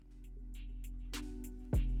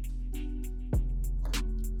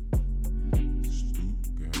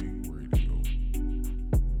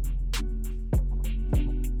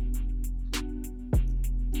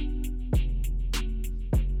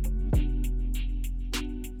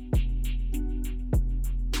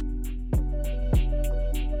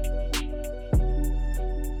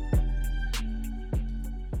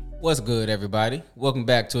What's good, everybody? Welcome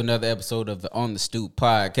back to another episode of the On the Stoop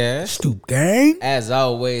podcast. Stoop gang. As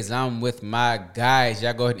always, I'm with my guys.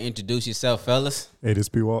 Y'all go ahead and introduce yourself, fellas. Hey, this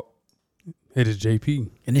P-Walk. Hey, this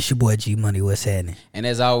JP. And it's your boy G Money. What's happening? And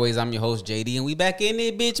as always, I'm your host, JD, and we back in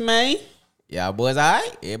there, bitch, man. Y'all boys all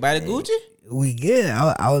right? Everybody Gucci? We good.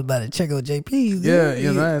 I was about to check on JP. You Yeah, good?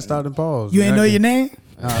 you know, I stopped and paused. You ain't know your name?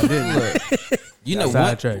 I didn't. Look, you know,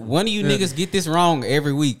 Sidetrack. one of you niggas get this wrong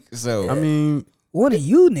every week. So I mean, One of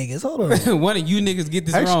you niggas. Hold on. one of you niggas get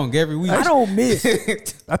this Actually- wrong every week. I don't miss.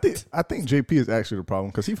 I think JP is actually the problem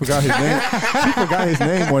because he forgot his name. He forgot his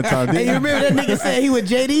name one time. Hey, Didn't you he? remember that nigga said he was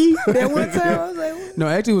JD that one time? I was like, what? no,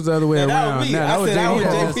 actually, it was the other way No, that around. was me. Nah, I that was said I was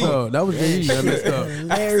JP. JP. That messed up. That was JP. That messed up.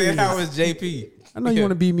 I said I was JP. I know you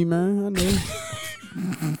want to beat me, man. I know.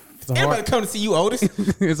 It's a Everybody hard, come to see you, Otis.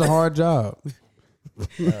 it's a hard job.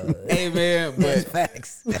 Hey, man, That's but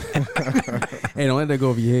facts. Hey, don't let that go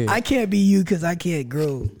over your head. I can't be you because I can't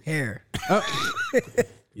grow hair.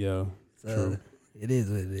 Yeah, So true. it is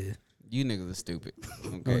what it is. you niggas are stupid.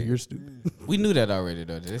 Oh, Okay, you're stupid. we knew that already,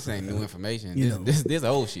 though. This ain't new information. You know. This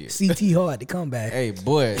old shit. CT hard to come back. Hey,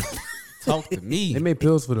 boy, talk to me. They made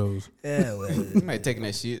pills for those. Yeah, well, You might taking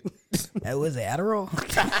that shit. that was it, Adderall.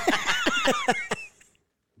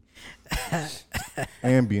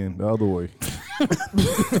 Ambien, the other way.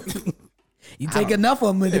 You take enough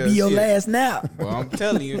of them to Yeah, be your shit. last nap. Well, I'm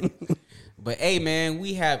telling you. But hey, man,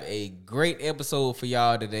 we have a great episode for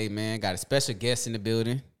y'all today, man. Got a special guest in the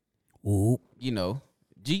building. Ooh. You know,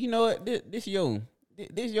 G, you know what? This your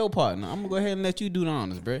partner. I'm gonna go ahead and let you do the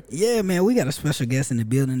honors, bro. Yeah, man, we got a special guest in the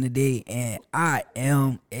building today, and I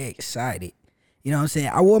am excited. You know what I'm saying?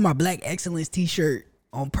 I wore my Black Excellence t-shirt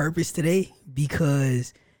on purpose today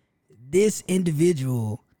because this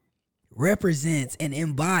individual represents and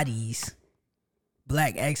embodies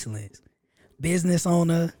Black excellence. Business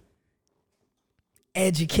owner,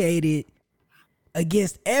 educated,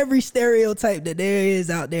 against every stereotype that there is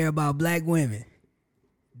out there about Black women.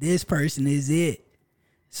 This person is it.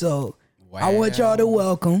 So I want y'all to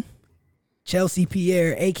welcome Chelsea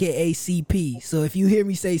Pierre, aka CP. So if you hear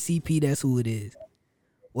me say CP, that's who it is.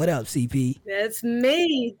 What up, CP? That's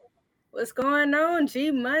me. What's going on?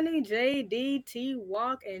 G Money, JD, T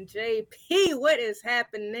Walk, and JP. What is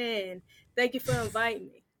happening? Thank you for inviting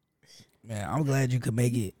me. Man, I'm glad you could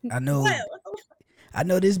make it. I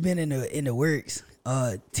know this been in the works.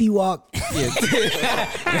 T Walk.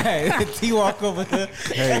 Yeah, T Walk over here.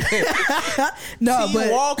 No, T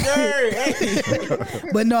but Walker. Hey.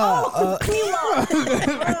 but no, Oh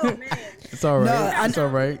man. It's all right. No, It's all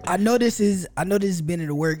right. I know this has been in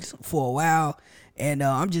the works for a while, and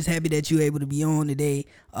I'm just happy that you're able to be on today.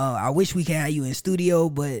 I wish we could have you in studio,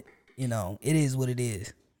 but you know it is what it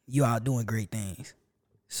is. You are doing great things.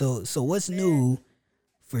 So what's new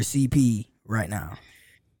for CP right now?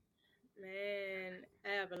 Man, I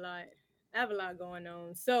have a lot going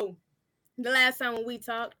on. So the last time when we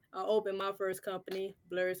talked, I opened my first company,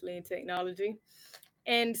 Blerds Technology.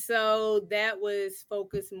 And so that was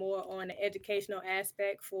focused more on the educational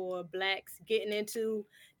aspect for Blacks getting into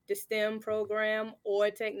the STEM program or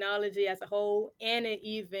technology as a whole. And it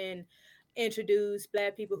even introduced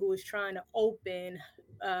Black people who was trying to open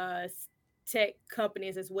tech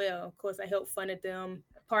companies as well. Of course, I helped funded them,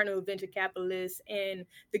 partner with venture capitalists. And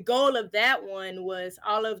the goal of that one was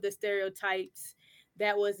all of the stereotypes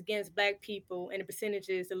that was against Black people and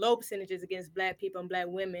the low percentages against Black people and Black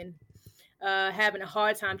women having a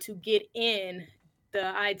hard time to get in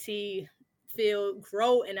the IT field,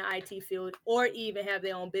 grow in the IT field, or even have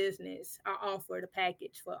their own business. I offered a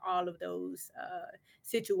package for all of those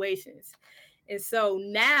situations. And so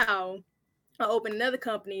now I opened another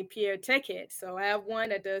company, Pierre Tech Head. So I have one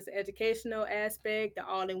that does the educational aspect, the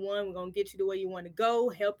all-in-one. We're going to get you to where you want to go,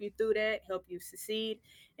 help you through that, help you succeed.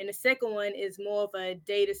 And the second one is more of a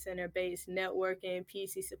data center-based networking,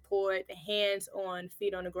 PC support, the hands-on,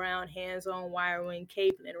 feet on the ground, hands-on wiring,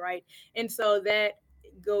 cabling, right? And so that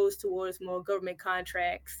goes towards more government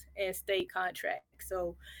contracts and state contracts.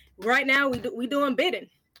 So right now we doing bidding.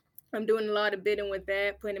 I'm doing a lot of bidding with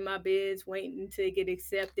that, putting in my bids, waiting to get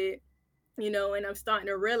accepted. You know, and I'm starting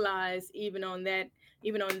to realize even on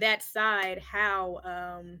that side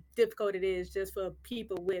how difficult it is just for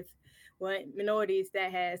people with minorities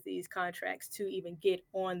that has these contracts to even get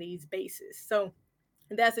on these bases. So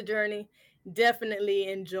that's a journey. Definitely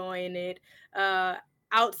enjoying it.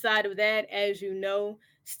 Outside of that, as you know,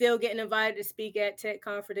 still getting invited to speak at tech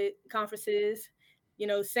conferences. You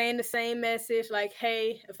know, saying the same message like,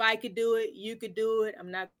 hey, if I could do it, you could do it. I'm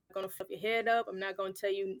not going to flip your head up. I'm not going to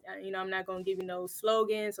tell you, I'm not going to give you no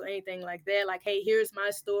slogans or anything like that. Like, hey, here's my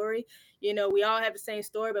story. We all have the same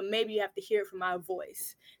story, but maybe you have to hear it from my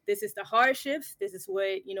voice. This is the hardships. This is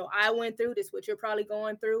what, I went through. This is what you're probably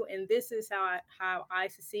going through. And this is how I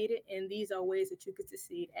succeeded. And these are ways that you could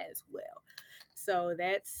succeed as well. So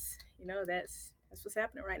that's what's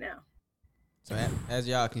happening right now. So as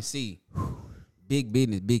y'all can see, big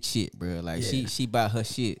business, big shit, bro. Like she bought her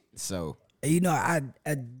shit. So I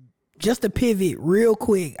just to pivot real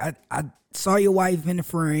quick. I saw your wife in the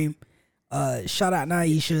frame. Shout out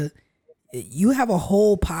Naisha. You have a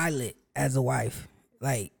whole pilot as a wife.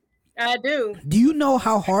 Like I do. Do you know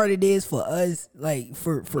how hard it is for us, like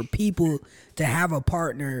for people to have a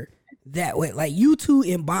partner that way? Like you two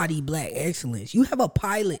embody black excellence. You have a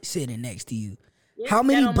pilot sitting next to you. Yeah, how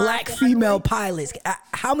many black female pilots?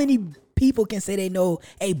 How many people can say they know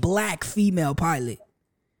a black female pilot?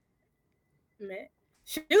 Man,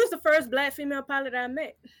 she was the first black female pilot I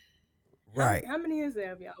met. Right. How many is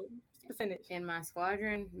there of y'all? Percentage in my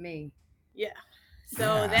squadron? Me. Yeah.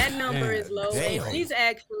 So that number is low. And she's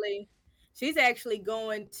actually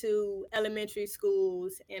going to elementary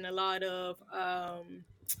schools and a lot of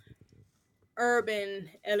urban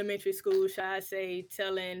elementary schools, shall I say,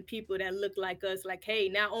 telling people that look like us, like, hey,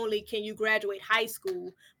 not only can you graduate high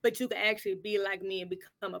school, but you can actually be like me and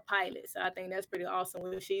become a pilot. So I think that's pretty awesome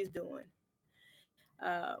what she's doing.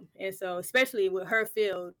 And so, especially with her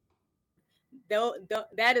field,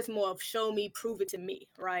 that is more of show me, prove it to me,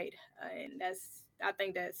 right? And I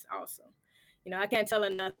think that's awesome. I can't tell her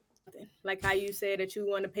nothing. Like how you said that you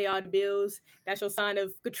want to pay all the bills, that's your sign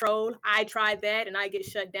of control. I tried that and I get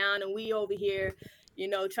shut down, and we over here,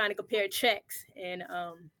 trying to compare checks, and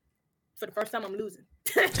for the first time I'm losing.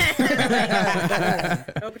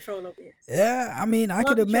 No control over here. Yeah, I mean, I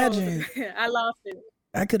could imagine. I lost it.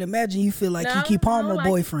 I could imagine you feel like Keke Palmer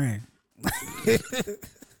boyfriend.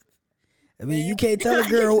 I mean, you can't tell a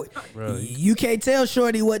girl, you can't tell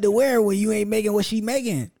Shorty what to wear when you ain't making what she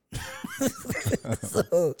making.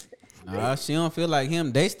 So, she don't feel like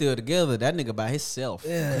him. They still together. That nigga by himself.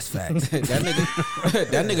 Yeah, that's fact.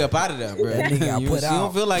 that nigga up out of there, bro. That nigga got put out. She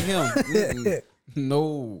don't feel like him.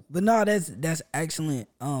 No. But no, that's excellent.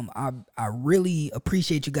 I really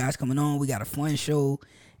appreciate you guys coming on. We got a fun show,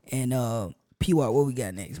 and P-Watt, what we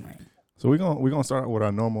got next, man? So we're gonna start with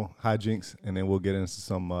our normal hijinks, and then we'll get into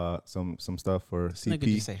some stuff for CP. Nigga,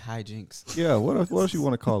 you say hijinks? Yeah. What else you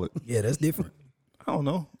want to call it? Yeah, that's different. I don't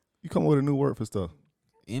know. You come with a new word for stuff.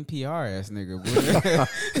 NPR ass nigga.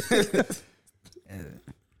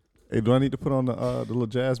 Hey, do I need to put on the little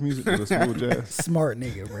jazz music, the smooth jazz? Smart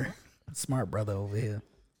nigga, bro. Smart brother over here.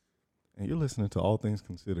 And you're listening to All Things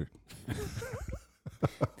Considered.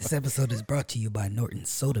 This episode is brought to you by Norton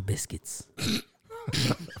Soda Biscuits.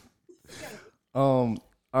 All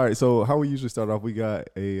right, so how we usually start off, we got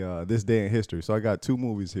a this day in history. So I got two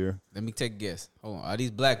movies here. Let me take a guess. Hold on. Are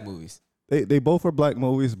these black movies? They both are black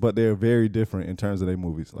movies, but they're very different in terms of their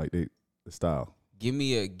movies, like the style. Give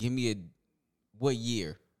me a what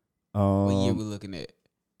year? What year we looking at?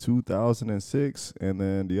 2006, and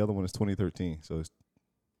then the other one is 2013. So it's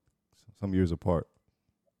some years apart.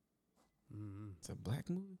 It's a black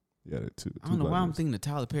movie? Yeah, two. I don't know why movies. I'm thinking the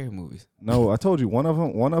Tyler Perry movies. No, I told you one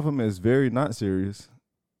of them is very not serious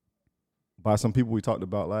by some people we talked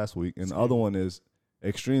about last week, and the other one is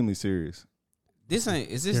extremely serious. Is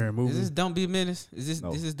this Don't Be a Menace? This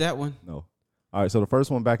is that one? No. All right, so the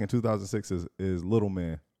first one back in 2006 is Little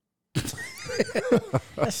Man.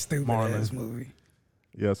 That's stupid ass movie.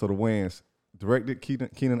 Yeah, so the Wayans. Directed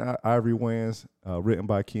Keenan Ivory Wayans, written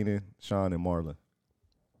by Keenan, Sean, and Marlon.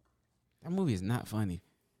 That movie is not funny.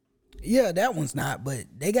 Yeah, that one's not, but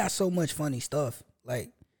they got so much funny stuff.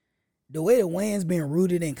 Like, the way the Wayans been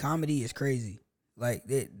rooted in comedy is crazy. Like,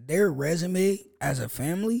 their resume as a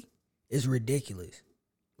family is ridiculous.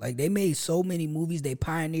 Like, they made so many movies, they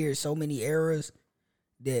pioneered so many eras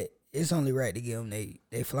that it's only right to give them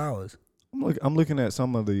they flowers. I'm looking at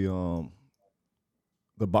some of the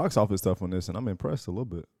box office stuff on this, and I'm impressed a little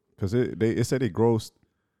bit because it said it grossed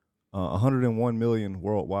 101 million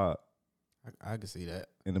worldwide. I can see that.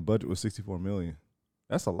 And the budget was 64 million.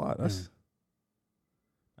 That's a lot.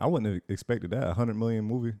 I wouldn't have expected that. A 100 million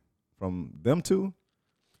movie from them two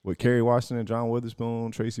with Kerry Washington, John Witherspoon,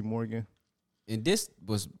 Tracy Morgan. And this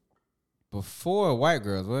was before White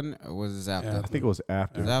Girls, wasn't it? Or was this after? Yeah, I think it was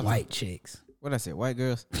after. White chicks. What'd I say? White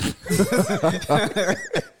Girls?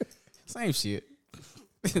 Same shit.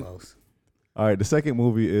 Close. All right, the second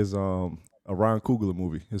movie is a Ryan Coogler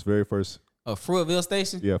movie. His very first. Fruitville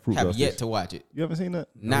Station? Yeah, Fruitville Have Station. yet to watch it. You haven't seen that?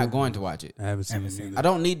 Not going to watch it. I haven't seen it. I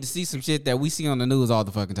don't need to see some shit that we see on the news all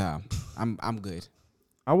the fucking time. I'm good.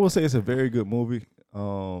 I will say it's a very good movie.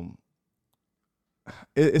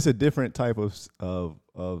 It's a different type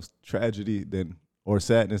of tragedy than or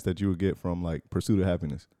sadness that you would get from like Pursuit of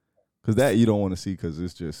Happiness, because that you don't want to see because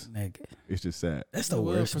it's just sad. That's the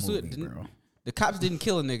worst movie, bro. The cops didn't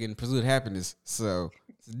kill a nigga in Pursuit of Happiness, so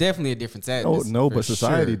it's definitely a different sadness. No, but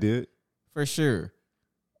society did. For sure.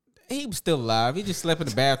 He was still alive. He just slept in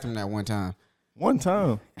the bathroom that one time. One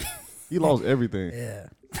time. He lost everything. Yeah.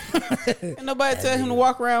 Ain't nobody tell him to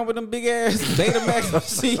walk around with them big ass Betamax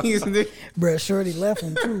machines. Bro, Shorty left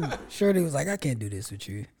him too. Shorty was like, I can't do this with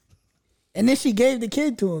you. And then she gave the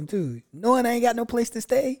kid to him too. Knowing I ain't got no place to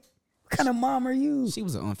stay. What kind of mom are you? She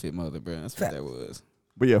was an unfit mother, bro. That's what that was.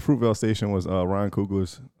 But yeah, Fruitvale Station was Ryan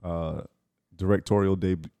Coogler's directorial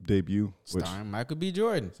debut. Starring Michael B.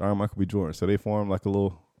 Jordan. So they formed like a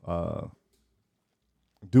little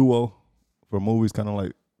duo for movies kind of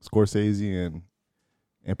like Scorsese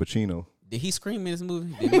and Pacino. Did he scream in this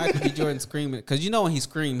movie? Did Michael B. Jordan scream? Because you know when he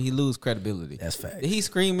screamed, he lose credibility. That's fact. Did he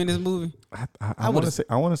scream in this movie? I want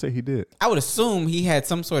to say he did. I would assume he had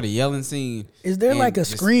some sort of yelling scene. Is there like a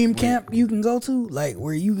scream camp you can go to? Like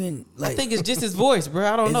where you can like I think it's just his voice, bro.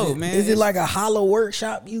 I don't know, man. Is it like a hollow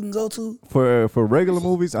workshop you can go to? For regular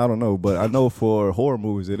movies, I don't know. But I know for horror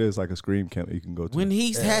movies, it is like a scream camp you can go to. When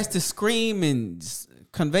he has to scream and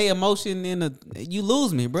convey emotion you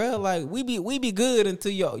lose me, bro. Like we be good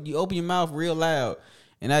until you open your mouth real loud,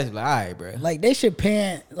 and I just like, all right, bro. Like they should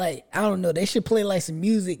pan, like I don't know, they should play like some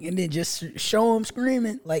music and then just show him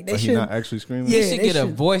screaming. Like they should not actually screaming. Yeah, he should get a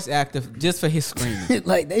voice actor just for his screaming.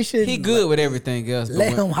 Like they should. He good with everything else.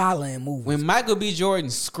 Let him holler and move. When Michael B.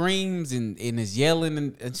 Jordan screams and is yelling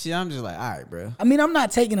and shit, I'm just like, all right, bro. I mean, I'm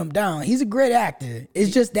not taking him down. He's a great actor.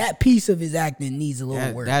 It's just that piece of his acting needs a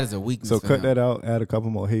little work. That is a weakness. So cut that out. Add a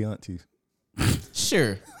couple more hey aunties.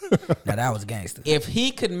 Sure. Now that was gangster. If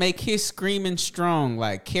he could make his screaming strong,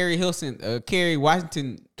 like Kerry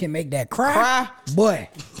Washington can make that cry, boy,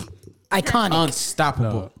 iconic,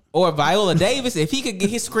 unstoppable. No. Or Viola Davis, if he could get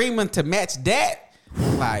his screaming to match that,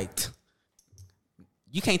 like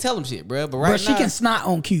you can't tell him shit, bro. But now she can snot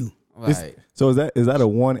on cue. Like, so is that a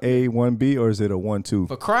 1A, 1B, or is it a 1-2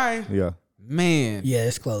 for crying? Yeah, man. Yeah,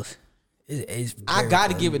 it's close. It's I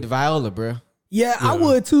got to give it to Viola, bro. Yeah, I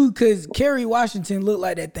would too, because Kerry Washington looked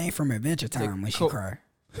like that thing from Adventure Time when she cried.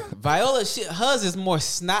 Viola, hers is more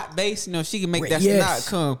snot based. You know, she can make that snot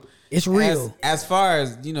come. It's real. As far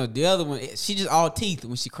as, you know, the other one, she just all teeth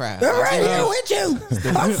when she cries. I'm right here with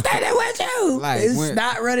you. I'm standing with you. Like, it's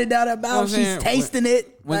not running down her mouth. She's tasting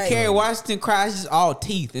it. When Kerry Washington cries, she's all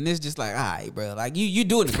teeth. And it's just like, all right, bro. Like, you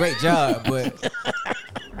doing a great job, but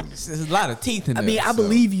there's a lot of teeth in there. I mean, I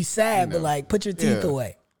believe you sad, but like, put your teeth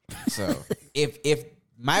away. So if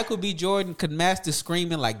Michael B. Jordan could master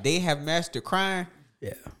screaming like they have mastered crying,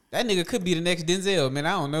 that nigga could be the next Denzel, man.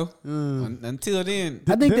 I don't know. Until then,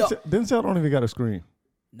 I think Denzel don't even got to scream.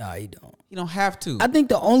 No, he don't. You don't have to. I think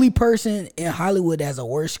the only person in Hollywood that has a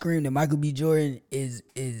worse scream than Michael B. Jordan is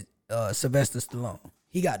Sylvester Stallone.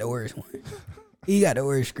 He got the worst one. He got the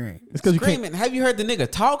worst scream. It's because screaming. Have you heard the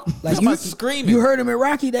nigga talk? Like you screaming. You heard him in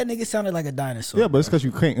Rocky. That nigga sounded like a dinosaur. Yeah, but it's because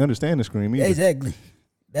you can't understand the scream either. Exactly.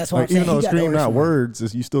 That's why I'm saying even though scream not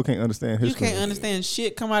words, you still can't understand his. You can't understand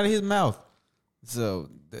shit come out of his mouth. So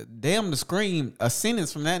the scream, a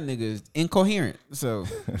sentence from that nigga is incoherent. So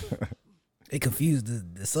they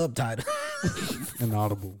confused the subtitle.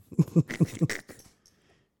 Inaudible.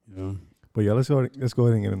 Yeah. But yeah, let's go ahead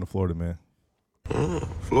and get into Florida, man.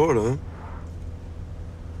 Florida, huh?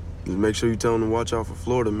 Just make sure you tell them to watch out for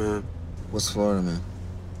Florida, man. What's Florida, man?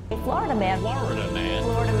 Florida man. Florida man.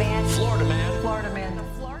 Florida man. Florida man. Florida man. The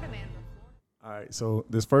Florida man. All right, so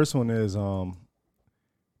this first one is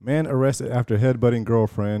man arrested after headbutting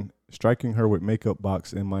girlfriend, striking her with makeup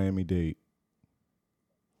box in Miami-Dade.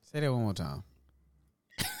 Say that one more time.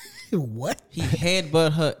 What? He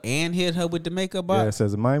headbutt her and hit her with the makeup box? Yeah, it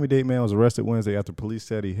says a Miami-Dade man was arrested Wednesday after police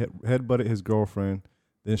said he headbutted his girlfriend,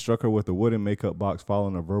 then struck her with a wooden makeup box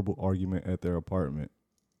following a verbal argument at their apartment.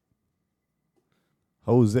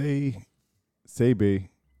 Jose Sebe,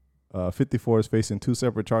 54, is facing 2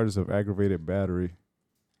 separate charges of aggravated battery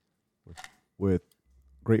with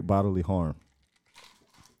great bodily harm.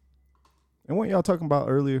 And what y'all talking about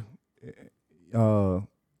earlier, it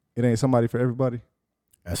ain't somebody for everybody.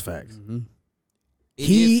 That's facts. Mm-hmm.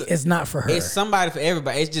 He is not for her. It's somebody for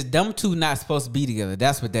everybody. It's just them two not supposed to be together.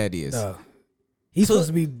 That's what that is. He's supposed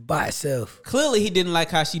to be by himself. Clearly, he didn't like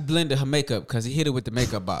how she blended her makeup because he hit her with the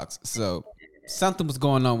makeup box. So something was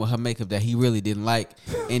going on with her makeup that he really didn't like.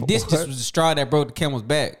 And this just was the straw that broke the camel's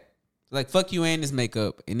back. Like, fuck you and this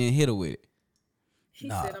makeup, and then hit her with it. He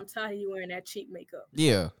said, I'm tired of you wearing that cheap makeup.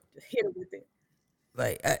 Yeah. Just hit her with it.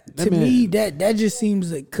 Like to me, that just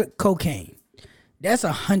seems like cocaine. That's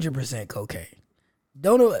 100% cocaine.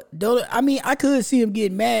 Don't. I mean, I could see him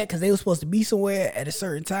getting mad because they were supposed to be somewhere at a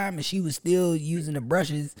certain time, and she was still using the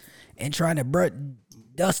brushes and trying to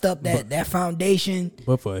dust up that foundation.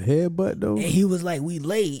 But for a headbutt though, and he was like, "We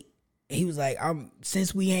late." And he was like,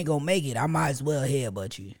 since we ain't gonna make it, I might as well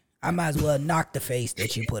headbutt you. I might as well knock the face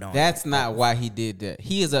that you put on. That's not why he did that.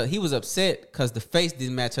 He was upset because the face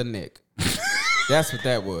didn't match her neck. That's what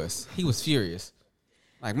that was. He was furious.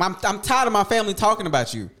 Like, I'm tired of my family talking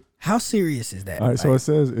about you. How serious is that? All right, so it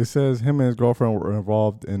says him and his girlfriend were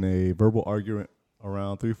involved in a verbal argument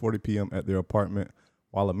around 3:40 p.m. at their apartment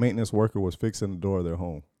while a maintenance worker was fixing the door of their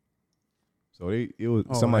home. So it was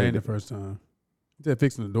somebody. The first time. Is that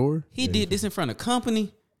fixing the door? He did this in front of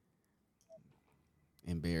company.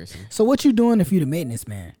 Embarrassing. So what you doing if you the maintenance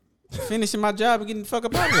man? Finishing my job and getting the fuck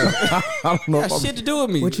up out of here. I don't know. Got shit to do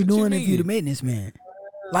with me. What you doing if you the maintenance man?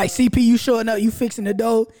 Like CP, you showing up, you fixing the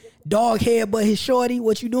door, dog head but his shorty.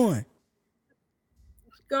 What you doing?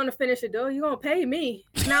 Gonna finish the door. You gonna pay me?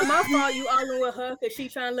 It's not my fault you arguing with her because she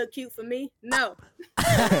trying to look cute for me. No.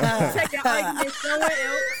 Take your argument somewhere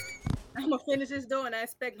else. I'm gonna finish this door and I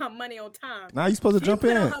expect my money on time. Now you supposed to jump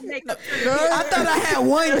in. I thought I had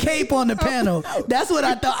one cape on the panel. That's what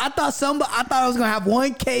I thought. I thought I was gonna have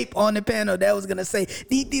one cape on the panel that was gonna say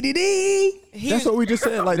dee dee dee dee. That's what we just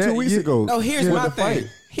said like 2 weeks ago. No, here's my thing.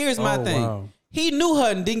 Here's my thing. Wow. He knew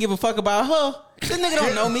her and didn't give a fuck about her. This nigga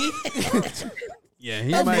don't know me. Yeah,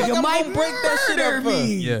 he That might. nigga might break that shit up for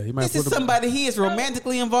me. Yeah, he might. This is somebody he is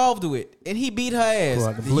romantically involved with, and he beat her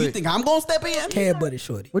ass. Do you think I'm gonna step in? Head buddy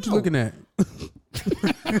shorty. What you looking at?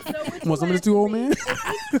 Want some of this too old man?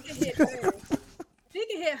 He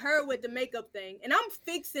can hit her with the makeup thing, and I'm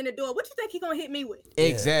fixing the door. What you think he gonna hit me with?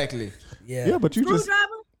 Exactly. Yeah, but you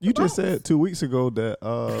just said 2 weeks ago that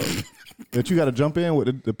that you got to jump in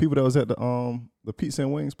with the people that was at the pizza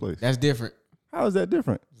and wings place. That's different. How is that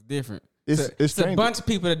different? It's different. It's a bunch of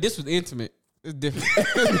people that this was intimate. It's different.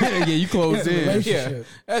 Yeah, you closed in. Yeah,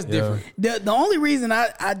 that's different. The only reason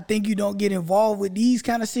I think you don't get involved with these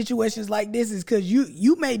kind of situations like this is because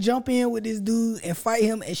you may jump in with this dude and fight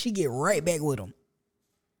him and she get right back with him.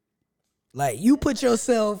 Like, you put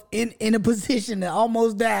yourself in a position to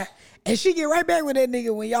almost die and she get right back with that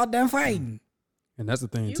nigga when y'all done fighting. And that's the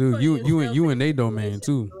thing too. You in their domain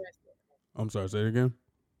too. I'm sorry, say it again.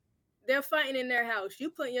 They're fighting in their house. You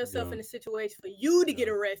putting yourself in a situation for you to get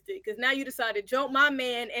arrested because now you decide to jump my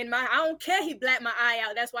man and I don't care he blacked my eye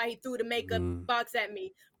out. That's why he threw the makeup box at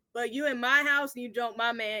me. But you in my house and you jump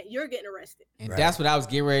my man, you're getting arrested. And that's what I was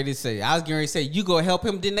getting ready to say. I was getting ready to say, you go help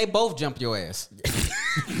him, then they both jump your ass.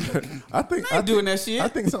 I think doing that shit. I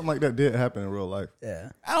think something like that did happen in real life. Yeah.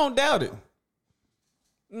 I don't doubt it.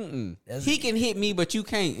 He can hit me, but you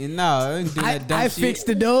can't. And no, I ain't doing that dumb I shit. fixed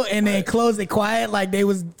the door and then closed it quiet like they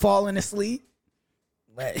was falling asleep.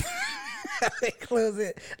 Like, they close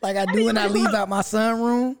it like I do when I leave out my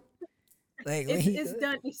sunroom. Like, it's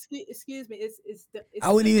done. Excuse me. It's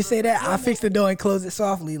I wouldn't even say that. I fixed the door and closed it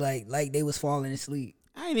softly, like they was falling asleep.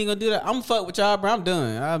 I ain't even gonna do that. I'm fuck with y'all, bro. I'm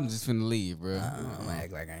done. I'm just finna leave, bro. I'm gonna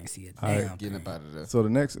act like I ain't see it. Right, getting up out of there. So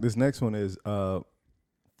this next one is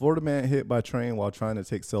Florida man hit by train while trying to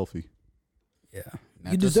take selfie. Yeah,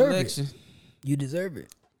 Natural you deserve selection. it. You deserve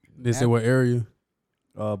it. They say what area?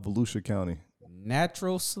 Volusia County.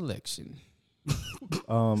 Natural selection.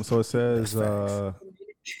 So it says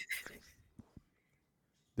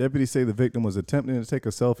deputies say the victim was attempting to take a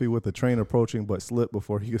selfie with the train approaching, but slipped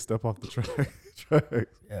before he could step off the track.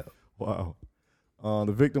 Yeah. Wow.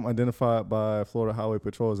 The victim, identified by Florida Highway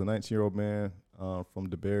Patrol as a 19-year-old man from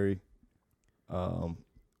DeBerry,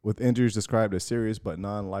 with injuries described as serious but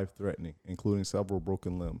non-life-threatening, including several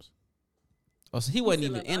broken limbs. Oh, so he wasn't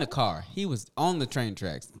even in a car. He was on the train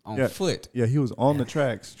tracks on foot. Yeah, he was on the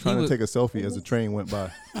tracks trying to take a selfie as the train went by.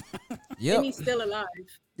 Yep. And he's still alive.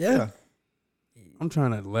 Yeah. I'm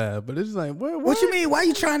trying not to laugh, but it's just like, What you mean? Why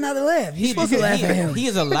you trying not to laugh? You supposed to laugh at him. He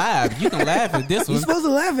is alive. You can laugh at this You one. supposed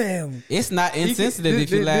to laugh at him. It's not insensitive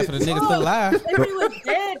if you laugh at a nigga still alive. If he was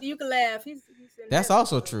dead, you could laugh. He's That's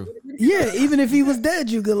also true. Yeah, even if he was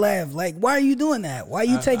dead, you could laugh. Like, why are you doing that? Why are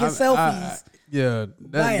you taking selfies Yeah,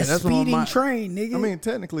 by a that's what my speeding mind. train, nigga? I mean,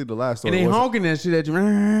 technically, the last And story they wasn't- honking that shit at you.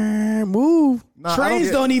 Move. Nah, Trains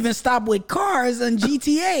I don't even stop with cars on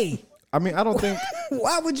GTA. I mean, I don't think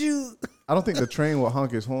Why would you? the train will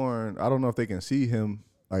honk his horn. I don't know if they can see him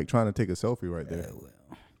like trying to take a selfie right there.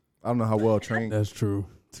 I don't know how well trained. That's true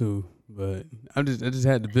too, but I just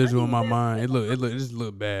had the visual in my mind. It just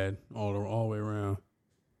looked bad all the way around.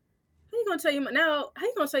 How you gonna tell you now? How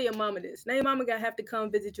you gonna tell your mama this? Now your mama gotta have to come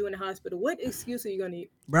visit you in the hospital. What excuse are you gonna use?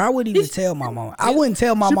 Bro, I wouldn't even tell my mama. I wouldn't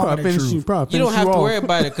tell my mama the truth. You don't have to worry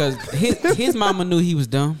about it because his mama knew he was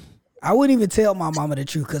dumb. I wouldn't even tell my mama the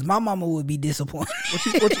truth because my mama would be disappointed.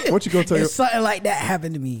 What you gonna tell? If something like that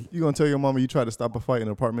happened to me, you gonna tell your mama you tried to stop a fight in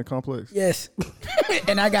an apartment complex? Yes,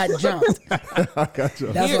 and I got jumped. I got you.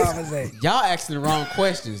 That's what I'm gonna say. Y'all asking the wrong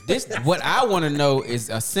questions. What I want to know is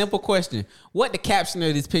a simple question: what the caption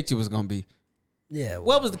of this picture was gonna be? Yeah.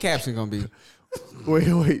 What was the caption gonna be?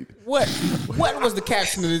 Wait. What was the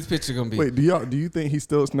caption of this picture gonna be? Wait, do you think he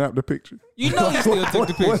still snapped the picture? You know he still took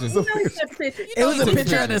the picture. It was a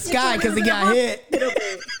picture of the sky because he got hit.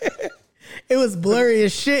 It was blurry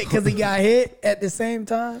as shit because he got hit at the same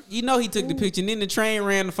time. You know he took the picture and then the train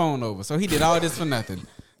ran the phone over. So he did all this for nothing.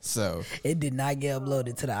 So it did not get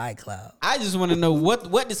uploaded to the iCloud. I just want to know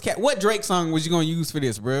what Drake song was you gonna use for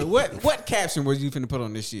this, bro? What caption was you finna put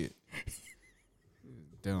on this shit?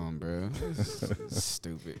 Dumb, bro.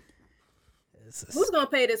 Stupid. Who's gonna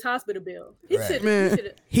pay this hospital bill?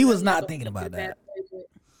 He was not thinking about that.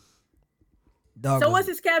 So what's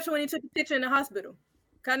his caption when he took a picture in the hospital?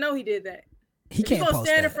 I know he did that. He can't gonna post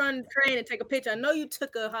stand that. in front of the train and take a picture. I know you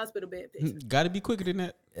took a hospital bed picture. Got to be quicker than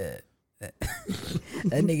that. That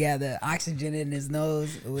nigga had the oxygen in his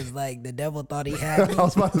nose. It was like the devil thought he had me. I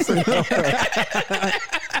was about to say that.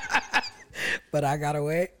 But I got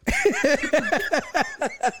away.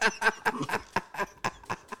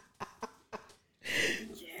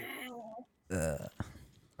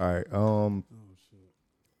 All right.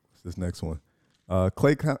 What's this next one?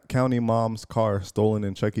 Clay County mom's car stolen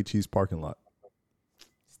in Chuck E. Cheese parking lot.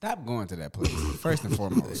 Stop going to that place. First and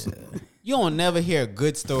foremost, you don't never hear a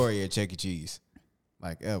good story at Chuck E. Cheese,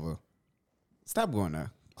 like ever. Stop going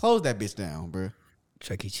there. Close that bitch down, bro.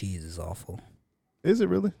 Chuck E. Cheese is awful. Is it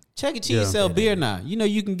really? Chuck E. Cheese sell beer now. You know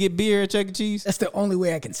you can get beer at Chuck E. Cheese. That's the only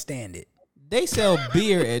way I can stand it. They sell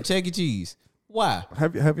beer at Chuck E. Cheese. Why?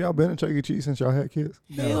 Have y'all been at Chuck E. Cheese since y'all had kids?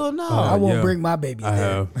 Hell no. I won't bring my baby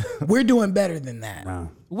there. We're doing better than that. Nah.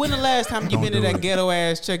 When the last time you been to that ghetto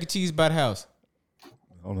ass Chuck E. Cheese by the house?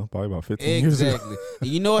 I don't know, probably about 15 years ago. Exactly. And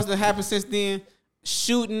you know what's happened since then?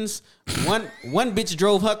 Shootings. One bitch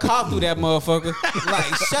drove her car through that motherfucker.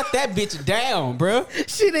 Like, shut that bitch down, bro.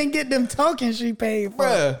 She didn't get them tokens she paid for.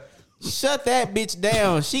 Bruh, shut that bitch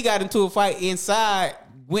down. She got into a fight inside,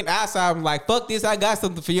 went outside, and like, fuck this, I got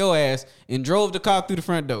something for your ass, and drove the car through the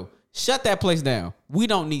front door. Shut that place down. We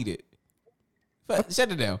don't need it.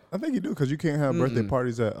 Shut it down. I think you do because you can't have birthday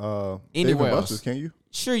parties at Anywhere Dave & else. Buster's, can you?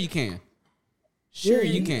 Sure you can. Sure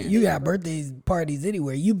you can. You got birthday parties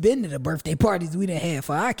anywhere. You been to the birthday parties we done had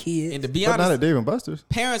for our kids. And to be But not honest, at Dave & Buster's.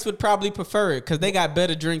 parents would probably prefer it because they got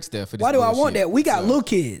better drinks there for this Why do I want bullshit. that? We got little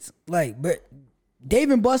kids. Like, but Dave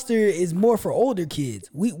and Buster is more for older kids.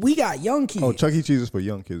 We got young kids. Oh, Chuck E. Cheese is for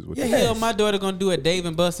young kids. What the hell my daughter gonna do at Dave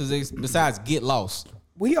and Buster's besides get lost?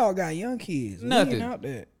 We all got young kids. Nothing. We ain't out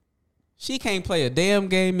there. She can't play a damn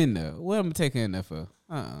game in there. What am I taking in there for?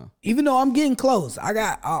 Even though I'm getting close,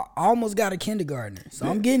 I almost got a kindergartner, so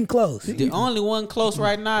I'm getting close. The only one close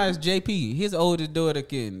right now is JP. His oldest daughter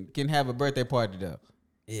can have a birthday party though.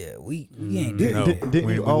 Yeah, we ain't doing No, that. Didn't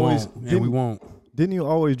you always? we won't. Didn't you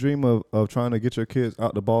always dream of trying to get your kids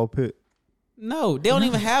out the ball pit? No, they don't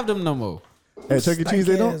even have them no more. At Chuck E. Cheese,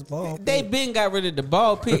 they don't. They been got rid of the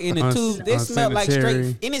ball pit in the tube. They smell like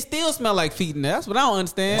straight, and it still smell like feet in there. That's what I don't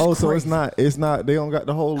understand. Oh, so it's not. They don't got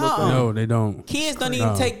the whole look. No, they don't. Kids don't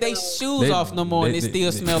even take their shoes off no more, and it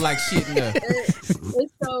still smell like shit in there.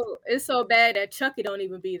 It's so bad that Chucky don't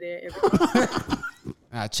even be there every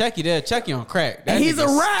time. Chucky there, Chucky on crack. That And he's a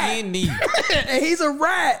nigga rat. skinny. And he's a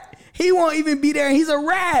rat. He won't even be there. He's a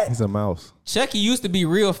rat. He's a mouse. Chucky used to be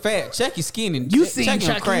real fat. Chucky skinny. You seen Chucky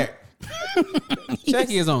on Chucky? crack.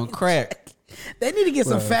 Chucky is on crack. They need to get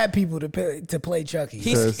some fat people to play Chucky.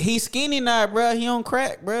 He's skinny now, bro. He on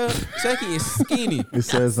crack, bro. Chucky is skinny. It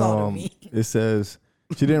says it says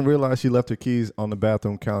she didn't realize she left her keys on the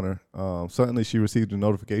bathroom counter. Suddenly she received a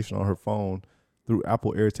notification on her phone through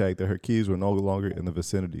Apple AirTag that her keys were no longer in the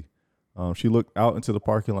vicinity. She looked out into the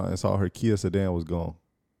parking lot and saw her Kia sedan was gone.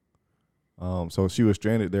 So she was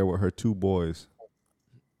stranded there with her two boys.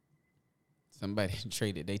 Somebody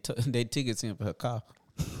traded they tickets in for her car.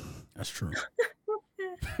 That's true.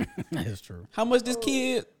 That's true. How much this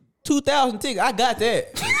kid? 2,000 tickets. I got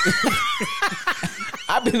that.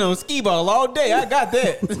 I've been on skee ball all day. I got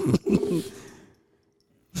that.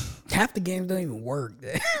 Half the games don't even work.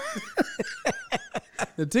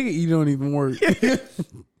 The ticket you don't even work. Oh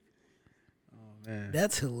man,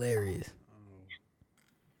 that's hilarious.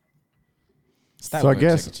 Stop So I going to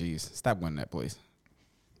guess- Chuck E. Cheese. Stop going to that place.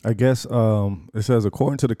 I guess it says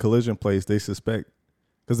according to the collision place, they suspect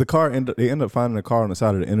because they end up finding the car on the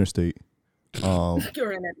side of the interstate. You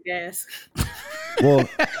ran out of gas. Well,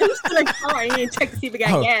 You still in the car. You didn't check to see if it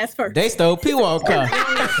got gas first. They stole P-Walk car.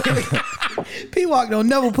 P-Walk don't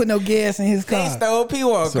never put no gas in his car. They stole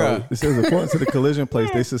P-Walk car. so it says according to the collision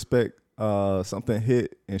place, they suspect something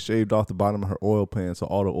hit and shaved off the bottom of her oil pan, so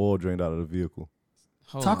all the oil drained out of the vehicle.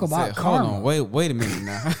 Talk about karma. Hold on, wait a minute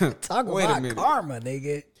now. Talk about karma,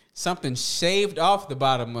 nigga. Something shaved off the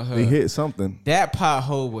bottom of her. They hit something. That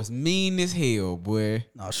pothole was mean as hell, boy.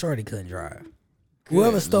 No, Shorty couldn't drive.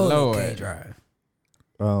 Whoever stole Lord. it can't drive.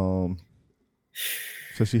 So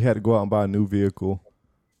she had to go out and buy a new vehicle.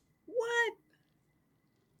 What?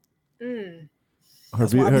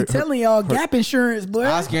 That's why I be telling y'all gap insurance, boy.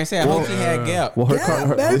 I was gonna say, I hope she had Gap. Well, her Yeah,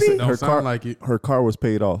 car, baby. listen, Don't her sound car, like it. her car was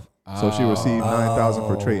paid off, so she received $9,000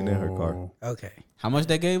 for trading in her car. Okay, How much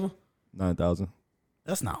they gave her? $9,000.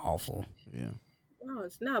 that's not awful. Yeah. No,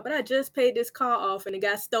 it's not. But I just paid this car off and it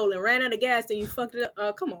got stolen. Ran out of gas and you fucked it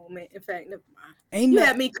up. Come on, man. In fact, never mind. Ain't You nothing.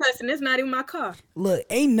 had me cussing. It's not even my car. Look,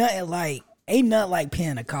 ain't nothing like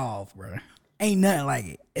paying a car off, bro. Ain't nothing like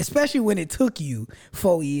it, especially when it took you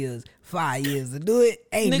 4 years, 5 years to do it.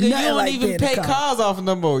 Ain't Nigga, you nothing don't like even paying pay a car cars off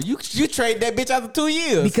no more. You trade that bitch after 2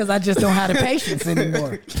 years. because I just don't have the patience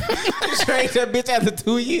anymore. You trade that bitch after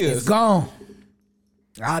 2 years. It's gone.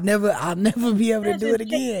 I'll never be able to do it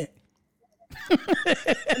again.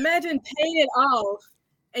 Imagine paying it off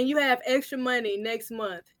and you have extra money next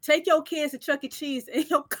month. Take your kids to Chuck E. Cheese and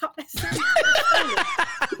your car.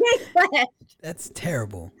 That's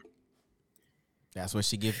terrible. That's what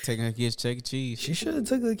she get for taking her kids to Chuck E. Cheese. She should have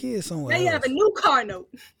took her kids somewhere Now you have a new car note.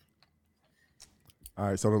 All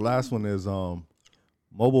right, so the last one is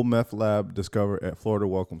mobile meth lab discovered at Florida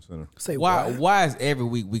Welcome Center. Say Why is every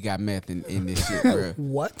week we got meth in this shit, bro?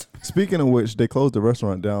 What? Speaking of which, they closed the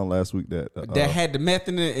restaurant down last week. That had the meth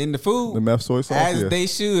in the food. the meth soy sauce. As yeah. they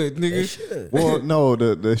should, nigga. They should. Well, no,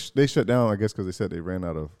 they shut down. I guess because they said they ran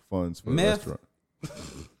out of funds for Meth? the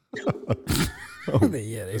restaurant.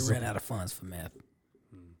 Yeah, they ran out of funds for meth.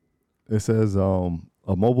 It says a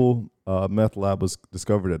mobile meth lab was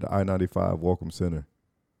discovered at the I-95 Welcome Center.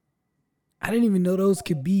 I didn't even know those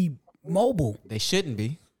could be mobile. They shouldn't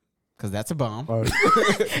be, because that's a bomb.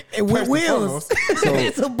 And with wheels.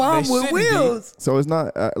 It's a bomb They with shouldn't wheels. So it's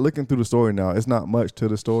not looking through the story now. It's not much to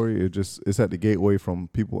the story. It's at the gateway from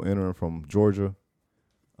people entering from Georgia.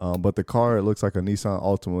 But the car, it looks like a Nissan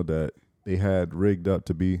Altima that they had rigged up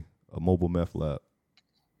to be a mobile meth lab.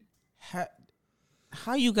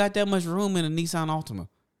 How you got that much room in a Nissan Altima?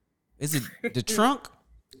 Is it the trunk?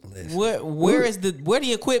 Where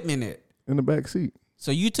the equipment at? In the back seat.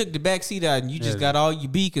 So you took the back seat out and you just got all your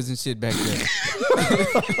beakers and shit back there.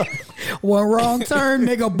 One wrong turn,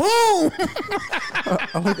 nigga, boom.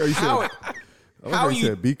 I like how you said. How you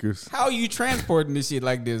said beakers. How are you transporting this shit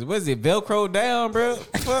like this? Was it Velcro down, bro?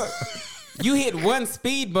 Fuck. You hit one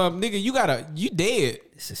speed bump, nigga. You dead.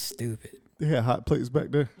 This is stupid. They had hot plates back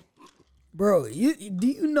there. Bro, do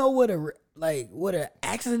you know what an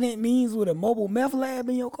accident means with a mobile meth lab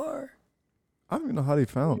in your car? I don't even know how they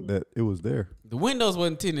found that it was there. The windows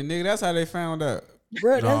wasn't tinted, nigga. That's how they found out.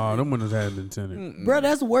 Bro, Nah, them windows hadn't been tinted. bro,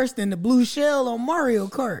 that's worse than the blue shell on Mario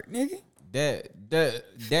Kart, nigga. That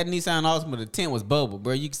Nissan Altima, the tint was bubble,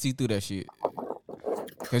 bro. You can see through that shit.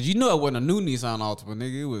 Cause you know it wasn't a new Nissan Altima,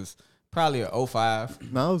 nigga. It was probably a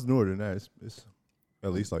 05. No, it was newer than that. It's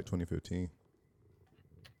at least like 2015.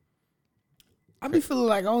 I be feeling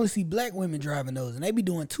like I only see black women driving those, and they be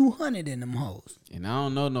doing 200 in them hoes. And I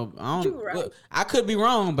don't know no. You right. Look, I could be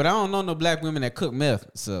wrong, but I don't know no black women that cook meth.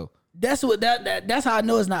 So That's what that's how I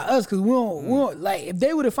know it's not us, because we don't like, if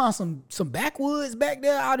they would have found some backwoods back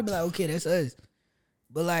there, I'd be like, okay, that's us.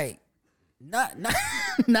 But like, not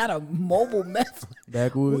a mobile meth.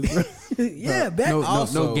 Backwoods. Yeah,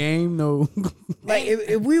 No game, no. like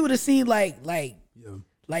if we would have seen like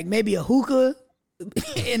maybe a hookah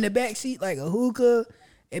in the back seat, like a hookah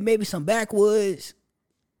and maybe some backwoods,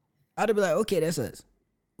 I'd be like, okay, that's us.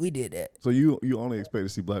 We did that. So you only expect to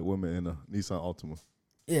see black women in a Nissan Altima.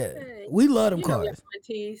 Yeah, we love them You know cars. your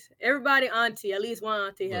aunties. Everybody auntie, at least one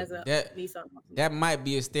auntie has a Nissan. that might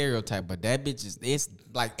be a stereotype, but that bitch it's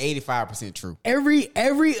like 85% true. Every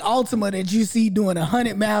Altima that you see doing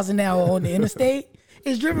 100 miles an hour on the interstate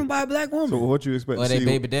is driven by a black woman. So what you expect Or to they see?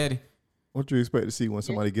 baby daddy. What you expect to see when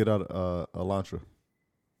somebody get out of Elantra?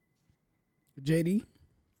 JD,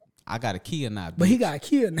 I got a Kia now, but he bitch. got a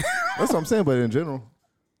Kia now. That's what I'm saying. But in general,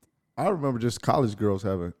 I remember just college girls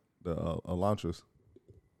having the Elantras.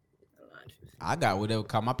 I got whatever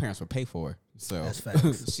car my parents would pay for. So That's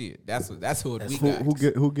facts. shit, that's what we Who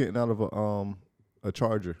got. who getting out of a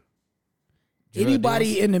charger.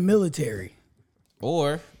 Anybody in the military.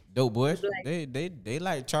 Or dope boy. They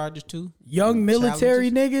like Chargers too. Young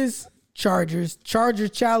military niggas, Chargers,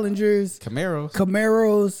 Challengers,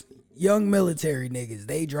 Camaros, young military niggas.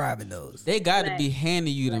 They driving those. They got to be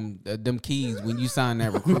handing you them keys when you sign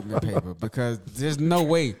that recruitment paper because there's no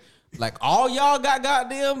way. Like all y'all got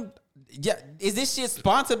goddamn. Yeah, is this shit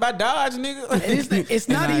sponsored by Dodge, nigga? It's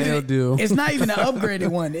not even. It's not even an upgraded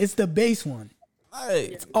one. It's the base one. Hey.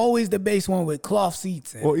 It's always the base one with cloth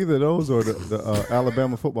seats. Well, either those or the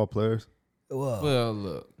Alabama football players. Well,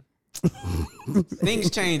 look,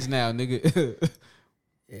 things change now, nigga.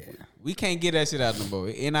 Yeah, we can't get that shit out no more.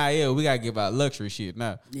 NIL, we gotta give out luxury shit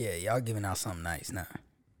now. Yeah, y'all giving out something nice now.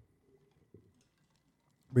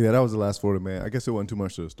 But yeah, that was the last Florida man. I guess it wasn't too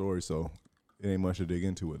much to the story, so it ain't much to dig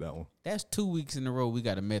into with that one. That's 2 weeks in a row we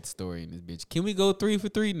got a meth story in this bitch. Can we go 3 for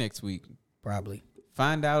 3 next week? Probably.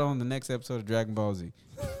 Find out on the next episode of Dragon Ball Z.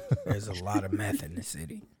 There's a lot of meth in the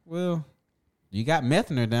city. Well, you got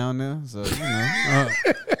Methner down there, so you know.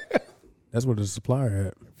 That's where the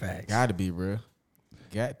supplier at. Facts. Got to be, bro.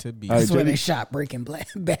 Got to be. That's where they shot Breaking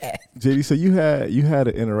Bad. JD, so you had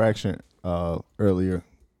an interaction earlier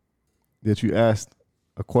that you asked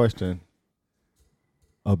a question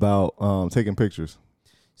about taking pictures.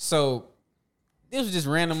 So this was just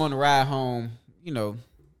random on the ride home, you know,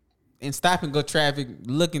 in stop and go traffic,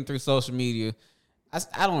 looking through social media.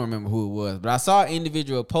 I don't remember who it was, but I saw an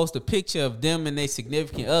individual post a picture of them and their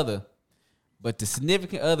significant other, but the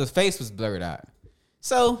significant other's face was blurred out.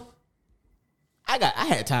 So I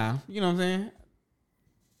had time, you know what I'm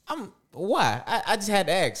saying? Why? I just had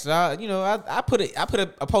to ask. So I put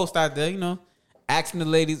a post out there, you know, asking the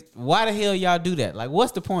ladies, why the hell y'all do that? Like,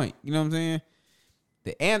 what's the point? You know what I'm saying?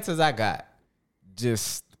 The answers I got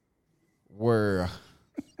just were,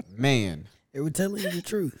 man. They were telling you the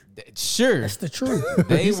truth. Sure, that's the truth.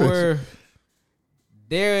 They were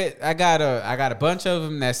there. I got a bunch of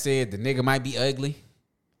them that said the nigga might be ugly.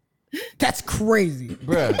 That's crazy,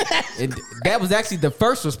 bro. That was actually the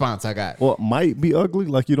first response I got. Well, might be ugly,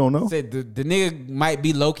 like you don't know. Said the nigga might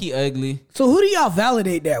be low key ugly. So who do y'all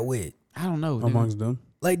validate that with? I don't know. Amongst them.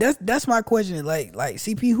 Like that's my question. Like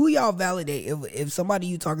CP, who y'all validate if somebody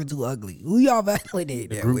you talking to ugly? Who y'all validate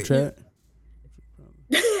that group with? Chat.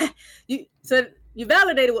 So you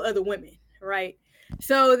validate it with other women, right?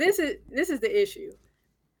 So this is the issue.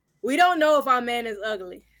 We don't know if our man is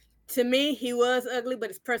ugly. To me, he was ugly, but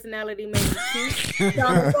his personality made him cute. So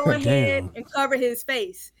I'm going to go ahead and cover his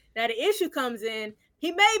face. Now the issue comes in,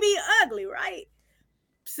 he may be ugly, right?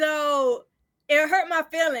 So it hurt my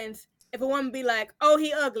feelings if a woman be like, "Oh,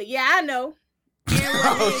 he ugly." Yeah, I know.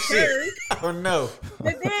 Oh shit! Oh no!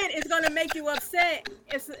 But then it's gonna make you upset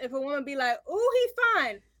if a woman be like, "Oh, he's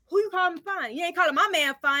fine." Who you call him fine? You ain't calling my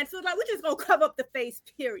man fine. So it's like, we're just gonna cover up the face,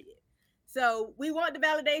 period. So we want the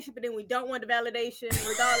validation, but then we don't want the validation.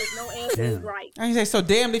 Regardless, no answer is right. I say, so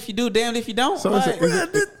damned if you do, damned if you don't. So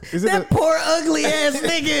that poor ugly ass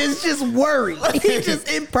nigga is just worried. He's just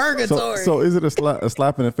in purgatory. So is it a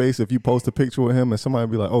slap in the face if you post a picture with him and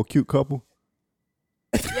somebody be like, "Oh, cute couple"?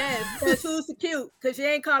 Yes, because who's the cute? Because you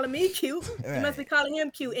ain't calling me cute. You must be calling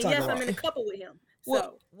him cute. And yes, I'm in a couple with him.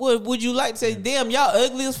 So. Would you like to say, damn, y'all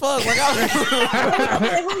ugly as fuck? Like,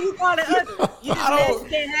 who you calling ugly? You just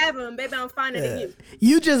can't have him, baby. I'm finer than you.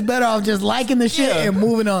 You just better off just liking the shit and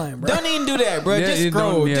moving on, bro. Don't even do that, bro. Just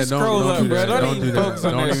scroll. Just scroll up, bro. Don't even focus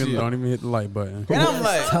on that shit. Don't even hit the like button. And I'm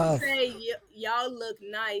like, I would say y'all look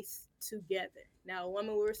nice together. Now, a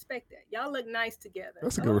woman will respect that. Y'all look nice together.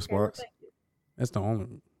 That's a good response. That's the only.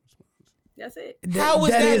 That's it. How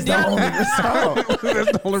is that the only response?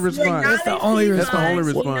 That's the only response. That's the only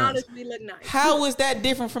response. How is that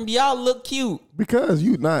different from y'all look cute? Because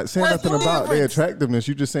you not saying nothing about their attractiveness.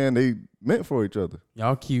 You just saying they meant for each other.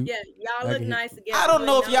 Y'all cute. Yeah, y'all look nice together. I don't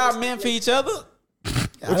know if y'all meant for each other.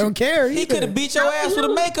 I don't care. He could have beat your ass with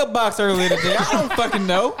a makeup box earlier today. I don't fucking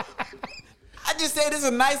know. I just said it's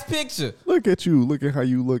a nice picture. Look at you. Look at how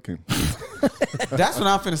you looking. That's what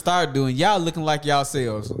I'm finna start doing. Y'all looking like y'all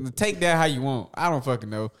selves. Take that how you want. I don't fucking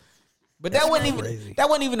know. But that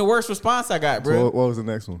wasn't even the worst response I got, bro. So what was the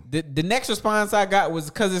next one? The next response I got was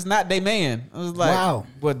because it's not they man. I was like, wow.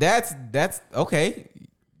 Well, that's okay.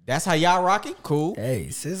 That's how y'all rocking? Cool. Hey,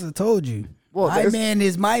 sister told you. Well, my man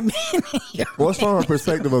is my man. Well, it's from a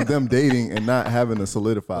perspective of them dating and not having a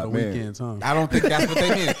solidified man. I don't think that's what they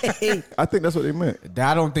meant. I think that's what they meant.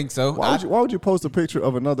 I don't think so. Why would you post a picture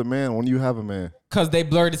of another man when you have a man? Because they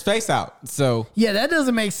blurred his face out. So yeah, that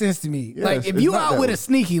doesn't make sense to me. Yeah, like if you out with a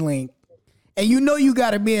sneaky link and you know you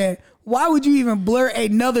got a man, why would you even blur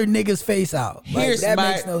another nigga's face out? Like, that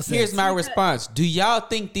makes no sense. Here's my response. Do y'all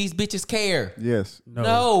think these bitches care? Yes.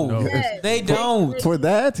 No. Yes. They don't. For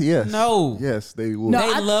that, yes. No. Yes, they will.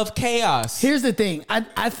 No, They love chaos. Here's the thing.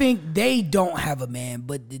 I think they don't have a man,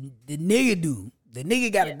 but the nigga do. The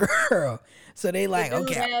nigga got a girl. So they like,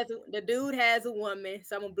 the dude has a woman,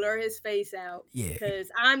 so I'm gonna blur his face out. Yeah. Because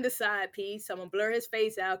I'm the side piece, so I'm gonna blur his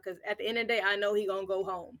face out. Because at the end of the day, I know he gonna go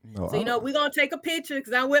home. No, So we're gonna take a picture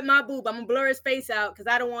because I'm with my boob. I'm gonna blur his face out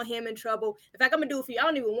because I don't want him in trouble. In fact, I'm gonna do it for you. I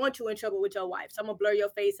don't even want you in trouble with your wife, so I'm gonna blur your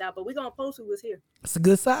face out. But we're gonna post who was here. it's a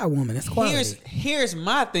good side woman. It's quality. Here's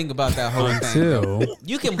my thing about that whole Until thing.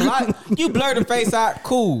 You can you blur the face out,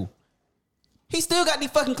 cool. He still got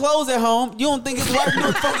these fucking clothes at home. You don't think his wife knew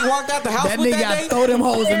fucking walked out the house that with nigga that got day? throw them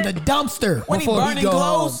hoes in the dumpster When he before burning he go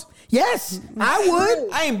clothes? home. Yes, I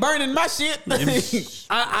would. I ain't burning my shit.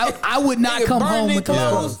 I would not Nigga come home burning with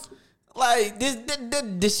clothes. Like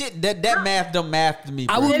this shit that math don't math to me.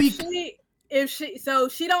 I bro. would If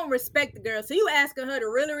she don't respect the girl, so you asking her to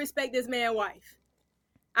really respect this man's wife.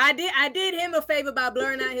 I did him a favor by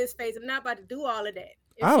blurring out his face. I'm not about to do all of that.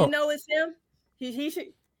 If she know it's him, he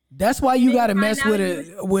should. That's why you got to mess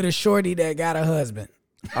with a shorty that got a husband.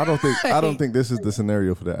 I don't think this is the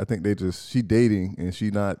scenario for that. I think she dating and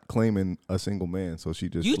she not claiming a single man, so she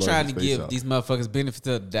just You blurs trying his to face give out. these motherfuckers benefit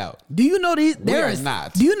of the doubt. Do you know are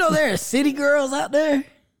not. Do you know there are city girls out there?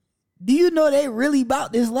 Do you know they really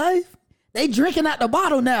about this life? They drinking out the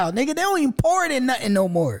bottle now, nigga. They don't even pour it in nothing no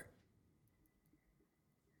more.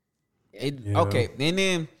 Okay, and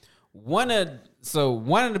then one of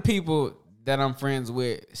the people that I'm friends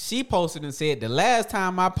with, she posted and said the last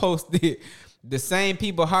time I posted, the same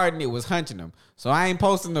people harding it was hunching them. So I ain't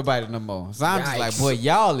posting nobody no more. So I'm just like, boy,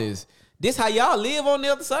 this how y'all live on the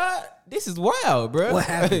other side? This is wild, bro. What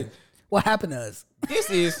happened? What happened to us? This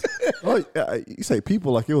is You say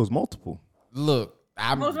people like it was multiple. Look,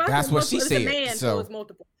 that's what she said. Man, so it's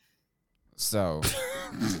multiple. So,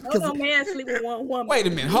 no man sleep with one woman. Wait a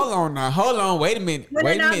minute. Hold on. Wait a minute. When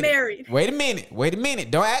they're not married. Wait a minute.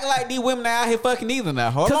 Don't act like these women are out here fucking either now.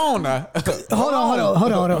 Hold on now. Hold on.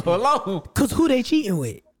 Hold on. Cause who they cheating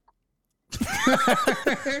with?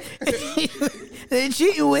 They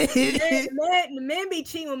cheating with men be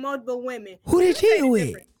cheating with multiple women. Who they cheating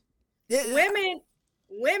with?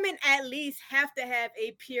 Women at least have to have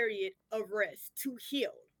a period of rest to heal,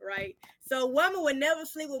 right? So a woman would never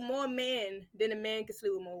sleep with more men than a man can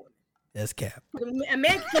sleep with more women. That's cap. A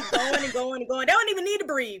man can keep going and going and going. They don't even need to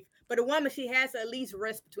breathe. But a woman, she has to at least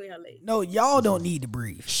rest between her legs. No, y'all don't need to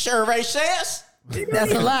breathe. Survey says.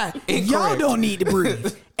 That's a lie. Y'all don't need to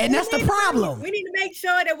breathe. And that's the problem. We need to make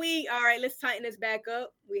sure that all right, let's tighten this back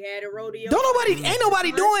up. We had a rodeo. Ain't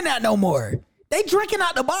nobody doing that no more. They drinking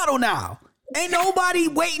out the bottle now. Ain't nobody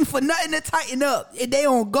waiting for nothing to tighten up. They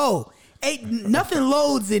don't go. Ain't nothing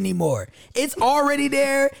loads anymore. It's already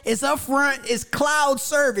there. It's up front. It's cloud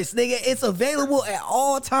service, nigga. It's available at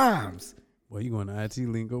all times. Well, you going to IT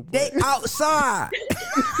lingo? Boy. They outside.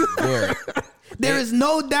 There is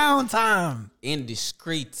no downtime. In the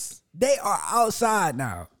streets. They are outside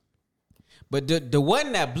now. But the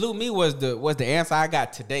one that blew me was the answer I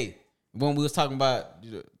got today when we was talking about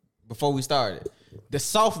before we started. The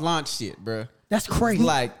soft launch shit, bro. That's crazy.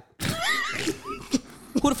 Like,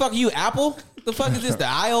 who the fuck are you, Apple? The fuck is this, the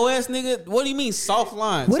iOS, nigga? What do you mean soft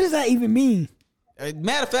launch? What does that even mean?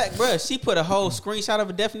 Matter of fact, bro, she put a whole screenshot of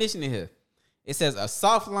a definition in here. It says a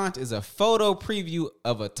soft launch is a photo preview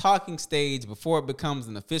of a talking stage before it becomes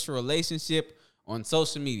an official relationship on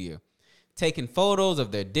social media. Taking photos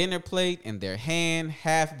of their dinner plate and their hand,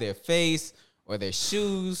 half their face, or their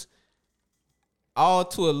shoes, all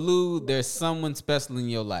to allude there's someone special in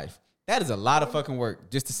your life. That is a lot of fucking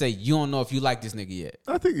work just to say you don't know if you like this nigga yet.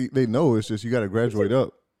 I think they know. It's just you got to graduate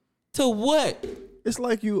up. To what? It's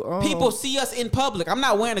like you. People see us in public. I'm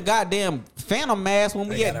not wearing a goddamn Phantom mask when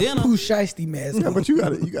we at dinner. Pooh Shiesty mask. Yeah, but you got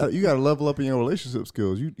to level up in your relationship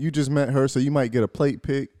skills. You just met her, so you might get a plate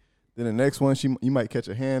pick. Then the next one, you might catch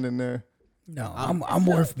a hand in there. No, I'm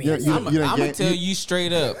worth me. I'm gonna tell you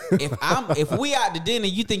straight up. If we out to dinner,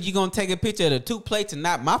 you think you gonna take a picture of the two plates and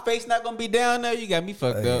not my face not gonna be down there? You got me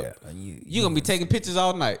fucked up. Yeah. You gonna be taking pictures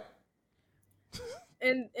all night.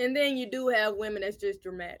 And then you do have women that's just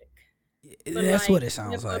dramatic. But that's what it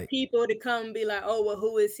sounds like. People to come and be like, oh, well,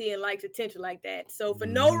 who is he and likes attention like that? So for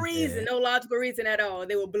no reason, no logical reason at all,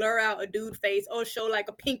 they will blur out a dude face or show like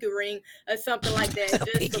a pinky ring or something like that just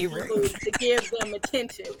for people to give them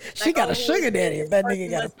attention. She like, got a sugar daddy if that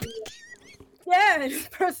nigga got a... Yeah, this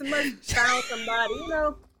person must found somebody, you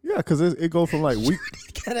know. Yeah, because it go from like week.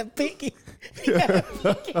 Got a pinky.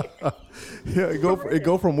 Yeah, it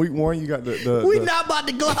go from week 1. You got the We not about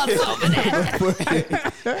to gloss over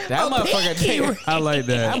that. That motherfucker. I like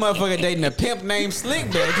That that. motherfucker dating a pimp named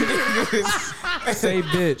Slickback. Say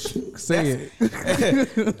bitch. Say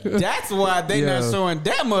it. That's why they not Yeah. showing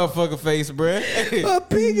that motherfucker face, bruh. A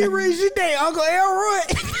piggy ring, you date Uncle Elroy.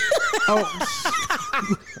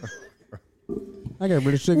 I got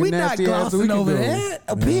rid of sugar We not nasty ass. glossing over that.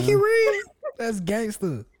 A piggy ring? That's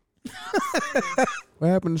gangster. What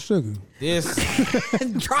happened to sugar? This,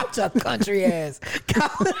 Drop your country ass.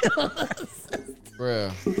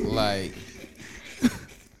 bruh, like,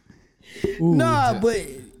 Nah, but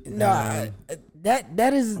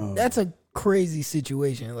that's a crazy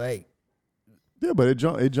situation. Like, Yeah, but it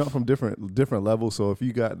jumped from different levels. So if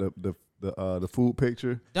you got the food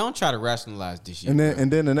picture, don't try to rationalize this shit. and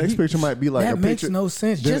then the next picture might be like that a makes picture. no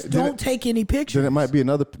sense. Then- Just then don't take any pictures. Then it might be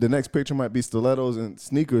the next picture might be stilettos and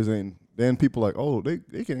sneakers, and then people like, oh, they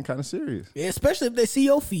getting kind of serious. Yeah, especially if they see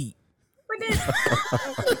your feet.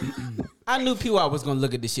 I knew P.Y. was gonna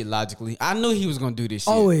look at this shit logically. I knew he was gonna do this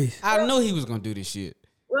shit. Always. I knew he was gonna do this shit.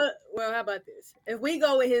 Well, how about this? If we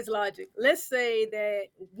go with his logic, let's say that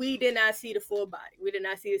we did not see the full body, we did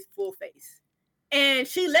not see his full face, and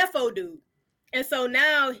she left old dude, and so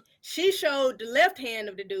now she showed the left hand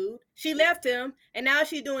of the dude. She left him, and now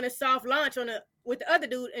she's doing a soft launch with the other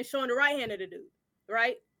dude and showing the right hand of the dude,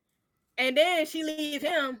 right? And then she leave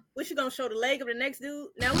him. What she gonna show the leg of the next dude?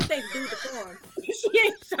 Now we think dude deformed. She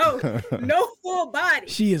ain't show no full body.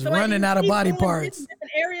 She is like, running out of she body doing parts.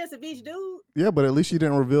 different areas of each dude. Yeah, but at least she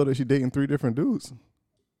didn't reveal that she dating 3 different dudes.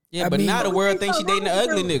 Yeah, I but mean- now the world thinks she dating an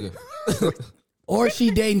ugly nigga. Or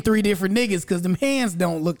she dating 3 different niggas because them hands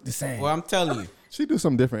don't look the same. Well, I'm telling you, She do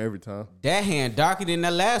something different every time. that hand darker than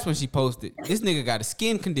that last one she posted. This nigga got a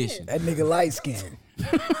skin condition. That nigga light skin.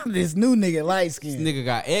 This new nigga light This skin. nigga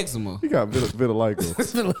got eczema. He got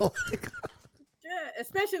vitiligo. Yeah,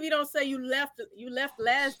 especially if you don't say you left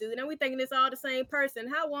last dude, and we thinking it's all the same person.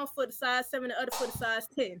 How one foot a size 7, the other foot a size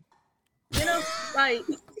 10? You know, like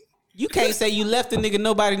You can't say you left a nigga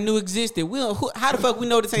nobody knew existed. How the fuck we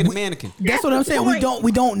know this ain't a mannequin? That's what I'm saying.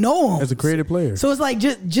 We don't know him. As a creative player. So it's like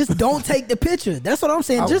just don't take the picture. That's what I'm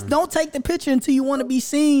saying. Just don't take the picture until you want to be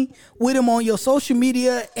seen with him on your social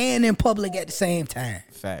media and in public at the same time.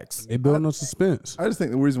 Facts. They building on suspense. I just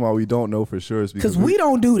think the reason why we don't know for sure is Because we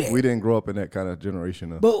don't do that. We didn't grow up in that kind of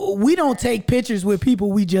generation. But we don't take pictures with people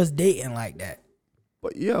we just dating like that.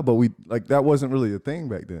 But we like that wasn't really a thing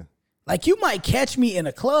back then. Like you might catch me in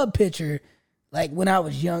a club picture, like when I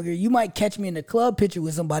was younger. You might catch me in a club picture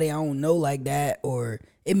with somebody I don't know like that, or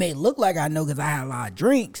it may look like I know because I had a lot of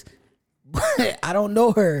drinks, but I don't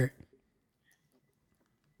know her.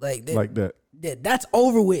 Like that. That's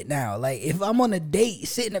over with now. Like if I'm on a date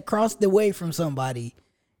sitting across the way from somebody,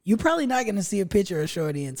 you're probably not gonna see a picture of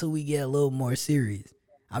Shorty until we get a little more serious.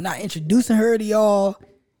 I'm not introducing her to y'all.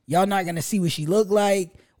 Y'all not gonna see what she look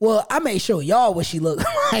like. Well, I may show y'all what she look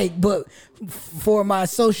like, but for my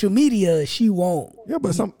social media, she won't. Yeah,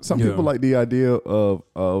 but some people like the idea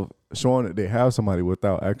of showing that they have somebody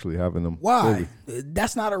without actually having them. Why?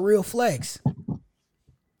 That's not a real flex.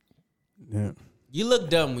 Yeah. You look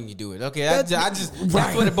dumb when you do it. Okay, that's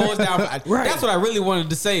right. what it boils down. Right. That's what I really wanted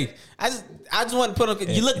to say. I just want to put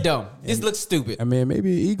on. You look dumb. This looks stupid. I mean,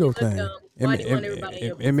 maybe an ego thing. dumb. Why do you want everybody in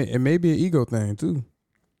your It may be an ego thing too.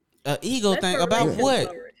 Ego That's thing for about reason what?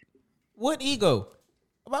 for it. What ego?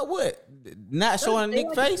 About what? Not showing a They nigga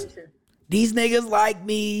want face? attention. These niggas like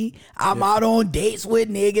me. I'm out on dates with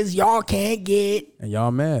niggas y'all can't get. And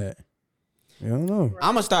y'all mad. I don't know.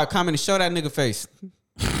 I'm gonna start commenting. Show that nigga face.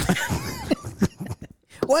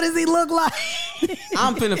 What does he look like?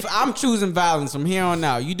 I'm choosing violence from here on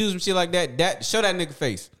out. You do some shit like that. Show that nigga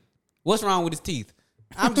face. What's wrong with his teeth?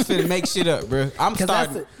 I'm just finna make shit up, bro. I'm 'Cause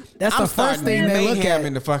starting. that's the first thing they look mayhem at.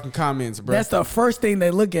 in the fucking comments, bro. That's the first thing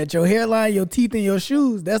they look at. Your hairline, your teeth, and your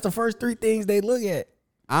shoes. That's the first 3 things they look at.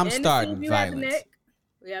 I'm And to see starting if you have a violence. neck.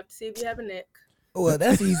 We have to see if you have a neck. Well,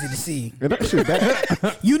 that's easy to see. And that shit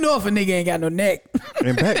back You know if a nigga ain't got no neck.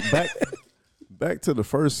 and back to the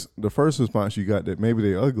first response you got that maybe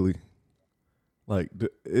they ugly. Like,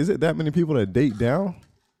 is it that many people that date down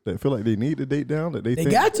that feel like they need to date down that they They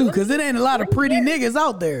think? got to, because it ain't a lot of pretty niggas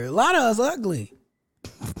out there. A lot of us ugly.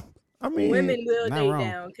 I mean, Women will not date wrong.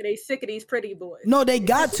 down because they sick of these pretty boys. No, they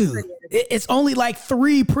got to. It's only like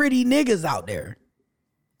 3 pretty niggas out there.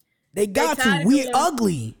 They got They to. tired We of them.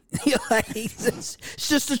 ugly. Like, it's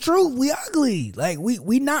just the truth. We ugly. Like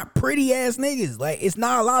we not pretty ass niggas. Like it's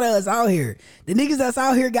not a lot of us out here. The niggas that's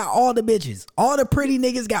out here got all the bitches. All the pretty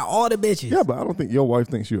niggas got all the bitches. yeah, but I don't think your wife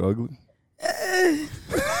thinks you're ugly.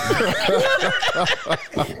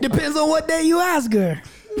 Depends on what day you ask her.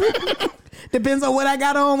 Depends on what I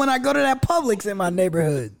got on when I go to that Publix in my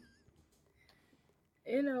neighborhood.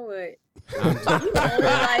 You know what? You the only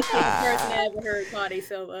life-skinned person I ever heard call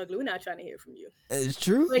themselves ugly. We're not trying to hear from you. It's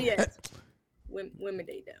true. But yes, women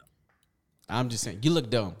date down. I'm just saying, you look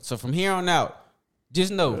dumb. So from here on out,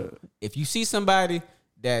 just know if you see somebody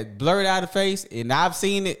that blurred out of face, and I've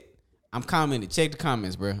seen it, I'm commenting. Check the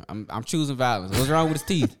comments, bro. I'm choosing violence. What's wrong with his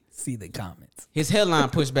teeth? See the comments. His headline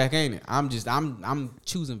pushed back, ain't it? I'm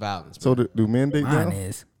choosing violence. Bro. So do men date Mine down?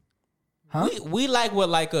 is. Huh? We like what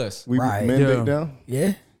like us. Right. Men Yeah. date down?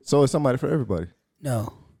 Yeah. So it's somebody for everybody.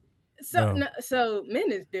 No. So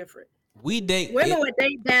men is different. We date Women would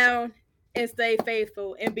date down and stay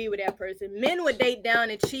faithful and be with that person. Men would date down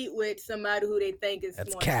and cheat with somebody who they think is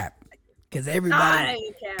That's smart. cap. Because Nah,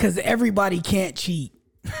 everybody can't cheat.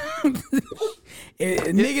 A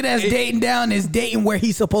nigga that's dating down is dating where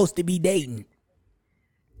he's supposed to be dating.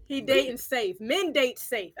 He dating safe. Men date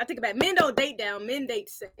safe. I think about it. Men don't date down. Men date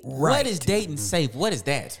safe. Right. What is dating safe? What is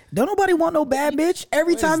that? Don't nobody want no bad bitch.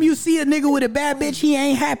 Every time you see a nigga with a bad bitch, he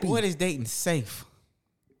ain't happy. What is dating safe?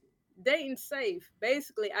 Dating safe.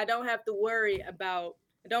 Basically, I don't have to worry about.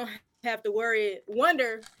 I don't have to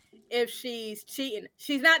wonder if she's cheating.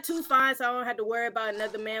 She's not too fine, so I don't have to worry about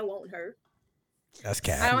another man wanting her. That's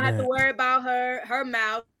cap. I don't have to worry about her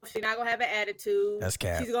mouth. She's not gonna have an attitude. That's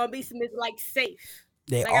cap. She's gonna be submissive, like safe.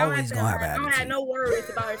 They Like, always gonna have I don't have attitude. no worries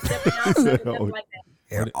about her stepping out and stuff like that.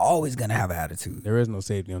 They're always gonna have attitude. There is no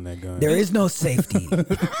safety on that gun. There is no safety.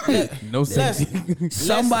 no safety.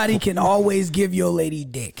 Somebody can always give your lady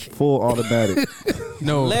dick. Full automatic.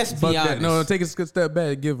 No, Let's be fuck that. honest. No, take a step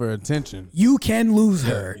back. Give her attention. You can lose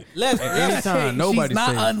her. Let's Anytime, nobody's She's not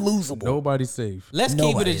safe. unlosable. Nobody's safe. Let's keep it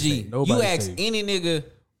a Nobody's G. safe. You Nobody's ask safe. any nigga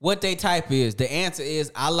what they type is. The answer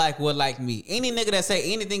is I like what like me. Any nigga that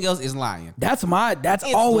say anything else is lying. That's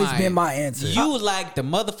It's always lying. been my answer. You like the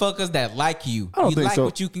motherfuckers that like you. I don't You think like so.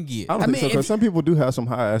 what you can get. I don't I think mean, so if- because some people do have some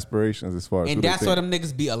high aspirations as far as And who they that's why think. them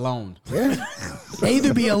niggas be alone. Yeah. They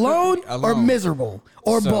either be alone or Alone. miserable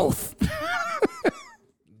or So- both.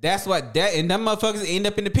 That's what that and them motherfuckers end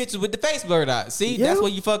up in the pictures with the face blurred out. See, Yeah. that's where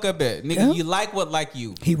you fuck up at. Nigga, Yeah. you like what like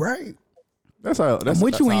you. He right. That's how. That's, I'm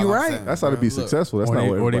with you when all you're I'm right. saying. That's how to be Look. successful. That's Or not they,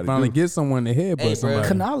 what or they everybody finally do. get someone to headbutt Hey, bro.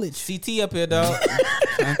 somebody. Knowledge. CT up here, dog.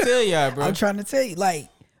 I tell y'all, bro. I'm trying to tell you, like,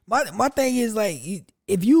 my thing is like,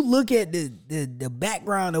 if you look at the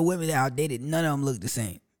background of women that I dated, none of them look the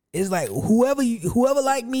same. It's like whoever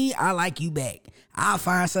like me, I like you back. I'll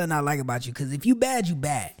find something I like about you because if you bad, you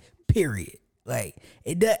bad. Period. Like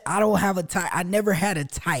I don't have a type. I never had a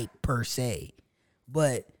type per se,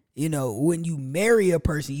 but you know when you marry a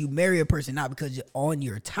person not because you're on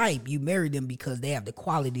your type. You marry them because they have the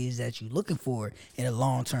qualities that you're looking for in a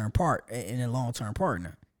long-term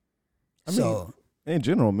partner. I mean, in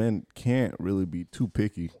general, men can't really be too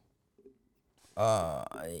picky.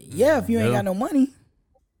 Yeah, if you ain't got no money,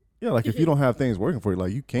 Yeah, like if you don't have things working for you,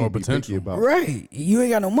 like you Or can't be picky potential. about. right? You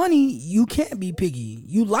ain't got no money, you can't be picky.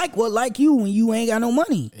 You like what like you when you ain't got no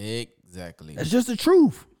money. Exactly. That's just the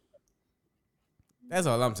truth. That's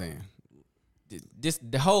all I'm saying. Just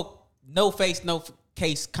the whole no face, no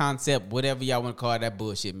case concept, whatever y'all want to call it, that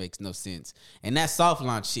bullshit makes no sense. And that soft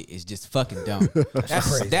launch shit is just fucking dumb.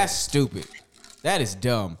 crazy. That's stupid. That is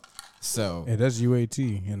dumb. So Yeah, that's UAT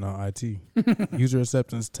in IT. User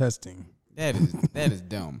acceptance testing. that is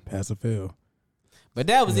dumb. Pass or fail. But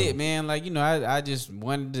that was it, man. Like, you know, I just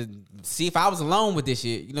wanted to see if I was alone with this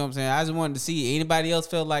shit. You know what I'm saying? I just wanted to see anybody else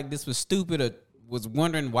felt like this was stupid or was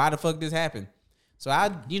wondering why the fuck this happened. So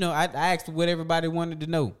I asked what everybody wanted to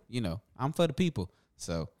know. You know, I'm for the people.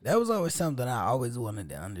 So That was always something I always wanted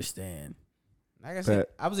to understand. like I said,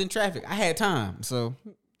 I was in traffic. I had time. So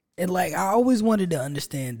And like I always wanted to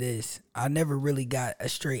understand this. I never really got a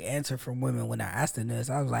straight answer from women when I asked them this.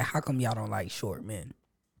 I was like, how come y'all don't like short men?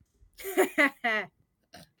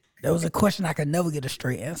 That was a question I could never get a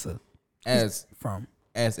straight answer as from.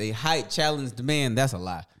 a height challenged man, that's a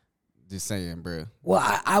lie. Just saying, bro.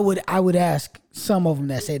 Well, I would ask some of them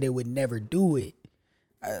that say they would never do it.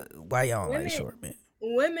 Why y'all don't like short men?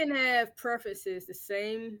 Women have preferences the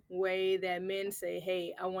same way that men say,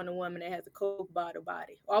 "Hey, I want a woman that has a Coke bottle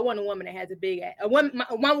body," or "I want a woman that has a big ass." One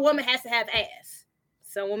woman has to have ass.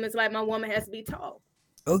 Some women's like, "My woman has to be tall."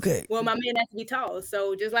 Okay. Well, my man has to be tall.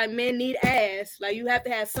 So just like men need ass, like you have to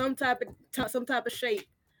have some type of shape.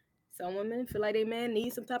 Some women feel like they man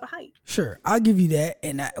needs some type of height. Sure, I'll give you that,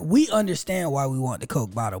 and we understand why we want the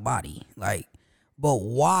Coke bottle body, like, but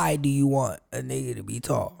why do you want a nigga to be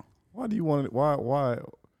tall? Why do you want it? Why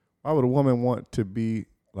would a woman want to be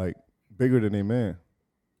like bigger than a man?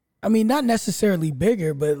 I mean, not necessarily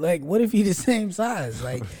bigger, but like, what if you the same size?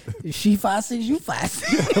 Like, if she 5'6", you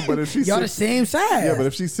 5'6". Yeah, but if she's y'all the same size. Yeah, but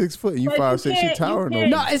if she's 6 foot and you 5'6", she towering over.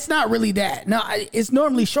 No, it's not really that. No, it's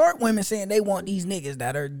normally short women saying they want these niggas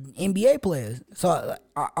that are NBA players. So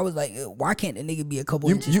I was like, why can't the nigga be a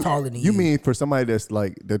couple inches taller than you? You mean for somebody that's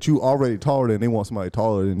like that you already taller than, they want somebody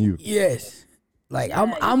taller than you? Yes. Like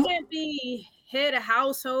you can't be head of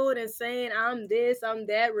household and saying I'm this, I'm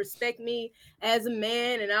that, respect me as a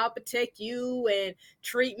man and I'll protect you and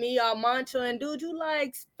treat me all macho. And dude, you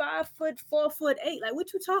like 5 foot, 4'8". Like,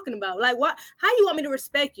 what you talking about? Like, what? How you want me to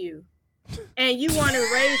respect you? And you want to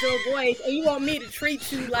raise your voice and you want me to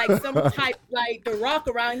treat you like some type, like The Rock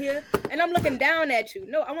around here, and I'm looking down at you.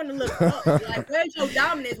 No, I want to look up. Like, where's your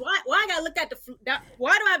dominance? Why I gotta look at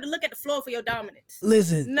why do I have to look at the floor for your dominance?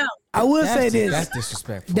 Listen, no, I will say this. That's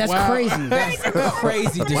disrespectful. That's crazy. That's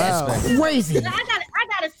crazy disrespectful. Crazy. I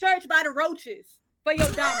gotta search by the roaches for your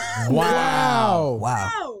dominance. Wow.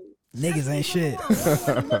 No. Niggas ain't shit.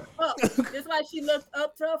 Look up. Just like she looked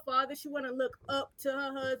up to her father, she want to look up to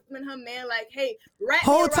her husband, her man. Like, hey,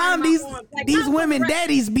 whole time these women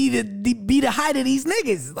daddies be the height of these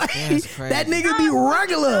niggas. Like, that nigga be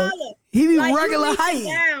regular. He be like, regular height.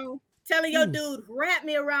 Down, telling your dude, wrap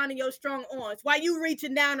me around in your strong arms while you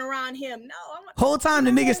reaching down around him. No, whole time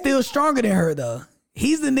the nigga still stronger than her though.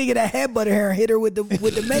 He's the nigga that headbutted her and hit her with the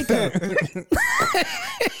makeup.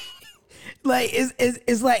 Like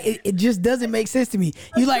it's like it just doesn't make sense to me.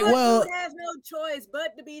 You like, well, has no choice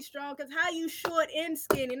but to be strong because how you short and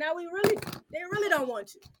skinny? Now they really don't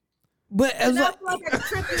want you. But as like,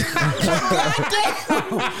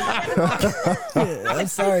 I'm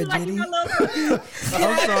sorry, Judy. I'm sorry.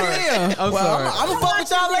 I'm sorry. I'm gonna fuck with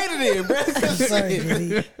y'all later then, bro. I'm sorry,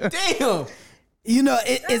 Judy. Damn. You know,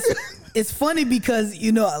 it's funny because,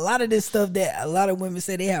 you know, a lot of this stuff that a lot of women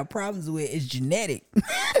say they have problems with is genetic.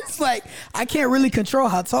 It's like, I can't really control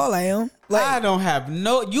how tall I am. Like, I don't have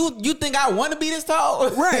no. You think I want to be this tall?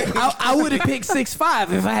 Right. I would have picked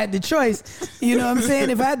 6'5" if I had the choice. You know what I'm saying?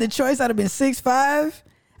 If I had the choice, I'd have been 6'5".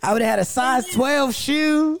 I would have had a size 12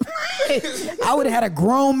 shoe. I would have had a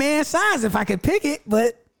grown man size if I could pick it.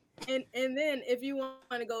 But and then if you want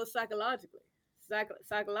to go psychologically,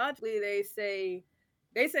 they say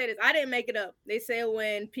this. I didn't make it up. They say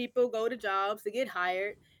when people go to jobs to get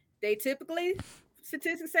hired,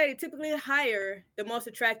 statistics say they typically hire the most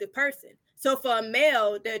attractive person. So for a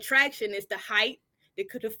male, the attraction is the height, the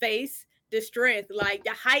face, the strength. Like,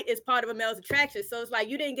 the height is part of a male's attraction. So it's like,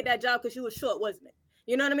 you didn't get that job because you were short, wasn't it?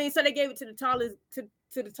 You know what I mean? So they gave it to the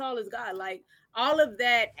tallest guy. Like, all of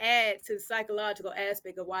that adds to the psychological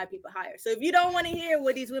aspect of why people hire. So if you don't want to hear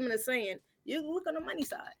what these women are saying, you look on the money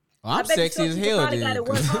side. Well, I'm sexy as hell, dude. I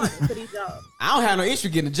don't have no issue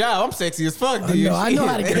getting a job. I'm sexy as fuck, dude. No, I know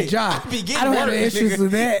how to get a job. I don't have no issues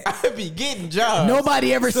with that. I be getting jobs.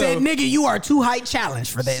 Nobody ever said, nigga, you are too height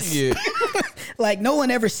challenged for this. Yeah. Like, no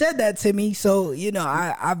one ever said that to me. So, you know,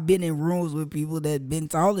 I've been in rooms with people that been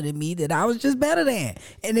taller than me that I was just better than.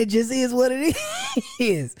 And it just is what it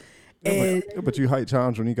is. But you height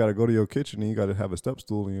challenge when you got to go to your kitchen and you got to have a step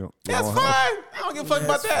stool in your That's fine. I don't give a fuck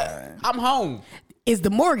about that. I'm home. Is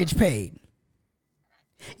the mortgage paid?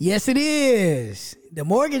 Yes, it is. The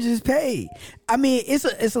mortgage is paid. I mean,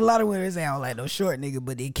 it's a lot of women say I don't like no short nigga,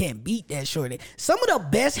 but they can't beat that short nigga. Some of the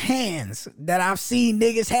best hands that I've seen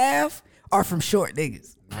niggas have are from short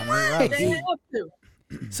niggas. They have to.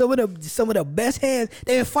 Some of the best hands,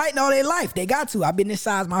 they've been fighting all their life. They got to. I've been this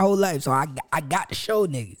size my whole life, so I got to show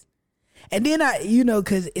niggas. And then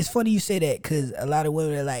because it's funny you say that, because a lot of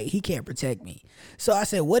women are like, he can't protect me. So I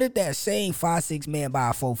said, what if that same 5'6" man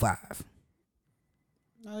buy a 4'5"?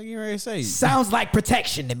 No, you already say. Sounds like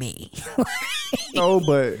protection to me. No,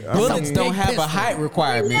 but bullets don't have a height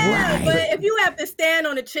requirement. Yeah, right. But if you have to stand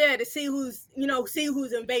on a chair to see who's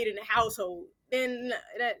invading the household, then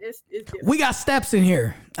it's different. We got steps in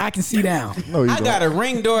here. I can see down. No, I got a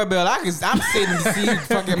Ring doorbell. I'm sitting to see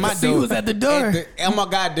fucking my see door. who's at the door. On my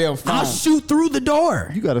goddamn phone. I'll shoot through the door.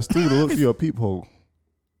 You got a stool to look for your peephole.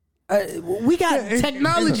 We got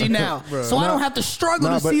technology now, so I don't have to struggle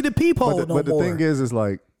to see the peephole no more. But the thing is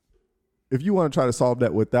like, if you want to try to solve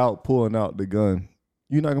that without pulling out the gun,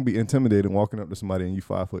 you're not gonna be intimidated walking up to somebody and you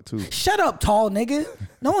 5'2". Shut up, tall nigga.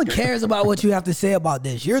 No one cares about what you have to say about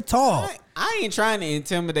this. You're tall. I ain't trying to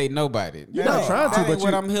intimidate nobody. You're not trying to, but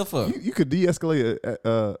what I'm here for. You could de-escalate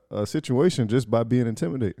a situation just by being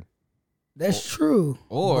intimidated. That's true.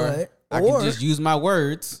 Or I can just use my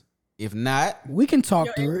words. If not, we can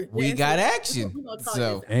talk through it. We got action.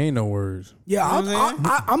 So ain't no words. Yeah,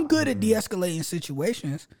 I'm good at de-escalating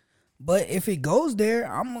situations, but if it goes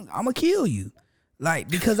there, I'm gonna kill you. Like,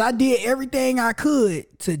 because I did everything I could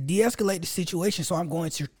to de-escalate the situation, so I'm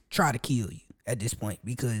going to try to kill you at this point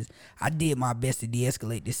because I did my best to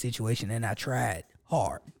de-escalate this situation and I tried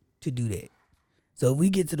hard to do that. So if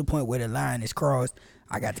we get to the point where the line is crossed,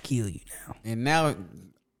 I got to kill you now. And now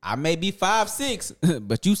I may be 5'6",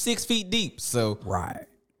 but you 6 feet deep. So Right.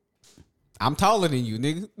 I'm taller than you,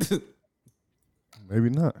 nigga. Maybe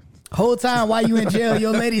not. Whole time while you in jail,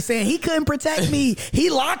 your lady saying he couldn't protect me. He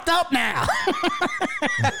locked up now.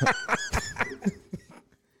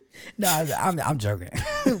 No, I'm joking.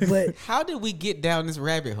 But How did we get down this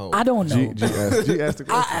rabbit hole? I don't know. G asked the question.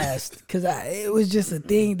 I asked because it was just a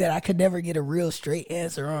thing that I could never get a real straight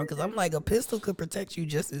answer on. Because I'm like, a pistol could protect you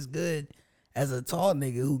just as good as a tall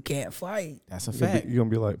nigga who can't fight. That's a fact. You're gonna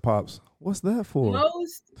be like, Pops, what's that for?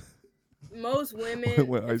 Most women,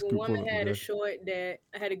 When Ice if a Cube woman pulled up had the a short dad,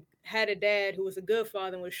 had a dad who was a good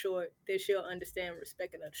father and was short, then she'll understand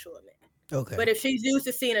respecting a short man. Okay. But if she's used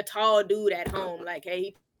to seeing a tall dude at home, like, hey,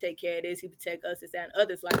 he take care of this, he protect us, this, that, and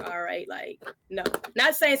others, like, all right, like, no.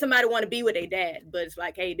 Not saying somebody want to be with their dad, but it's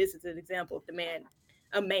like, hey, this is an example of a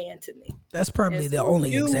man to me. That's probably And the so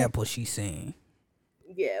only you- example she's saying.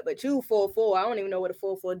 Yeah, but you 4'4", I don't even know what a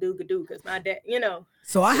 4'4" dude could do because my dad,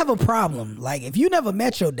 So I have a problem. Like, if you never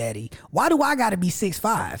met your daddy, why do I got to be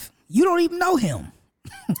 6'5"? You don't even know him.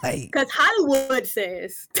 Like, because Hollywood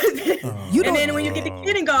says. You And then when you get to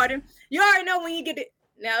kindergarten, you already know when you get to.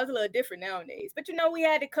 Now it's a little different nowadays, but we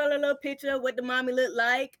had to color a little picture of what the mommy looked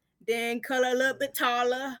like, then color a little bit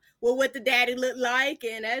taller with what the daddy looked like,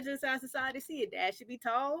 and that's just how society see it. Dad should be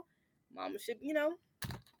tall, mama should,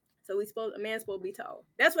 So a man's supposed to be tall.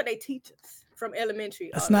 That's what they teach us from elementary.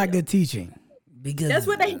 that's not good teaching. Because That's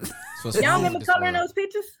what they. Y'all remember coloring those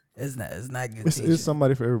pictures? It's not good It's teaching.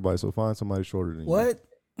 somebody for everybody, so find somebody shorter than you. What?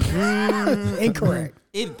 Incorrect.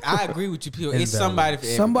 I agree with you, Pierre. It's somebody for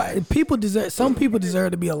everybody. Some people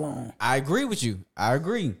deserve to be alone. I agree with you. I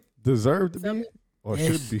agree. Deserve to be or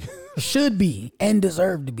Yes. should be? Should be and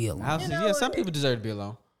deserve to be alone. Yeah, some people deserve to be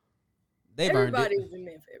alone. They've earned Everybody it. is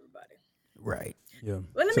meant for everybody. Right. Yeah.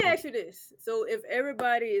 Well, let me ask you this. So if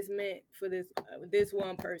everybody is meant for this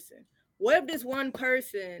one person, what if this one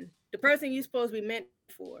person, the person you're supposed to be meant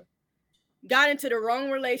for, got into the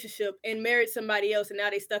wrong relationship and married somebody else and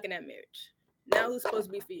now they stuck in that marriage? Now who's supposed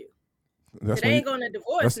to be for you? That's They when ain't going to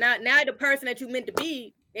divorce. Now the person that you meant to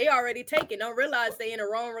be, they already taken. Don't realize they in the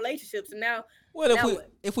wrong relationship. So now,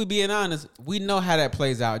 If we being honest, we know how that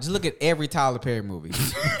plays out. Just look at every Tyler Perry movie.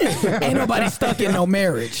 Ain't nobody stuck in no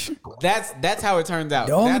marriage. That's how it turns out.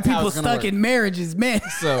 The only That's how people it's gonna stuck work. in marriage is men.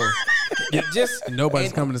 So just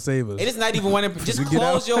Nobody's coming to save us. It is not even one. Just You get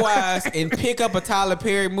close out. your eyes and pick up a Tyler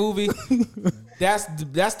Perry movie. That's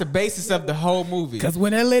the basis of the whole movie. Because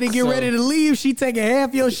when that lady get So- ready to leave, she taking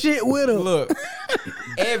half your shit with her. Look,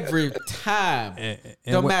 every time, And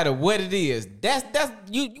no matter what it is, that's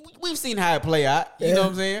you. We've seen how it play out. You know what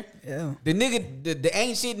I'm saying? Yeah. The nigga, the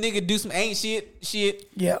ain't shit nigga do some ain't shit.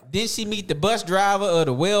 Yeah. Then she meet the bus driver or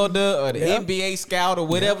the welder or the Yep. NBA scout or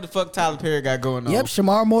whatever the fuck Tyler Perry got going on. Yep,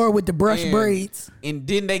 Shamar Moore with the brush And- braids. And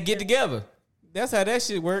then they get together. That's how that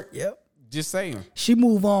shit work. Yep. Just saying. She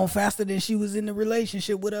moved on faster than she was in the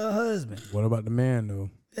relationship with her husband. What about the man though?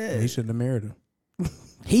 Yeah. He shouldn't have married her.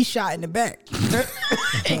 He shot in the back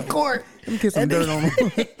in court. Let me get some dirt on him.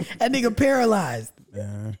 That nigga paralyzed.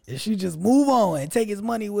 Yeah. And she just move on and take his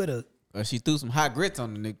money with her. Or she threw some hot grits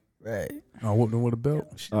on the nigga. Right. I whooped him with a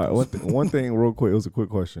belt. All right, one thing real quick. It was a quick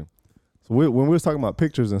question. So when we was talking about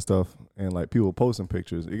pictures and stuff and like people posting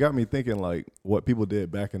pictures, it got me thinking like what people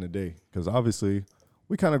did back in the day. Because obviously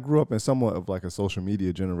we kind of grew up in somewhat of like a social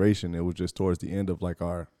media generation. It was just towards the end of like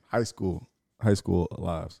our high school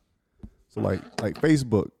lives. So like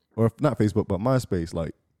Facebook, or not Facebook, but MySpace,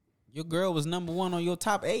 like Your girl was number 1 on your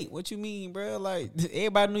top 8. What you mean, bro? Like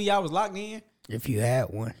everybody knew y'all was locked in. If you had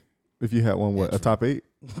one. if you had one, what, a top 8?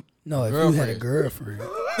 No, if you had a girlfriend.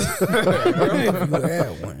 If you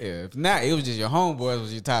had one. Yeah, if not, it was just your homeboys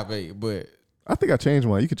was your top 8. But I think I changed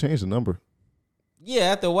mine. You could change the number. yeah,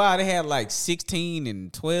 after a while they had like 16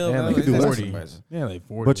 and 12. Yeah, Oh, like that's too 40. much. Yeah, like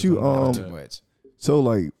 40. But you That's too much. so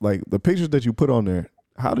like the pictures that you put on there,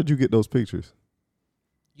 how did you get those pictures?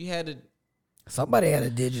 You had Somebody had a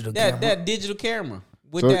digital camera. that digital camera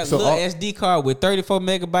with So- that so little all- SD card with 34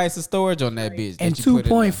 megabytes of storage on that bitch. and that you put in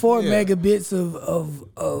there. 2.4 Yeah. megabits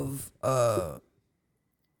of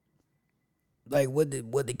like what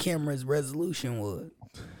the camera's resolution was.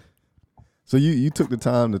 So you took the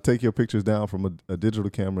time to take your pictures down from a digital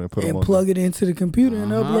camera and put them And on plug it into the computer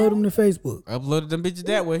and upload them to Facebook. Uploaded them bitches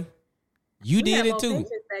that way. You We did had it more too.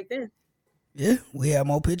 pictures back then. Yeah, we had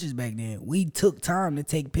more pictures back then. We took time to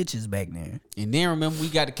take pictures back then. And then remember, we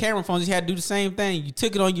got the camera phones. You had to do the same thing. You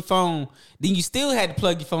took it on your phone. Then you still had to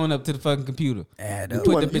plug your phone up to the fucking computer. And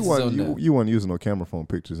put the pictures on there. You weren't using no camera phone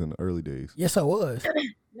pictures in the early days. yes, I was.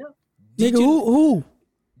 Did Nigga, you- who?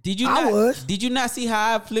 Did you I not? was. Did you not see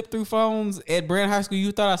how I flipped through phones at Brand High School?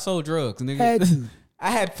 You thought I sold drugs, nigga. Had to. I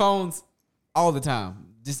had phones all the time,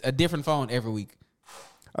 just a different phone every week.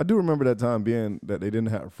 I do remember that time being that they didn't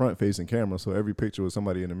have a front-facing camera, so every picture was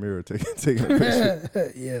somebody in the mirror taking a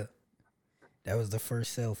picture. Yeah. That was the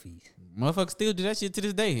first selfies. Motherfuckers still do that shit to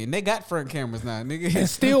this day, and they got front cameras now, nigga. And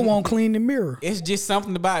still won't clean the mirror. It's just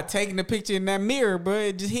something about taking the picture in that mirror, bro.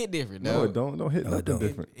 It just hit different. No, it don't hit nothing don't.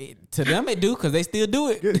 different. To them, it do because they still do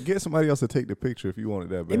it. Get somebody else to take the picture if you want it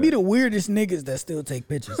that bad. It be the weirdest niggas that still take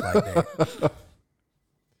pictures like that.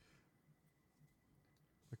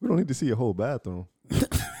 We don't need to see a whole bathroom.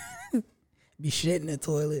 Be shit in the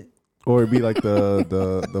toilet. Or it'd be like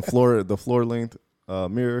the floor length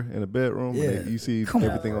mirror in the bedroom. Yeah. You see Come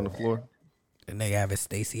everything on the floor. The nigga having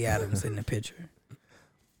Stacey Adams in the picture.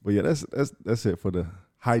 But yeah, that's it for the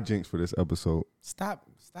hijinks for this episode. Stop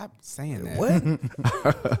saying that.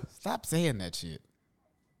 What? Stop saying that shit.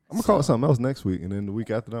 I'm gonna call it something else next week, and then the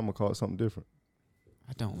week after that, I'm gonna call it something different.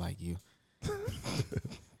 I don't like you.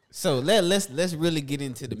 So let's really get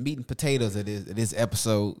into the meat and potatoes of this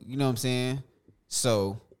episode. You know what I'm saying?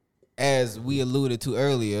 So as we alluded to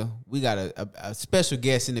earlier, we got a special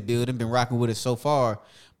guest in the building, been rocking with us so far.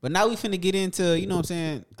 But now we finna get into, you know what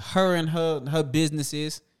I'm saying, her and her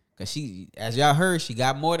businesses. Cause she, as y'all heard, she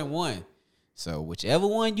got more than one. So whichever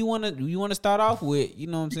one you wanna start off with, you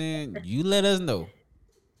know what I'm saying, you let us know.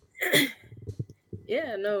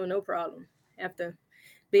 Yeah, no problem. After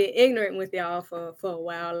being ignorant with y'all for a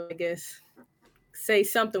while, I guess. Say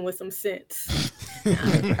something with some sense.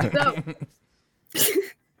 So,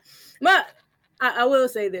 but I will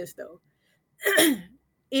say this though.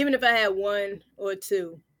 Even if I had one or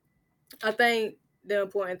two, I think the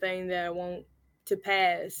important thing that I want to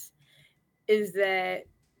pass is that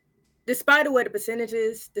despite of what the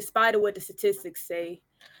percentages, despite of what the statistics say,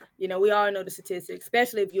 you know, we all know the statistics,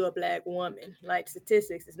 especially if you're a Black woman, like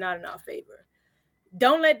statistics is not in our favor.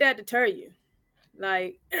 Don't let that deter you.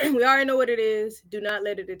 Like, we already know what it is. Do not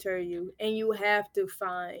let it deter you. And you have to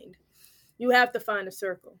find a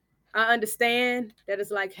circle. I understand that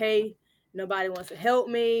it's like, hey, nobody wants to help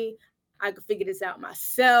me. I could figure this out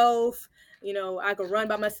myself. You know, I could run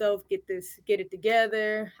by myself, get it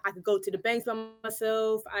together. I could go to the banks by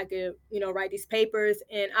myself. I could, you know, write these papers,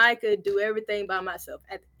 and I could do everything by myself.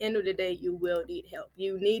 At the end of the day, you will need help.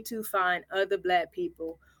 You need to find other Black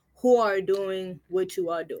people who are doing what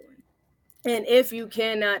you are doing. And if you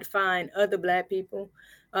cannot find other Black people,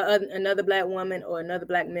 another Black woman or another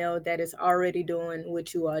Black male that is already doing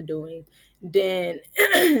what you are doing, then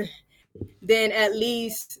then at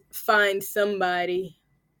least find somebody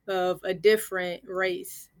of a different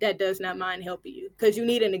race that does not mind helping you, because you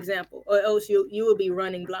need an example, or else you will be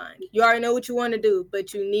running blind. You already know what you want to do,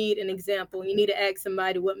 but you need an example. You need to ask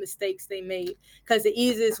somebody what mistakes they made, because the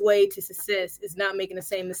easiest way to success is not making the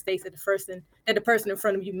same mistakes that the person in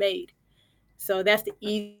front of you made. So that's the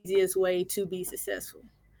easiest way to be successful.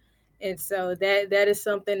 And so that is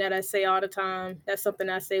something that I say all the time. That's something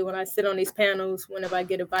I say when I sit on these panels, whenever I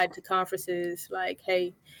get invited to conferences, like,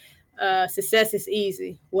 hey, success is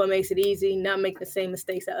easy. What makes it easy? Not making the same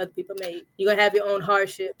mistakes that other people made. You're gonna have your own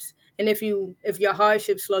hardships. And if your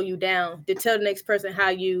hardships slow you down, then tell the next person how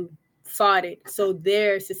you fought it, so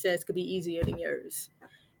their success could be easier than yours.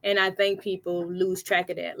 And I think people lose track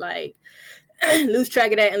of that, like lose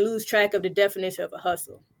track of that and lose track of the definition of a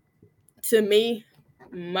hustle. To me,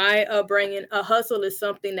 my upbringing, a hustle is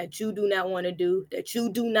something that you do not want to do, that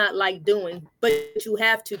you do not like doing, but you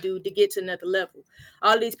have to do to get to another level.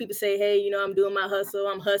 All these people say, hey, you know, I'm doing my hustle,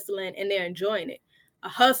 I'm hustling, and they're enjoying it. A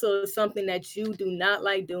hustle is something that you do not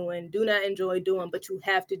like doing, do not enjoy doing, but you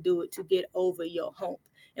have to do it to get over your hump.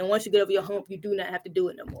 And once you get over your hump, you do not have to do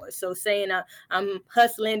it no more. So saying I'm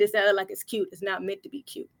hustling this out like it's cute, it's not meant to be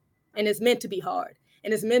cute. And it's meant to be hard.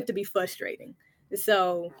 And it's meant to be frustrating.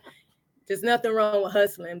 So there's nothing wrong with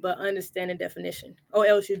hustling, but understand the definition. Or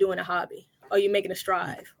else you're doing a hobby, or you're making a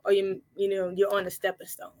strive, or you're on a stepping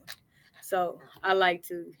stone. So I like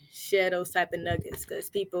to share those type of nuggets, because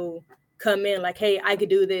people come in like, hey, I could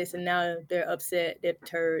do this, and now they're upset, they're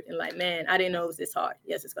deterred, and like, man, I didn't know it was this hard.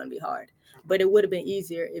 Yes, it's going to be hard, but it would have been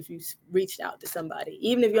easier if you reached out to somebody.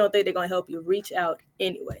 Even if you don't think they're going to help you, reach out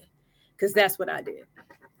anyway, because that's what I did.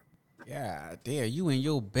 Yeah, there you in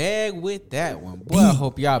your bag with that one. Boy, I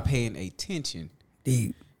hope y'all paying attention.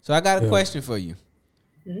 Deep. So I got a question for you.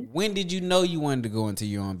 When did you know you wanted to go into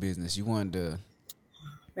your own business? You wanted to...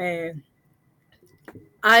 Man,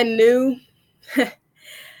 I knew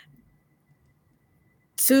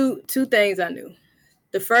two things I knew.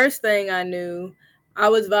 The first thing I knew, I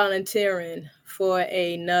was volunteering for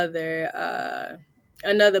another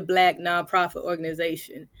Black nonprofit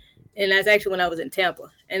organization. And that's actually when I was in Tampa.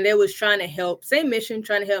 And they was trying to help, same mission,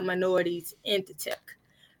 trying to help minorities into tech.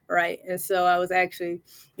 Right. And so I was actually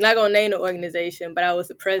not going to name the organization, but I was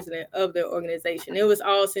the president of the organization. It was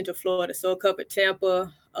all Central Florida. So it covered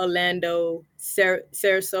Tampa, Orlando,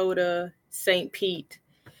 Sarasota, St. Pete.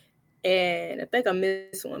 And I think I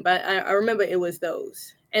missed one, but I remember it was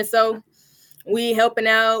those. And so we helping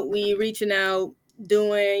out, we reaching out,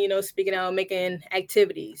 doing, speaking out, making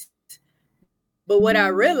activities. But what I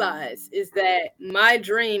realized is that my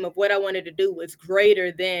dream of what I wanted to do was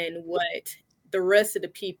greater than what the rest of the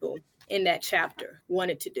people in that chapter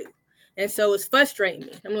wanted to do. And so it's frustrating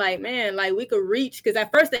me. I'm like, man, like we could reach, because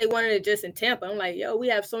at first they wanted it just in Tampa. I'm like, yo, we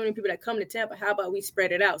have so many people that come to Tampa. How about we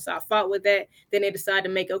spread it out? So I fought with that. Then they decided to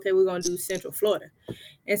make, okay, we're going to do Central Florida.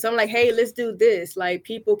 And so I'm like, hey, let's do this. Like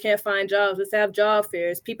people can't find jobs. Let's have job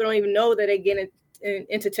fairs. People don't even know that they get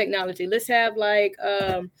into technology. Let's have like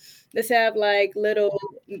little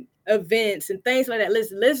events and things like that.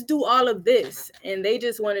 Let's do all of this. And they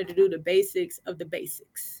just wanted to do the basics of the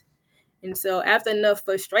basics. And so after enough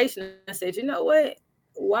frustration, I said, you know what?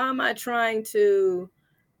 Why am I trying to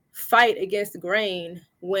fight against the grain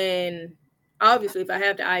when obviously if I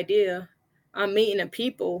have the idea, I'm meeting the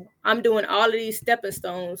people, I'm doing all of these stepping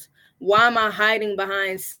stones. Why am I hiding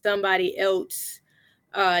behind somebody else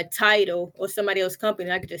title or somebody else's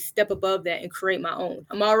company? I could just step above that and create my own.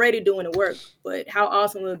 I'm already doing the work, but how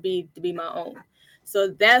awesome would it be to be my own? So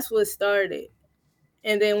that's what started.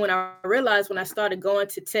 And then when I realized, when I started going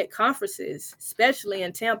to tech conferences, especially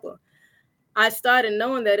in Tampa, I started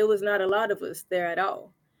knowing that it was not a lot of us there at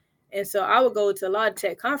all. And so I would go to a lot of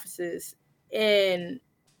tech conferences, and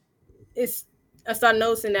I started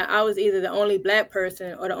noticing that I was either the only Black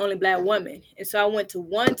person or the only Black woman. And so I went to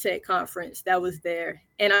one tech conference that was there,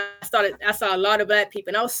 and I saw a lot of Black people,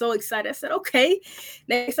 and I was so excited. I said, okay,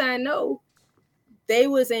 next thing I know, they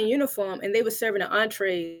was in uniform and they were serving the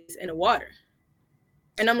entrees and the water.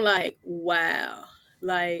 And I'm like, wow,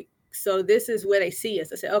 like, so this is where they see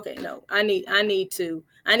us. I said, okay, no, I need to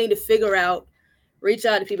reach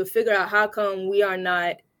out to people, figure out how come we are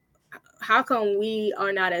not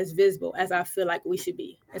as visible as I feel like we should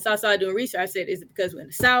be. And so I started doing research. I said, is it because we're in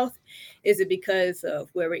the South? Is it because of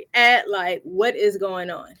where we're at? Like, what is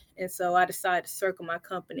going on? And so I decided to circle my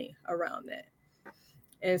company around that.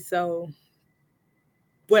 And so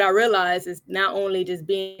what I realized is not only just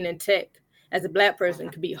being in tech as a Black person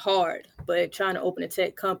could be hard, but trying to open a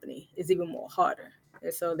tech company is even more harder.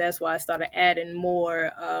 And so that's why I started adding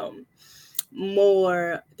more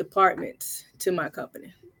departments to my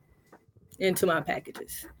company, into my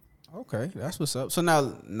packages. Okay, that's what's up. So now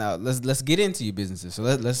let's get into your businesses. So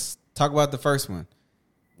let's talk about the first one.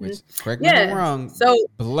 Which, correct me if I'm wrong. So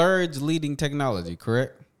Blerds Leading Technology,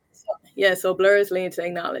 correct? So Blerds Leading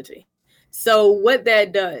Technology. So what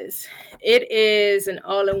that does, it is an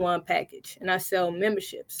all-in-one package, and I sell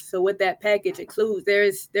memberships. So what that package includes,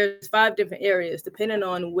 there's 5 different areas depending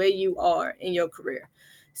on where you are in your career.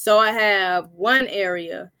 So I have one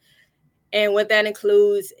area, and what that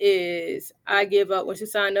includes is I give up, once you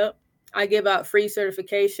sign up, I give out free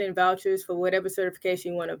certification vouchers for whatever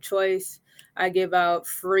certification you want of choice. I give out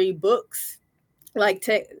free books, like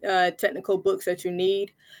technical books that you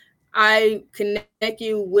need. I connect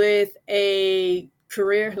you with a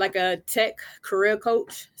career, like a tech career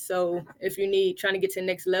coach. So if you need trying to get to the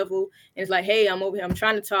next level, and it's like, hey, I'm over here, I'm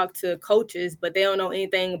trying to talk to coaches, but they don't know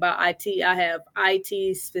anything about IT. I have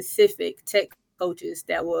IT specific tech coaches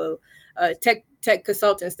that will tech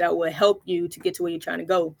consultants that will help you to get to where you're trying to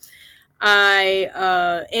go.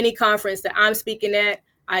 Any conference that I'm speaking at,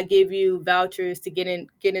 I give you vouchers to get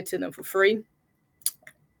into them for free.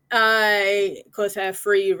 I, of course, have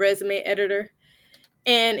free resume editor.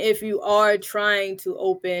 And if you are trying to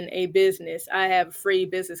open a business, I have a free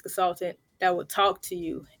business consultant that will talk to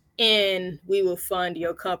you, and we will fund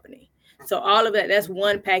your company. So all of that, that's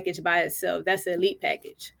one package by itself. That's the elite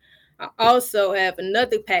package. I also have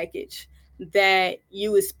another package that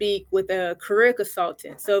you would speak with a career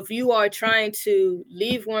consultant. So if you are trying to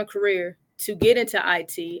leave one career to get into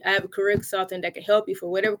IT, I have a career consultant that can help you for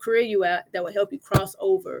whatever career you at, that will help you cross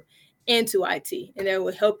over into IT, and that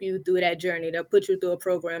will help you through that journey. They'll put you through a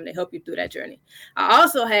program to help you through that journey. I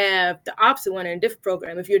also have the opposite one in a different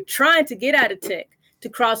program. If you're trying to get out of tech, to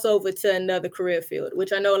cross over to another career field,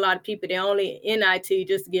 which I know a lot of people, they're only in IT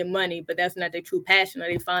just to get money, but that's not their true passion. Or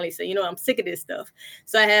they finally say, you know, I'm sick of this stuff.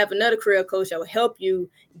 So I have another career coach that will help you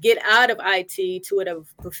get out of IT to whatever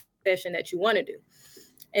profession that you want to do.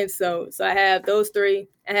 And so I have those three.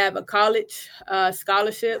 I have a college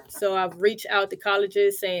scholarship. So I've reached out to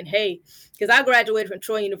colleges saying, hey, because I graduated from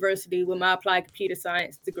Troy University with my applied computer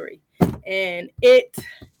science degree. And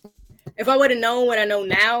if I would have known what I know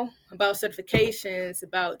now about certifications,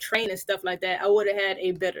 about training, stuff like that, I would have had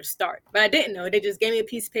a better start. But I didn't know. They just gave me a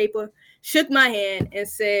piece of paper, shook my hand, and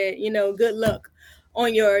said, you know, good luck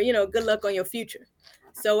on your future.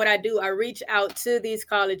 So what I do, I reach out to these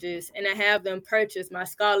colleges and I have them purchase my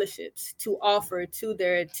scholarships to offer to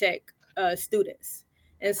their tech students.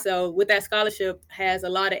 And so with that scholarship has a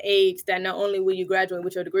lot of aids that not only will you graduate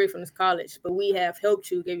with your degree from this college, but we have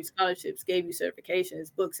helped you, gave you scholarships, gave you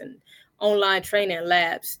certifications, books, and online training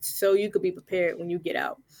labs so you could be prepared when you get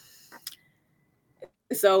out.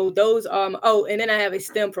 So those are, and then I have a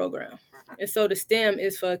STEM program. And so the STEM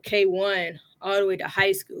is for K1 all the way to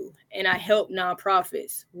high school. And I help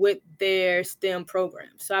nonprofits with their STEM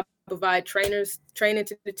programs. So I provide training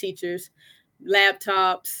to the teachers,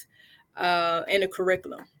 laptops, and a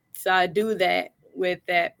curriculum. So I do that with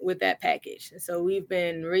that package. And so we've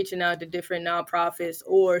been reaching out to different nonprofits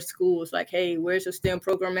or schools like, hey, where's your STEM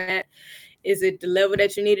program at? Is it the level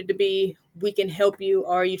that you need it to be? We can help you.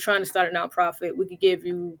 Or are you trying to start a nonprofit? We could give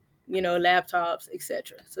you, you know, laptops,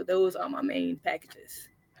 etc. So those are my main packages.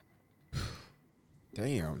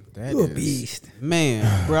 Damn, that You a is beast.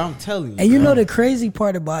 Man, bro, I'm telling you. And you bro. know the crazy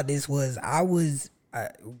part about this was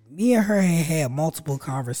me and her had multiple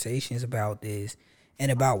conversations about this and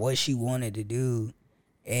about what she wanted to do,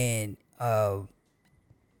 and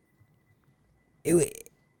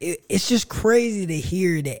it's just crazy to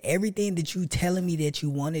hear that everything that you telling me that you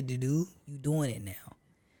wanted to do, you doing it now.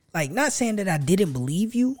 Like, not saying that I didn't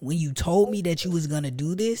believe you when you told me that you was gonna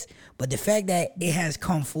do this, but the fact that it has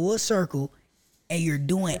come full circle and you're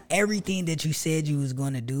doing everything that you said you was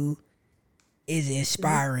gonna do is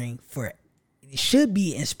inspiring it should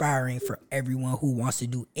be inspiring for everyone who wants to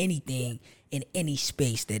do anything in any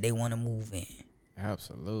space that they want to move in.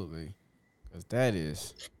 Absolutely. Because that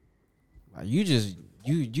is, like,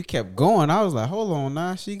 you kept going. I was like, hold on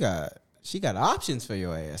now. She got options for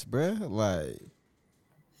your ass, bruh. Like,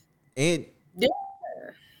 and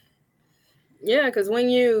yeah, because when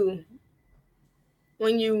you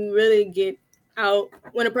really get out,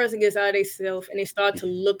 when a person gets out of themselves and they start to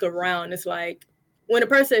look around, it's like when a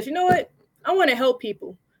person says, you know what, I want to help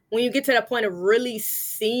people. When you get to that point of really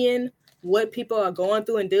seeing what people are going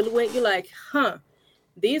through and dealing with, you're like,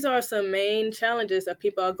 these are some main challenges that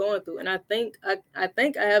people are going through. And I think I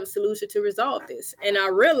have a solution to resolve this. And I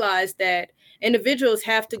realized that individuals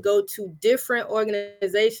have to go to different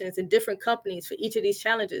organizations and different companies for each of these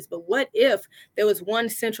challenges. But what if there was one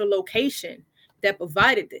central location that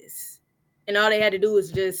provided this? And all they had to do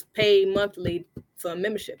was just pay monthly for a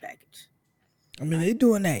membership package. I mean, they're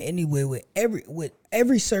doing that anyway with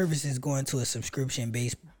every service is going to a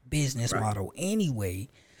subscription-based business model anyway.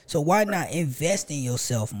 So why not invest in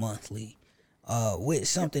yourself monthly with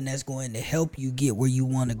something that's going to help you get where you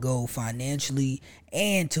want to go financially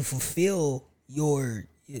and to fulfill your,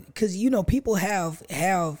 because, you know, people have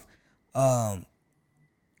a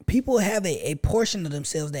portion of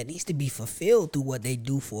themselves that needs to be fulfilled through what they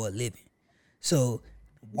do for a living. So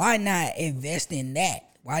why not invest in that?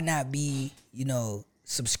 Why not be, you know,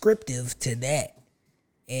 subscriptive to that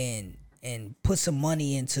and put some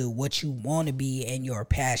money into what you want to be and your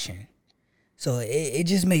passion? So it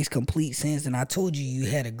just makes complete sense. And I told you you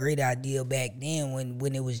had a great idea back then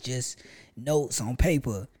when it was just notes on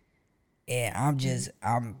paper. And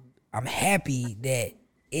I'm happy that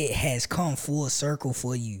it has come full circle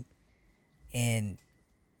for you. And,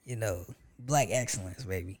 you know, Black excellence,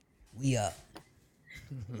 baby. We up.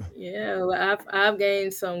 Yeah, well, I've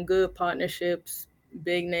gained some good partnerships,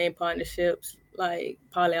 big name partnerships, like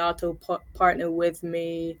Palo Alto partnered with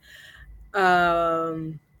me, like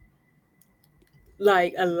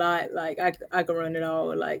a lot. Like I can run it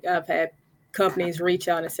all. Like I've had companies reach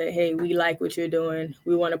out and say, hey, we like what you're doing.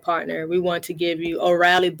 We want to partner. We want to give you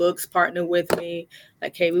O'Reilly Books partner with me.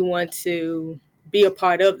 Like, hey, we want to be a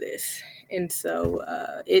part of this. And so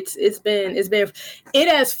it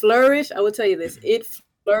has flourished. I will tell you this: it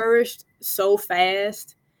flourished so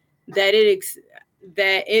fast that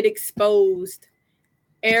it exposed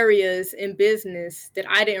areas in business that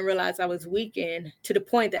I didn't realize I was weak in, to the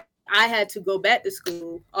point that I had to go back to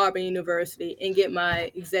school, Auburn University, and get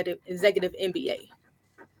my executive MBA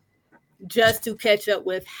just to catch up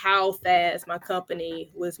with how fast my company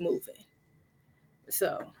was moving.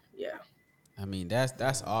 So yeah. I mean,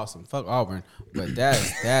 that's awesome. Fuck Auburn, but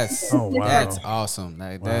that's Oh, wow. that's awesome.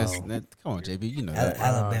 Like Wow. come on, JB, you know that.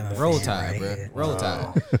 Alabama Roll fan Tide, right bro. here. Roll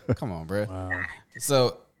Tide. Come on, bro. Wow.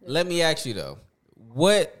 So let me ask you though,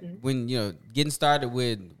 when getting started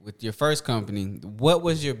with your first company, what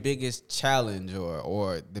was your biggest challenge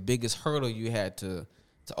or the biggest hurdle you had to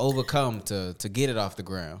overcome to get it off the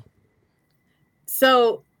ground?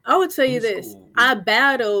 So I would tell you this: I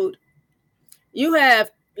battled. You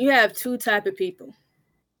have two type of people.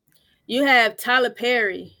 You have Tyler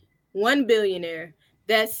Perry, one billionaire,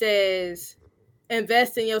 that says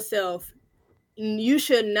invest in yourself. You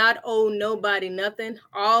should not owe nobody nothing.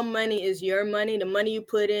 All money is your money. The money you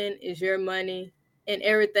put in is your money, and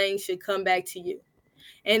everything should come back to you.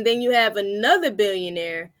 And then you have another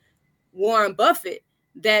billionaire, Warren Buffett,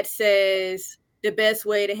 that says the best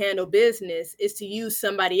way to handle business is to use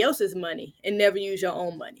somebody else's money and never use your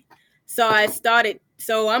own money. So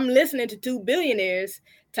I'm listening to two billionaires.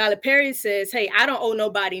 Tyler Perry says, hey, I don't owe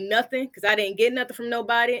nobody nothing because I didn't get nothing from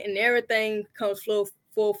nobody, and everything comes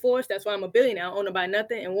full force. That's why I'm a billionaire. I don't owe nobody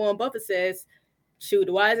nothing. And Warren Buffett says, shoot,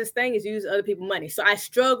 the wisest thing is use other people's money. So I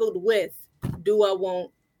struggled with, do I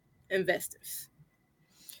want investors?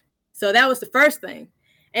 So that was the first thing.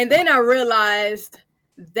 And then I realized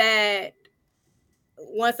that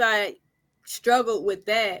once I struggled with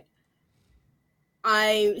that,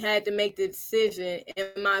 I had to make the decision,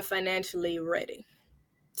 am I financially ready?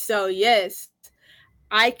 So yes,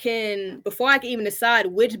 before I can even decide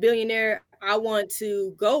which billionaire I want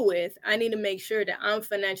to go with, I need to make sure that I'm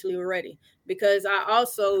financially ready, because I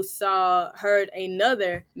also heard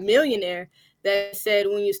another millionaire that said,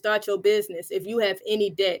 when you start your business, if you have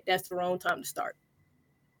any debt, that's the wrong time to start.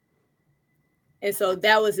 And so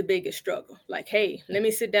that was the biggest struggle. Like, hey, let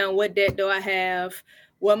me sit down. What debt do I have?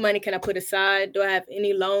 What money can I put aside? Do I have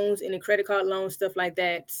any loans, any credit card loans, stuff like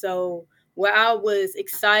that? So where I was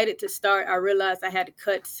excited to start, I realized I had to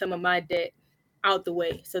cut some of my debt out the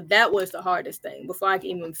way. So that was the hardest thing before I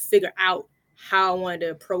could even figure out how I wanted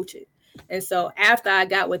to approach it. And so after I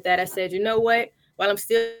got with that, I said, you know what? While I'm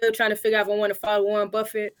still trying to figure out if I want to follow Warren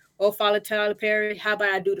Buffett or follow Tyler Perry, how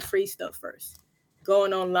about I do the free stuff first?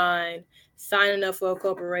 Going online, signing up for a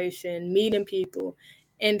corporation, meeting people.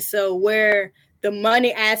 And so where the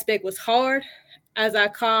money aspect was hard, as I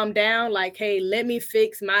calmed down, like, hey, let me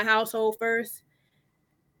fix my household first,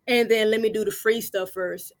 and then let me do the free stuff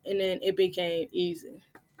first. And then it became easy.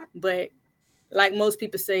 But like most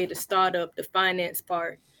people say, the startup, the finance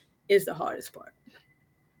part is the hardest part.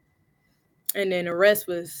 And then the rest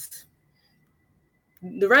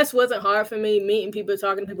wasn't hard for me. Meeting people,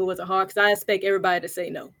 talking to people wasn't hard because I expect everybody to say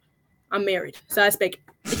no. I'm married, so I expect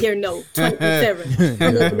to hear no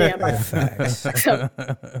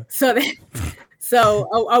 24/7. So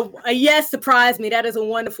a yes surprised me. That is a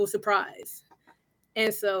wonderful surprise.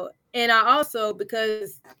 And I also,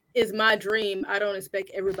 because it's my dream, I don't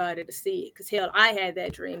expect everybody to see it. Because hell, I had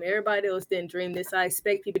that dream. Everybody else didn't dream this. I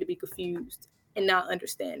expect people to be confused and not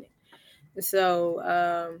understand it. And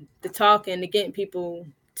so the talking, the getting people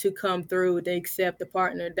to come through, to accept the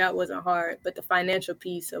partner, that wasn't hard. But the financial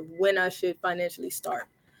piece of when I should financially start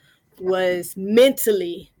was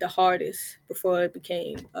mentally the hardest before it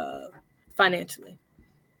became financially.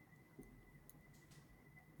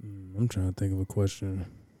 I'm trying to think of a question.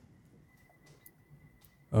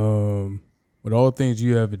 With all the things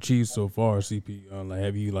you have achieved so far, CP, like,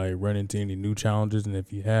 have you like run into any new challenges? And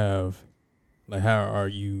if you have, like, how are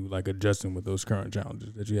you like adjusting with those current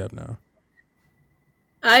challenges that you have now?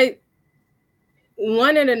 I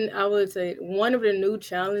would say one of the new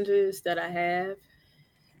challenges that I have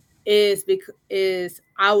is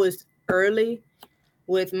I was early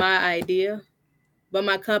with my idea, but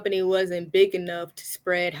my company wasn't big enough to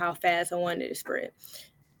spread how fast I wanted to spread.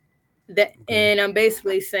 And I'm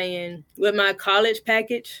basically saying, with my college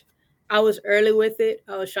package, I was early with it.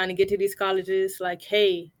 I was trying to get to these colleges like,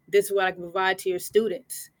 hey, this is what I can provide to your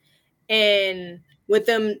students. And with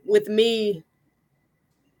me,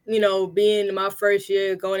 being in my first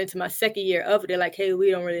year, going into my second year of it, they're like, hey,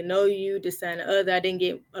 we don't really know you, this and the other. I didn't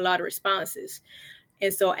get a lot of responses.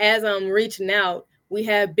 And so as I'm reaching out, we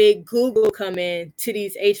have big Google come in to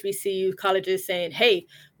these HBCU colleges saying, hey,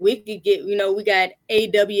 we could get, we got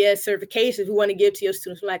AWS certifications we want to give to your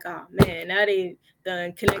students. We're like, oh man, now they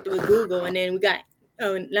done connected with Google. And then we got,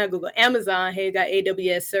 not Google, Amazon, hey, got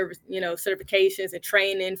AWS service, certifications and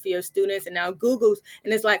training for your students. And now Google's,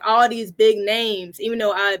 and it's like all these big names, even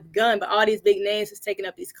though I've begun, but all these big names is taking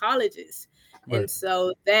up these colleges. Right. And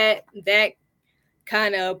so that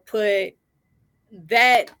kind of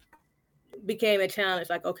became a challenge.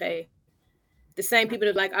 Like, okay, the same people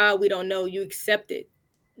that are like, we don't know, you accepted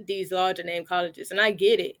these larger name colleges, and I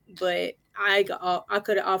get it, but I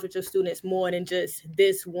could have offered your students more than just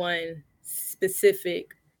this one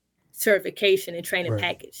specific certification and training Right.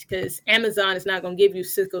 package, because Amazon is not going to give you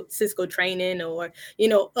Cisco training or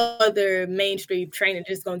other mainstream training,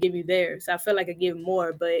 just going to give you theirs. I feel like I give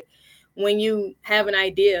more, but when you have an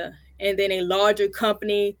idea and then a larger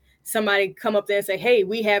company, somebody come up there and say, hey,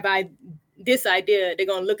 we have this idea, they're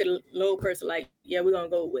going to look at a little person like, yeah, we're going to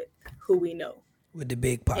go with who we know. With the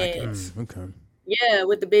big pockets. Okay. Yeah,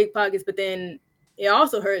 with the big pockets, but then it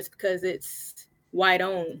also hurts because it's white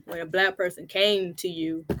owned. When a black person came to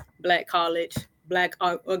you, black college, black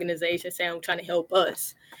organization saying, I'm trying to help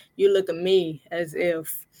us, you look at me as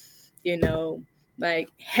if, like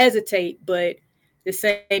hesitate, but the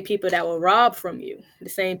same people that will rob from you, the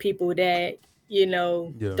same people that,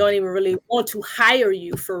 don't even really want to hire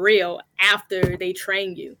you for real after they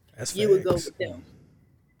train you, you would go with them.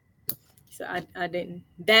 So I didn't,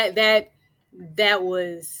 that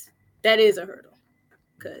is a hurdle,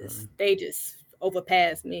 because they just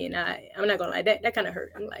overpassed me, and I'm not gonna lie, that kind of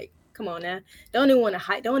hurt. I'm like, come on now, don't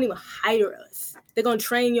even hire us. They're gonna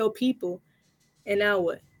train your people, and now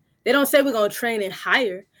what? They don't say we're gonna train and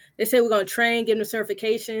hire. They say we're gonna train, give them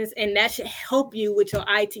certifications, and that should help you with your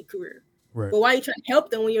IT career. Right. But why are you trying to help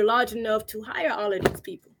them when you're large enough to hire all of these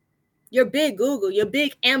people? You're big Google, you're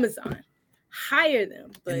big Amazon. Hire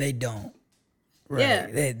them, but and they don't. Right.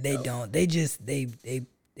 Yeah, They don't. They just they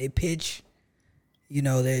pitch,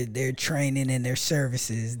 their training and their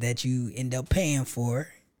services that you end up paying for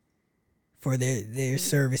their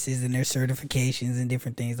services and their certifications and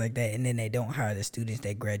different things like that, and then they don't hire the students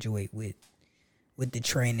that graduate with the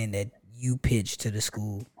training that you pitch to the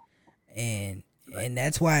school, and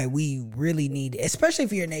that's why we really need, especially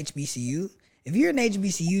if you're an HBCU. If you're an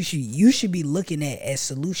HBCU, you should be looking at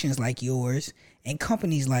solutions like yours and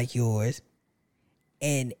companies like yours,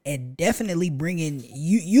 and definitely bringing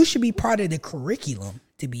you should be part of the curriculum.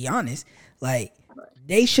 To be honest, like,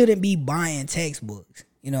 they shouldn't be buying textbooks,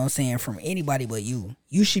 from anybody but you.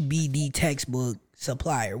 You should be the textbook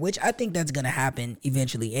supplier, which I think that's gonna happen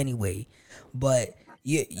eventually anyway. But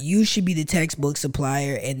you should be the textbook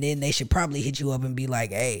supplier, and then they should probably hit you up and be like,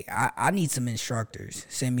 hey, I need some instructors.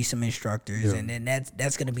 Send me some instructors. Yeah. And then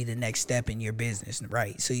that's going to be the next step in your business,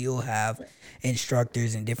 right? So you'll have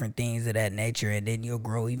instructors and different things of that nature, and then you'll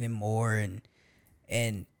grow even more.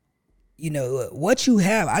 And what you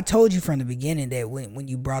have, I told you from the beginning that when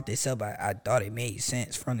you brought this up, I thought it made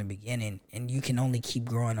sense from the beginning, and you can only keep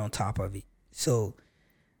growing on top of it. So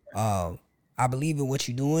I believe in what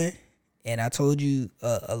you're doing. And I told you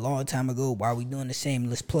a long time ago, while we doing the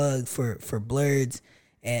shameless plug for Blerds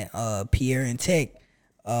and Pierre and Tech,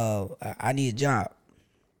 I need a job.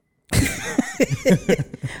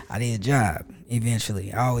 I need a job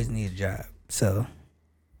eventually. I always need a job. So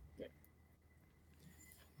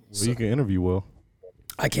you can interview well.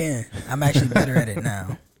 I can. I'm actually better at it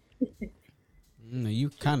now.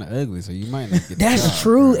 You kind of ugly, so you might not get the That's job,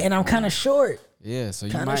 true, bro. and I'm kind of short. Yeah, so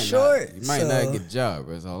you Kinda might short, not. You might not get a job.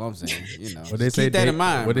 That's all I'm saying. What they say, keep that in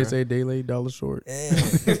mind. What bro. they say, day late, dollar short. Yeah,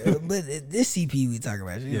 but this CP we talking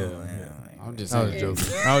about, I'm just I saying.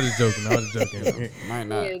 was joking. Might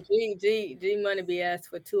not. Yeah, G Money be asked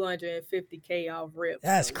for $250K off rip.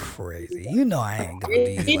 That's crazy. I ain't gonna do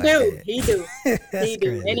you He like do. that. He do. That's He do.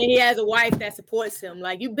 crazy. And then he has a wife that supports him.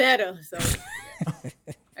 Like, you better. So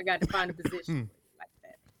I got to find a position like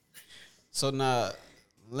that. So now,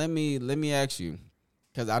 let me ask you,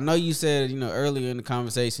 because I know you said earlier in the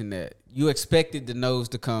conversation that you expected the no's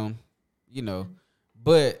to come,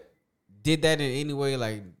 but did that in any way?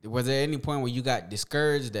 Like, was there any point where you got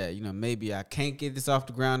discouraged that maybe I can't get this off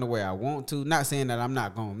the ground the way I want to? Not saying that I'm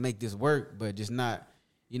not gonna make this work, but just not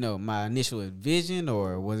my initial vision,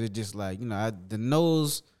 or was it just like the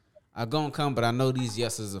no's are gonna come, but I know these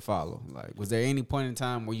yeses will follow? Like, was there any point in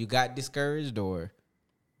time where you got discouraged, or?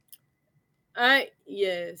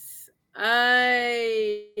 Yes.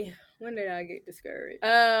 When did I get discouraged?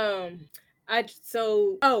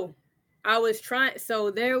 I was trying.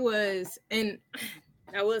 So there was, and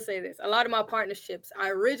I will say this: a lot of my partnerships, I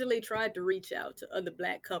originally tried to reach out to other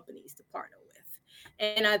Black companies to partner with,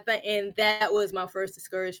 and that was my first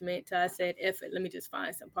discouragement. I said, "F it, let me just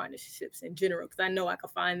find some partnerships in general, because I know I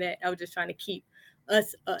could find that." I was just trying to keep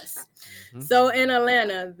us. Mm-hmm. So in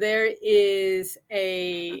Atlanta, there is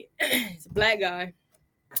it's a Black guy,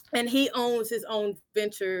 and he owns his own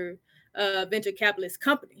venture capitalist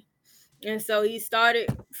company. And so he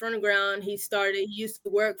started from the ground. He used to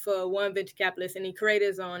work for one venture capitalist, and he created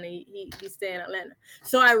his own. He stayed in Atlanta.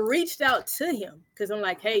 So I reached out to him because I'm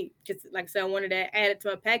like, hey, because like I said, I wanted to add it to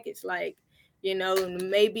my package. Like, You know,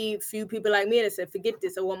 maybe a few people like me that said, forget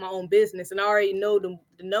this, I want my own business. And I already know the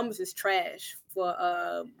numbers is trash for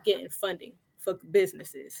getting funding for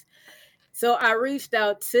businesses. So I reached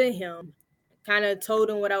out to him, kind of told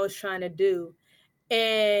him what I was trying to do.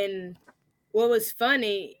 And what was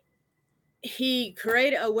funny, he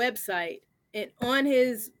created a website, and on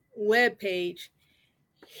his webpage,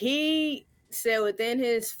 he said within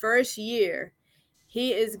his first year,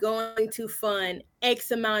 he is going to fund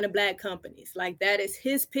X amount of Black companies. Like, that is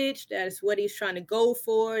his pitch. That is what he's trying to go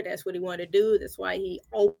for. That's what he wanted to do. That's why he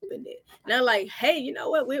opened it. And I'm like, hey, you know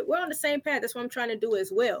what? We're on the same path. That's what I'm trying to do as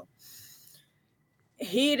well.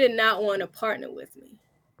 He did not want to partner with me.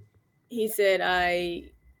 He said,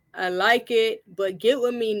 I like it, but get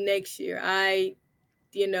with me next year. I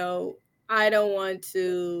don't want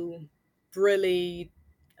to really,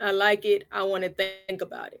 I like it. I want to think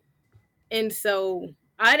about it. And so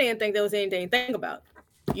I didn't think there was anything to think about.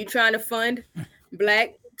 You trying to fund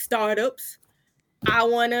Black startups. I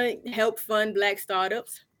want to help fund Black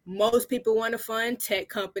startups. Most people want to fund tech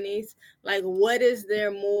companies. Like, what is there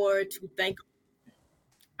more to think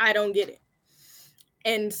about? I don't get it.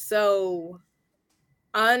 And so,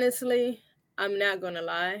 honestly, I'm not going to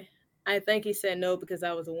lie. I think he said no because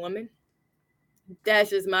I was a woman.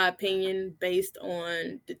 That's just my opinion based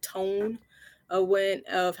on the tone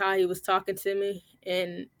of how he was talking to me,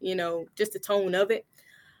 and just the tone of it.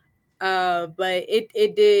 But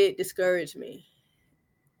it did discourage me,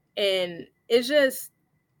 and it's just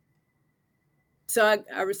so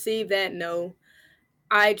I received that no.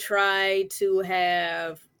 I try to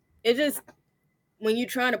have it just when you're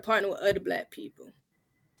trying to partner with other Black people,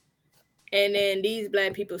 and then these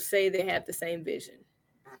Black people say they have the same vision,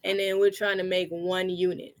 and then we're trying to make one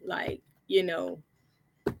unit, like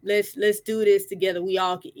let's do this together. We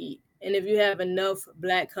all can eat. And if you have enough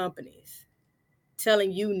Black companies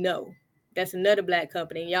telling you no, that's another Black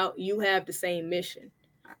company, and you have the same mission,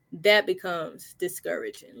 that becomes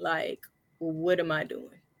discouraging. Like, what am I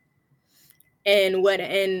doing? And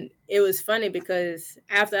it was funny because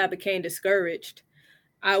after I became discouraged,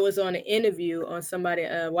 I was on an interview on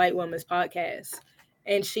a white woman's podcast,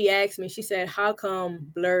 and she asked me, she said, how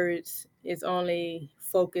come Blerds is only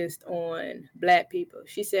focused on Black people?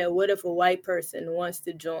 She said, what if a white person wants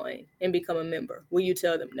to join and become a member? Will you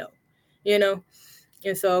tell them no?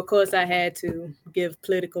 And so, of course, I had to give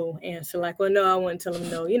political answer, like, well, no, I wouldn't tell them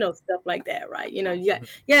no, stuff like that, right? You got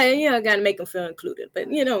to make them feel included. But,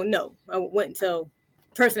 no, I wouldn't tell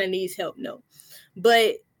person that needs help no.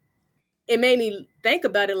 But it made me think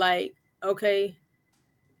about it like, okay,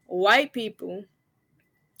 white people,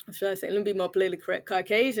 should I say, let me be more politically correct,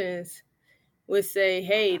 Caucasians would say,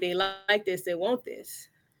 hey, they like this, they want this.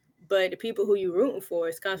 But the people who you're rooting for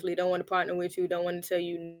is constantly don't want to partner with you, don't want to tell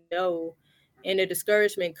you no. And the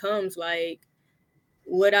discouragement comes like,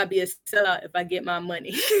 would I be a sellout if I get my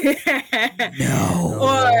money? No.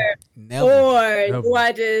 Or Never. do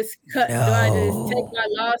I just cut? No. Do I just take my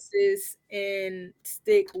losses and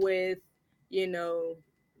stick with,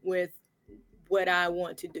 with what I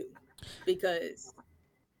want to do? Because,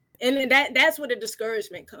 and that's where the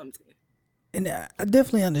discouragement comes in. And I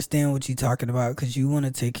definitely understand what you're talking about because you want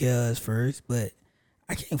to take care of us first, but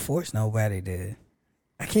I can't force nobody to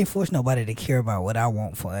care about what I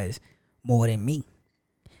want for us more than me.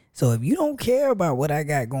 So if you don't care about what I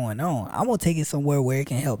got going on, I'm going to take it somewhere where it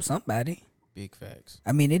can help somebody. Big facts.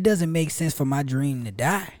 I mean, it doesn't make sense for my dream to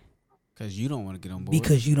die. Because you don't want to get on board.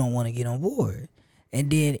 Because you don't want to get on board. And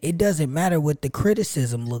then it doesn't matter what the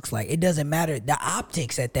criticism looks like. It doesn't matter. The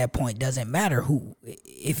optics at that point doesn't matter who.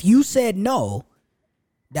 If you said no,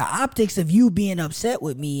 the optics of you being upset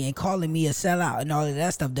with me and calling me a sellout and all of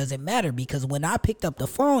that stuff doesn't matter, because when I picked up the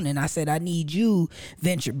phone and I said, I need you,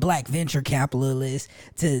 Black venture capitalists,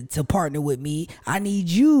 to partner with me. I need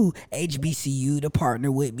you, HBCU, to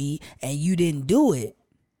partner with me, and you didn't do it.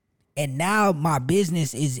 And now my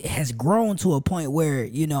business has grown to a point where,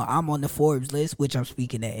 I'm on the Forbes list, which I'm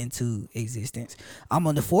speaking that into existence. I'm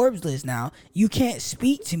on the Forbes list now. You can't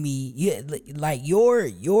speak to me.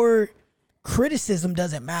 Your criticism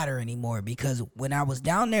doesn't matter anymore, because when I was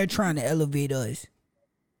down there trying to elevate us,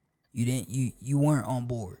 you weren't on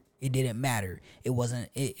board. It didn't matter. It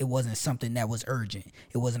wasn't something that was urgent.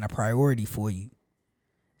 It wasn't a priority for you.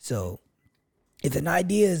 So if an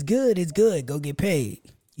idea is good, it's good. Go get paid.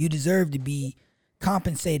 You deserve to be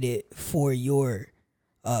compensated for your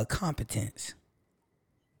competence.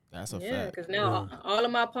 That's a fact. Yeah, because now all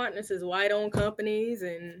of my partners is white-owned companies,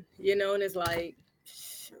 and and it's like,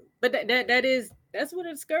 but that's where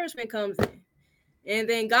the discouragement comes in. And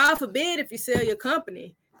then God forbid if you sell your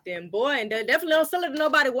company, then boy, and definitely don't sell it to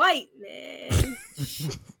nobody white, man.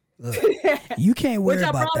 Look, you can't worry Which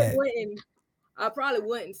about that. I probably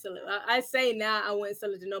wouldn't sell it. I say now I wouldn't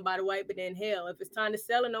sell it to nobody white, but then hell, if it's time to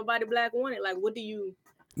sell it, nobody black want it. Like, what do you?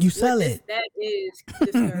 You sell What it. that is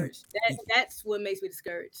discouraged. That's what makes me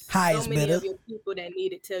discouraged. Highest So many bidder. of your people that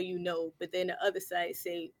need it tell you no, but then the other side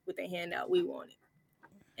say with their hand out, we want it,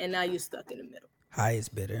 and now you're stuck in the middle.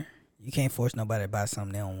 Highest bidder. You can't force nobody to buy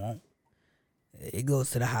something they don't want. It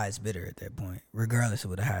goes to the highest bidder at that point, regardless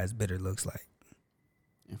of what the highest bidder looks like.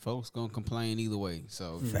 And folks gonna complain either way.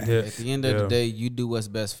 So Facts. at the end of the day, you do what's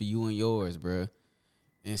best for you and yours, bro.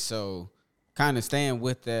 And so, kind of staying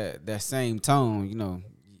with that same tone, you know,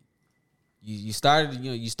 you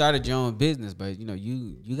started your own business, but you know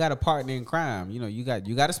you got a partner in crime. You know, you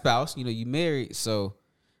got a spouse. You know, you married. So,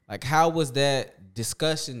 like, how was that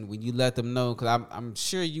discussion when you let them know? Because I'm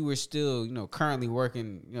sure you were still, you know, currently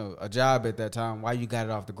working, you know, a job at that time. Why you got it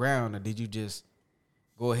off the ground, or did you just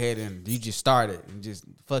go ahead and you just started and just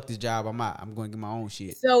fuck this job? I'm out. I'm going to get my own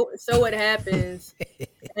shit. So what happens,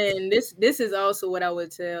 and this is also what I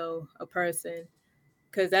would tell a person,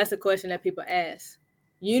 because that's a question that people ask.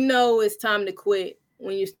 You know, it's time to quit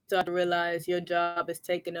when you start to realize your job is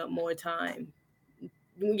taking up more time.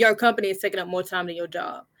 Your company is taking up more time than your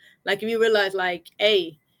job. Like, if you realize, like,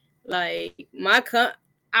 hey, like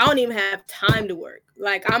I don't even have time to work.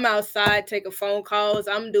 Like, I'm outside taking phone calls.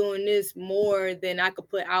 I'm doing this more than I could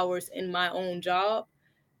put hours in my own job.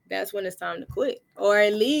 That's when it's time to quit, or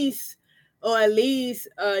at least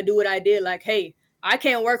do what I did. Like, hey, I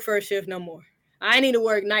can't work first shift no more. I need to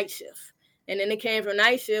work night shift. And then it came from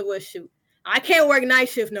night shift. Well, shoot, I can't work night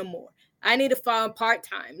shift no more. I need to find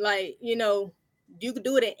part-time. Like, you know, you could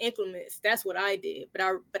do it in increments. That's what I did. But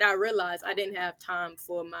I realized I didn't have time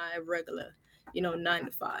for my regular, 9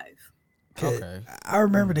 to 5. Okay. I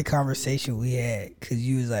remember the conversation we had, because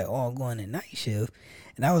you was like, oh, I'm going to night shift.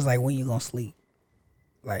 And I was like, when you going to sleep?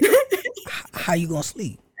 Like, how you going to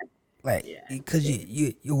sleep? Like, because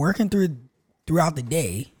you're working throughout the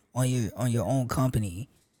day on your own company.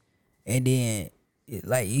 And then,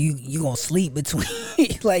 like, you gonna sleep between,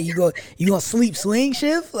 like, you gonna sleep swing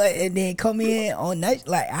shift, like, and then come in on night,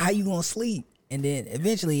 like, how you gonna sleep? And then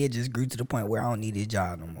eventually it just grew to the point where I don't need this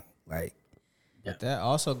job no more. Like, but that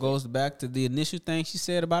also goes back to the initial thing she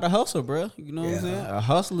said about a hustle, bro. You know what I'm saying? A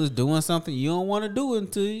hustle is doing something you don't want to do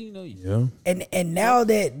until Yeah. And now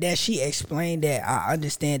that she explained that, I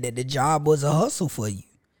understand that the job was a hustle for you.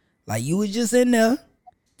 Like, you was just in there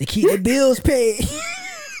to keep the bills paid.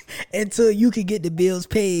 Until you can get the bills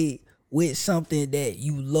paid with something that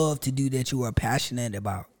you love to do, that you are passionate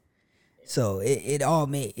about. So it all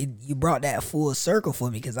made it. You brought that full circle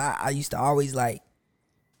for me, because I used to always like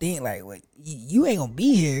think like, wait, you ain't gonna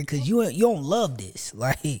be here because you don't love this.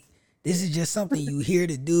 Like, this is just something you here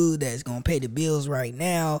to do that's gonna pay the bills right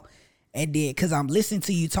now. And then, because I'm listening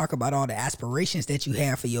to you talk about all the aspirations that you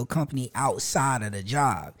have for your company outside of the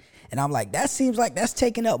job. And I'm like, that seems like that's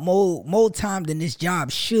taking up more time than this job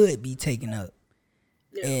should be taking up.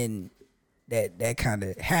 Yeah. And that kind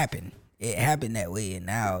of happened. It happened that way. And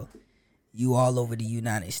now you all over the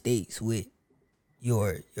United States with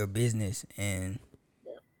your business. And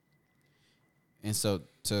so,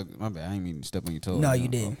 my bad, I didn't mean to step on your toes. No, you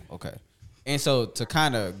didn't. Okay. And so, to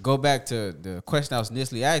kind of go back to the question I was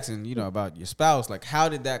initially asking, about your spouse, like, how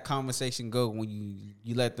did that conversation go when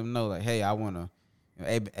you let them know, like, hey, I want to,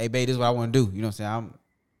 hey, babe, this is what I want to do. You know what I'm saying?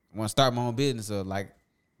 I want to start my own business. Or, like,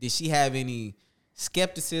 did she have any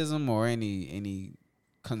skepticism or any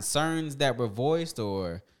concerns that were voiced,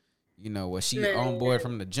 or, was she on board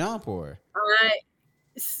from the jump, or?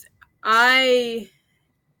 I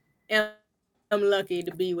am lucky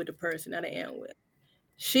to be with the person that I am with.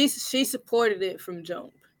 She supported it from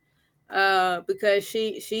jump, because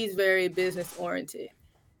she's very business oriented,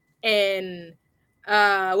 and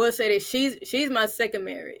I will say that she's my second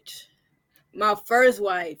marriage. My first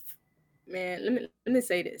wife, man. Let me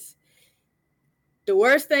say this: the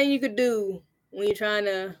worst thing you could do when you're trying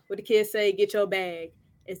to, what the kids say, get your bag,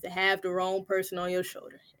 is to have the wrong person on your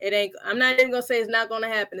shoulder. It ain't. I'm not even gonna say it's not gonna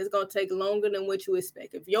happen. It's gonna take longer than what you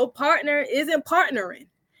expect. If your partner isn't partnering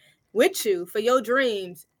with you for your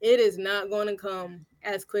dreams, it is not going to come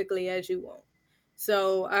as quickly as you want.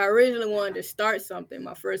 So I originally wanted to start something,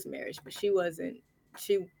 my first marriage, but she wasn't.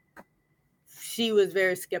 She was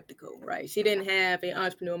very skeptical, right? She didn't have an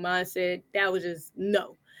entrepreneur mindset. That was just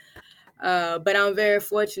no. But I'm very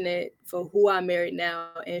fortunate for who I married now,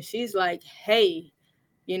 and she's like, hey,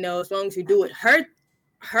 as long as you do it.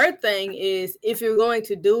 Her thing is, if you're going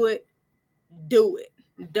to do it, do it.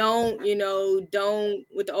 Don't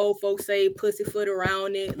what the old folks say, pussyfoot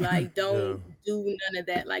around it. Like, don't do none of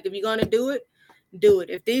that. Like, if you're gonna do it, do it.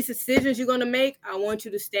 If these decisions you're going to make, I want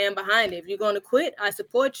you to stand behind it. If you're going to quit, I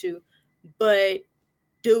support you, but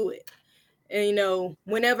do it. And, you know,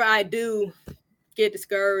 whenever I do get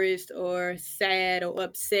discouraged or sad or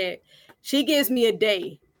upset, she gives me a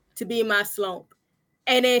day to be in my slump.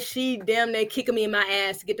 And then she damn near kicking me in my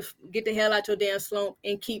ass to get the hell out your damn slump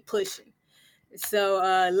and keep pushing.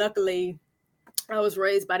 So luckily, I was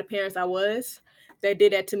raised by the parents I was. They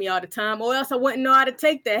did that to me all the time, or else I wouldn't know how to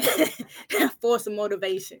take that force of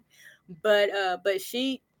motivation. But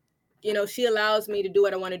she, you know, she allows me to do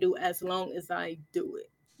what I want to do as long as I do it,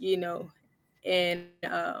 you know. And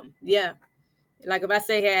yeah, like if I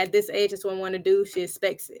say, hey, at this age, that's what I want to do, she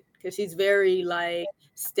expects it because she's very like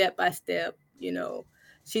step by step, you know.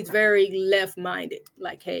 She's very left-minded.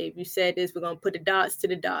 Like, hey, if you said this, we're gonna put the dots to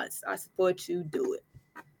the dots. I support you. Do it.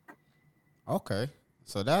 Okay,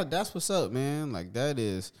 so that's what's up, man. Like that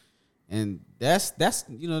is, and that's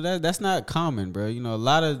you know that's not common, bro. You know, a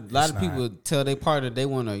lot of people tell their partner they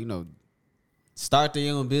want to, you know, start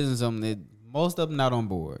their own business. Most of them not on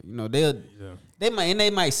board. You know, they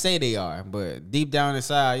might say they are, but deep down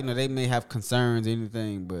inside, you know, they may have concerns,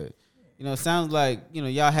 anything. But you know, it sounds like, you know,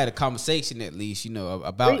 y'all had a conversation at least, you know,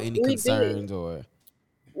 about any concerns did. Or.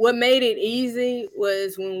 What made it easy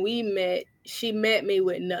was when we met. She met me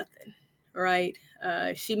with nothing, right?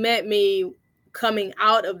 She met me coming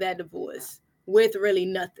out of that divorce with really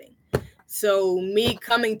nothing. So me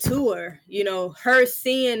coming to her, you know, her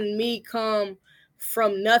seeing me come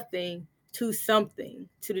from nothing to something,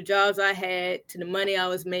 to the jobs I had, to the money I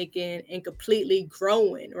was making, and completely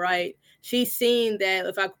growing, right? She's seen that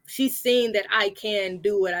I can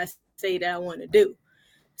do what I say that I want to do.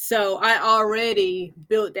 So I already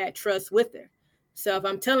built that trust with her. So if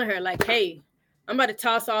I'm telling her like, hey, I'm about to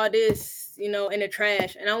toss all this, you know, in the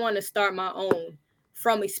trash and I want to start my own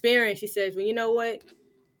from experience, she says, well, you know what?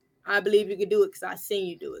 I believe you can do it because I've seen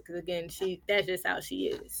you do it. Because again, that's just how she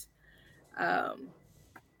is.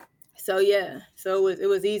 So yeah, so it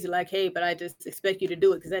was easy. Like, hey, but I just expect you to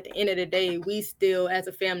do it because at the end of the day, we still, as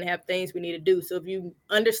a family, have things we need to do. So if you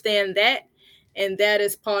understand that, and that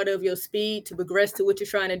is part of your speed to progress to what you're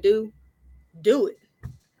trying to do it. I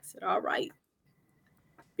said, all right.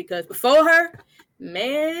 Because before her,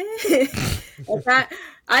 man,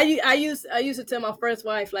 I used to tell my first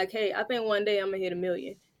wife, like, hey, I think one day I'm gonna hit 1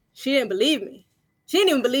 million. She didn't believe me. She didn't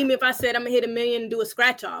even believe me if I said I'm gonna hit 1 million and do a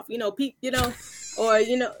scratch off, you know, you know, or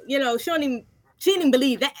you know, she didn't even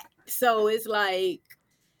believe that. So it's like,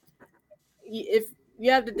 if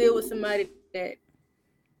you have to deal with somebody that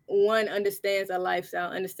one understands our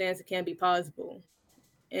lifestyle, understands it can be possible,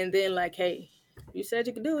 and then like, hey, you said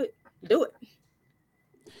you could do it, do it.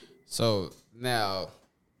 So now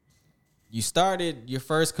you started your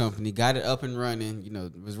first company, got it up and running, you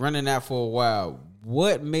know, was running that for a while.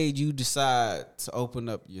 What made you decide to open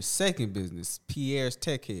up your second business, Pierre's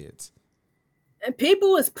Tech Heads? And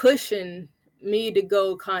people was pushing me to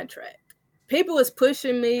go contract. People was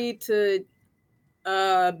pushing me to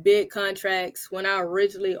bid contracts when I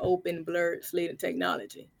originally opened Blerds Leading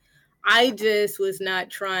Technology. I just was not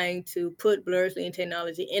trying to put Blerds Leading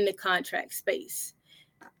Technology in the contract space.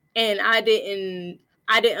 And I didn't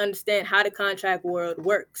understand how the contract world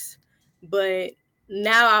works. But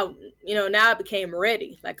now I became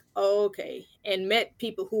ready. Like, oh, okay. And met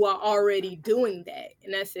people who are already doing that.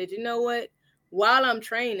 And I said, you know what? While I'm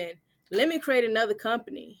training, let me create another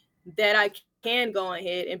company that I can go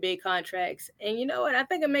ahead and bid contracts. And you know what? I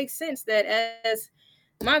think it makes sense that as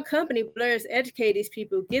my company, Blerds, educate these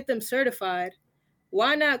people, get them certified,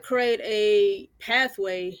 why not create a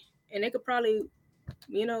pathway? And they could probably,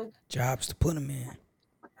 you know, jobs to put them in.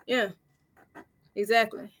 Yeah,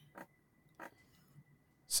 exactly.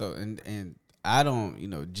 So and I don't, you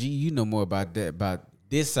know, G, you know more about that, about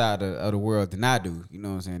this side of the world than I do. You know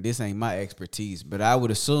what I'm saying? This ain't my expertise, but I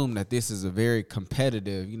would assume that this is a very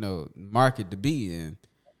competitive, you know, market to be in.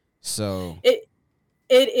 So it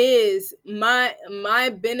is. My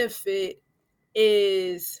benefit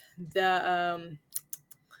is the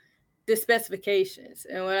specifications,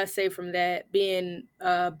 and what I say from that being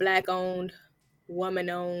Black owned, woman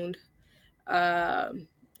owned,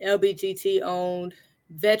 LBGT owned,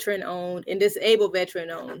 veteran owned, and disabled veteran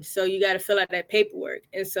owned. So you got to fill out that paperwork.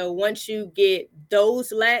 And so once you get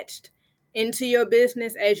those latched into your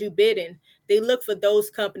business as you bidding, they look for those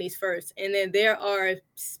companies first. And then there are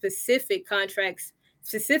specific contracts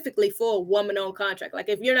specifically for a woman-owned contract. Like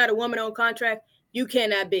if you're not a woman-owned contract, you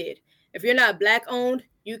cannot bid. If you're not Black owned,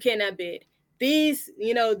 you cannot bid. These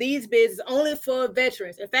bids is only for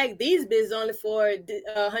veterans. In fact, these bids are only for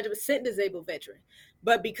 100% disabled veteran.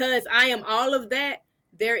 But because I am all of that,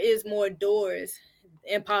 there is more doors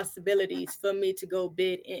and possibilities for me to go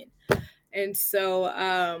bid in. And so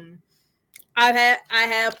I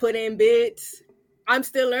have put in bids. I'm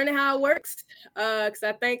still learning how it works because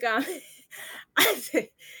I think I'm.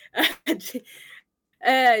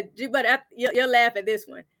 But you'll laugh at this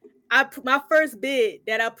one. My first bid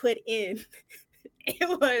that I put in, it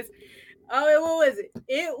was what was it?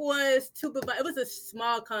 It was it was a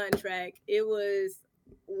small contract. It was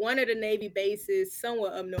one of the Navy bases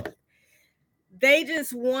somewhere up north. They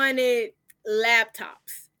just wanted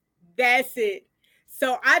laptops. That's it.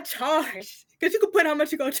 So I charged, because you can put how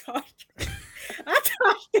much you're going to charge. I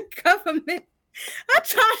charged the government. I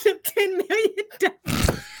charged them $10 million.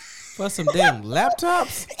 For some damn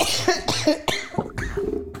laptops?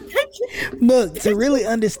 Look, to really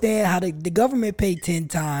understand how the government paid 10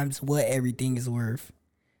 times what everything is worth.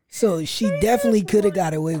 So she definitely could have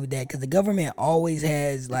got away with that because the government always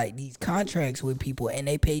has like these contracts with people and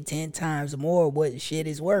they pay 10 times more what shit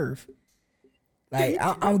is worth. Like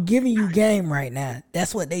I'm giving you game right now.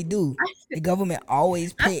 That's what they do. The government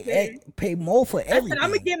always pay more for everything. I said, I'm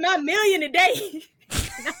gonna get my $1 million a day.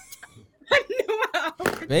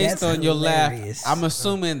 Based on your laugh, I'm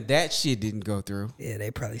assuming that shit didn't go through. Yeah,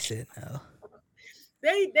 they probably said no.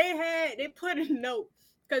 They put a note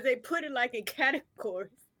because they put it like in categories.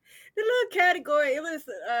 The little category, it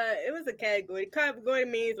was a category. Category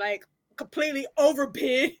means like completely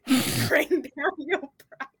overbid, bring down your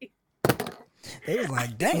price. They was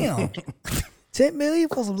like, damn, 10 million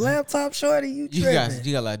for some laptop shorty, you got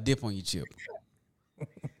a lot of dip on your chip.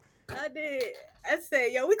 I did. I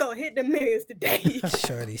said, yo, we gonna hit the millions today.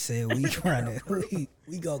 Shorty said, we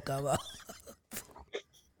gonna come up.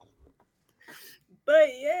 But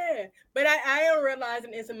yeah, but I am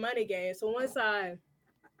realizing it's a money game. So once I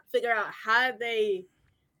figure out how they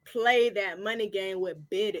play that money game with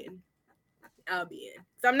bidding, I'll be in.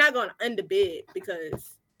 So I'm not going to underbid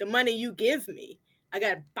because the money you give me, I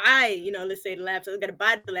got to buy, let's say the laptop, I got to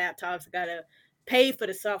buy the laptops, I got to pay for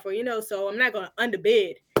the software, so I'm not going to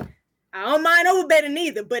underbid. I don't mind overbidding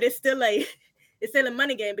either, but it's still a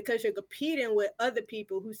money game because you're competing with other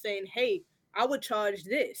people who's saying, hey, I would charge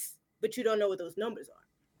this, but you don't know what those numbers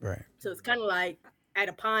are. Right. So it's kind of like at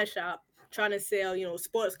a pawn shop, trying to sell,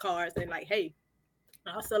 sports cars and like, hey,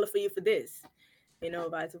 I'll sell it for you for this,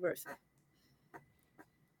 vice versa.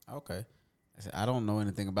 Okay. I don't know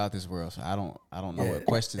anything about this world, so I don't know what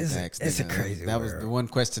questions to ask. It's a crazy world. Was the one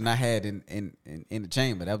question I had in the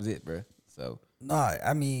chamber. That was it, bro. So no,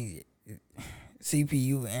 I mean, CP,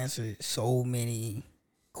 you've answered so many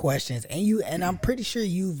questions, and I'm pretty sure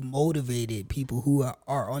you've motivated people who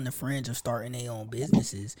are on the fringe of starting their own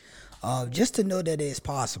businesses, just to know that it's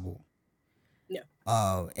possible. Yeah.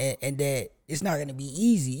 And that it's not going to be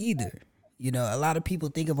easy either. A lot of people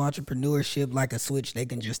think of entrepreneurship like a switch they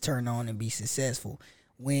can just turn on and be successful.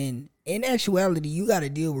 When in actuality, you got to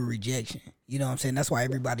deal with rejection. You know what I'm saying? That's why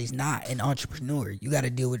everybody's not an entrepreneur. You got to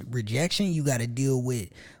deal with rejection. You got to deal with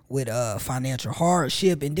financial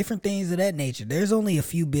hardship and different things of that nature. There's only a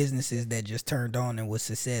few businesses that just turned on and was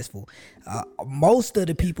successful. Most of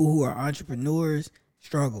the people who are entrepreneurs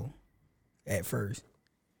struggle at first.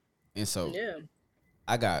 And so yeah.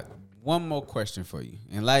 I got one more question for you.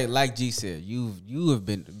 And like G said, you have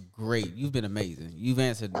been great. You've been amazing. You've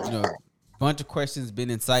answered, bunch of questions, been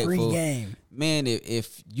insightful. Free game. Man,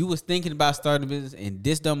 if you was thinking about starting a business and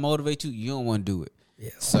this don't motivate you, you don't want to do it. Yeah.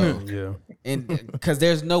 So Yeah. and because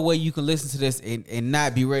there's no way you can listen to this and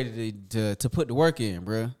not be ready to put the work in,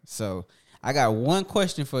 bro. So I got one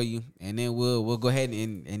question for you, and then we'll go ahead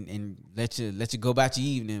and let you go about your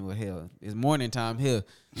evening. Well, hell, it's morning time here.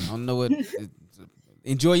 I don't know what.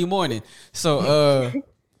 Enjoy your morning. So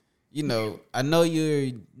I know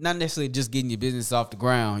you're not necessarily just getting your business off the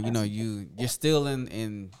ground. You're still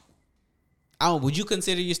in. Would you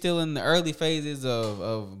consider you're still in the early phases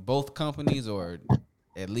of both companies, or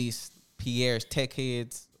at least Pierre's Tech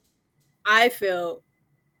Heads? I feel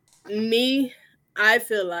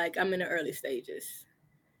like I'm in the early stages.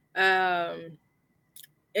 In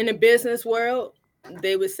the business world,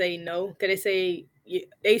 they would say no, because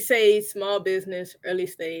they say small business early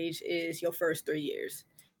stage is your first 3 years.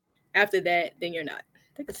 After that, then you're not.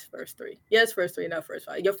 I think it's first 3. Yes, first 3, not first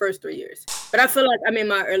 5. Your first 3 years. But I feel like I'm in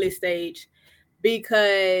my early stage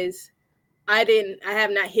because I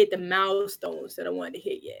have not hit the milestones that I wanted to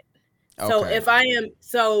hit yet. Okay.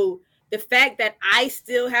 So the fact that I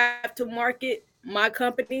still have to market my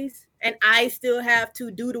companies and I still have to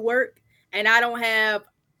do the work and I don't have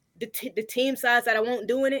the team size that I want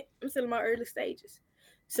doing it, I'm still in my early stages.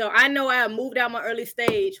 So I know I moved out my early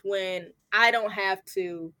stage when I don't have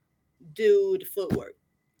to do the footwork.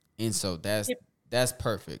 And so That's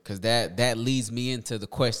perfect, because that leads me into the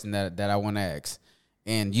question that I want to ask.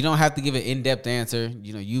 And you don't have to give an in-depth answer.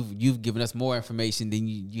 You know, you've given us more information than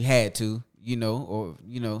you had to,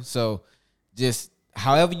 so just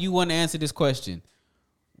however you want to answer this question,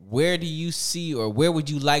 where do you see, or where would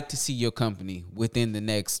you like to see your company within the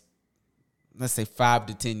next, let's say, 5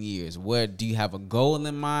 to 10 years? Where do you have a goal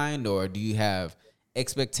in mind, or do you have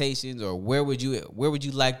expectations, or where would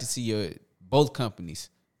you like to see your both companies?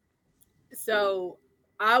 So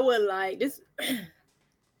I would like this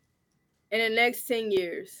in the next 10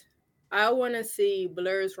 years. I want to see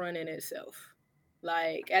Blerds running itself.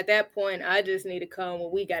 Like at that point, I just need to come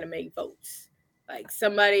when we got to make votes. Like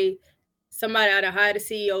somebody either hire the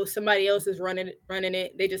CEO, somebody else is running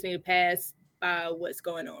it. They just need to pass by what's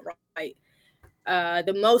going on, right?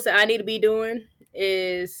 The most that I need to be doing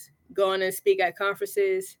is going to speak at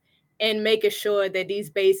conferences and making sure that these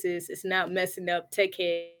bases is not messing up tech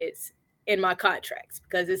heads in my contracts,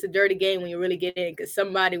 because it's a dirty game when you really get in, because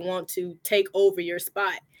somebody want to take over your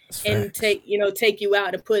spot and take you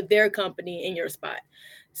out and put their company in your spot.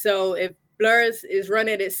 So if Blerds is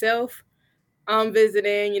running itself, I'm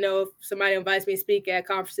visiting, if somebody invites me to speak at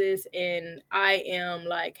conferences, and I am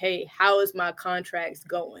like, hey, how is my contracts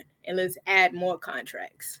going? And let's add more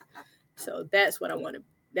contracts. So that's what I want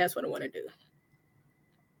to do.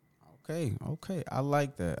 Okay. I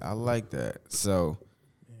like that. So,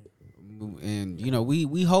 and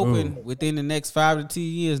we hoping within the next 5 to 10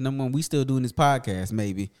 years, number one, we still doing this podcast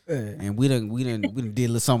maybe, and we done did a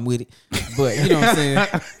little something with it. But you know what I'm saying,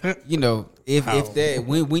 if that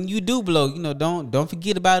when you do blow, don't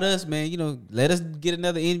forget about us, man. Let us get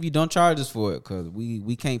another interview. Don't charge us for it, because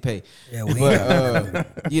we can't pay. Yeah, but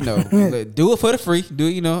do it for the free.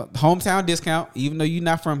 Do hometown discount, even though you're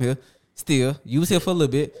not from here. Still, you was here for a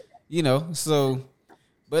little bit, So,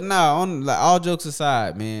 but on all jokes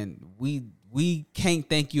aside, man, we can't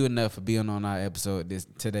thank you enough for being on our episode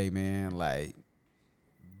today, man. Like,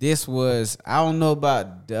 this was, I don't know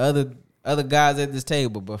about the other guys at this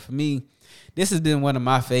table, but for me, this has been one of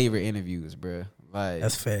my favorite interviews, bro. Like,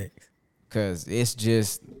 that's facts. Cause it's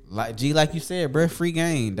just like like you said, bro, free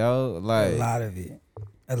game, dog. Like a lot of it,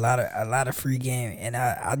 a lot of free game, and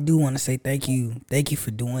I do want to say thank you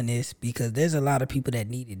for doing this, because there's a lot of people that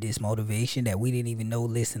needed this motivation that we didn't even know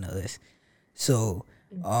listen to us. So,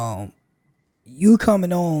 you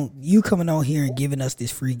coming on here and giving us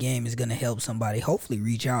this free game is gonna help somebody hopefully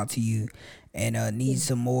reach out to you and need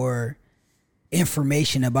some more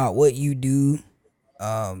information about what you do.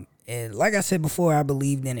 And like I said before, I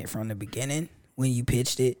believed in it from the beginning when you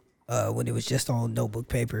pitched it, when it was just on notebook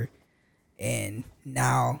paper, and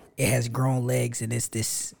now it has grown legs, and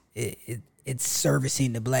it's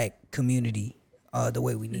servicing the black community the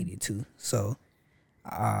way we need it to. So,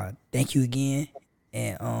 thank you again,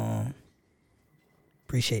 and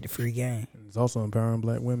appreciate the free game. It's also empowering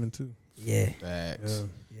black women too. Yeah. Facts.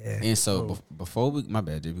 Yeah. And so before we, my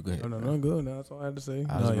bad, JB, go ahead. No, good. No, that's all I had to say.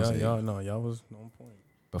 Y'all was on point.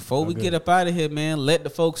 Before we get up out of here, man, let the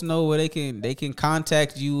folks know where they can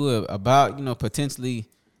contact you about, potentially,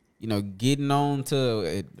 getting on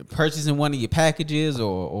to purchasing one of your packages,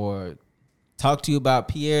 or talk to you about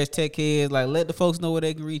Pierre's Tech Heads. Like, let the folks know where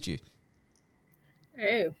they can reach you.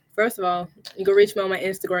 Hey, first of all, you can reach me on my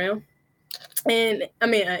Instagram. And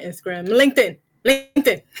LinkedIn.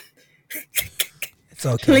 It's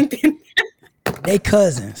okay. LinkedIn. They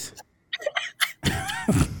cousins.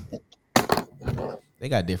 They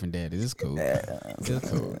got different daddies. It's cool. It's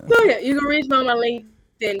cool. So yeah, you can reach me on my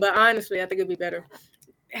LinkedIn, but honestly, I think it'd be better.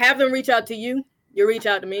 Have them reach out to you. You reach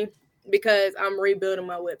out to me, because I'm rebuilding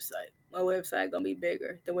my website. My website gonna be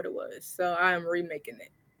bigger than what it was, so I'm remaking it.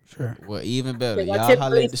 Sure. Well, even better. So Y'all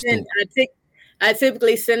holler at the stoop. I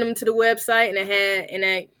typically send them to the website, and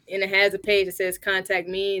it has a page that says contact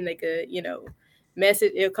me, and they could,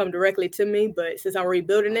 message. It'll come directly to me. But since I'm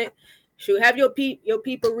rebuilding it, have your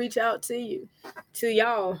people reach out to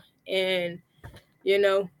y'all, and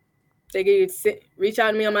they can reach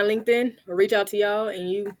out to me on my LinkedIn, or reach out to y'all, and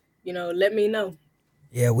you let me know.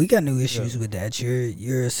 Yeah, we got no issues with that.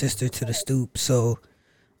 You're a sister to the stoop. So,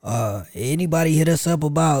 anybody hit us up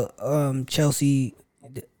about Chelsea,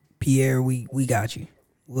 Pierre, we got you.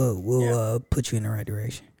 We'll put you in the right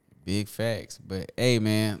direction. Big facts. But hey,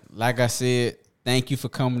 man, like I said, thank you for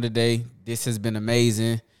coming today. This has been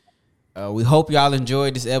amazing. We hope y'all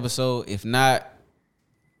enjoyed this episode. If not,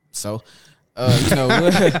 so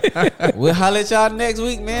we'll holler at y'all next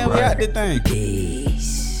week, man. We out this thing.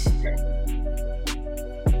 Peace.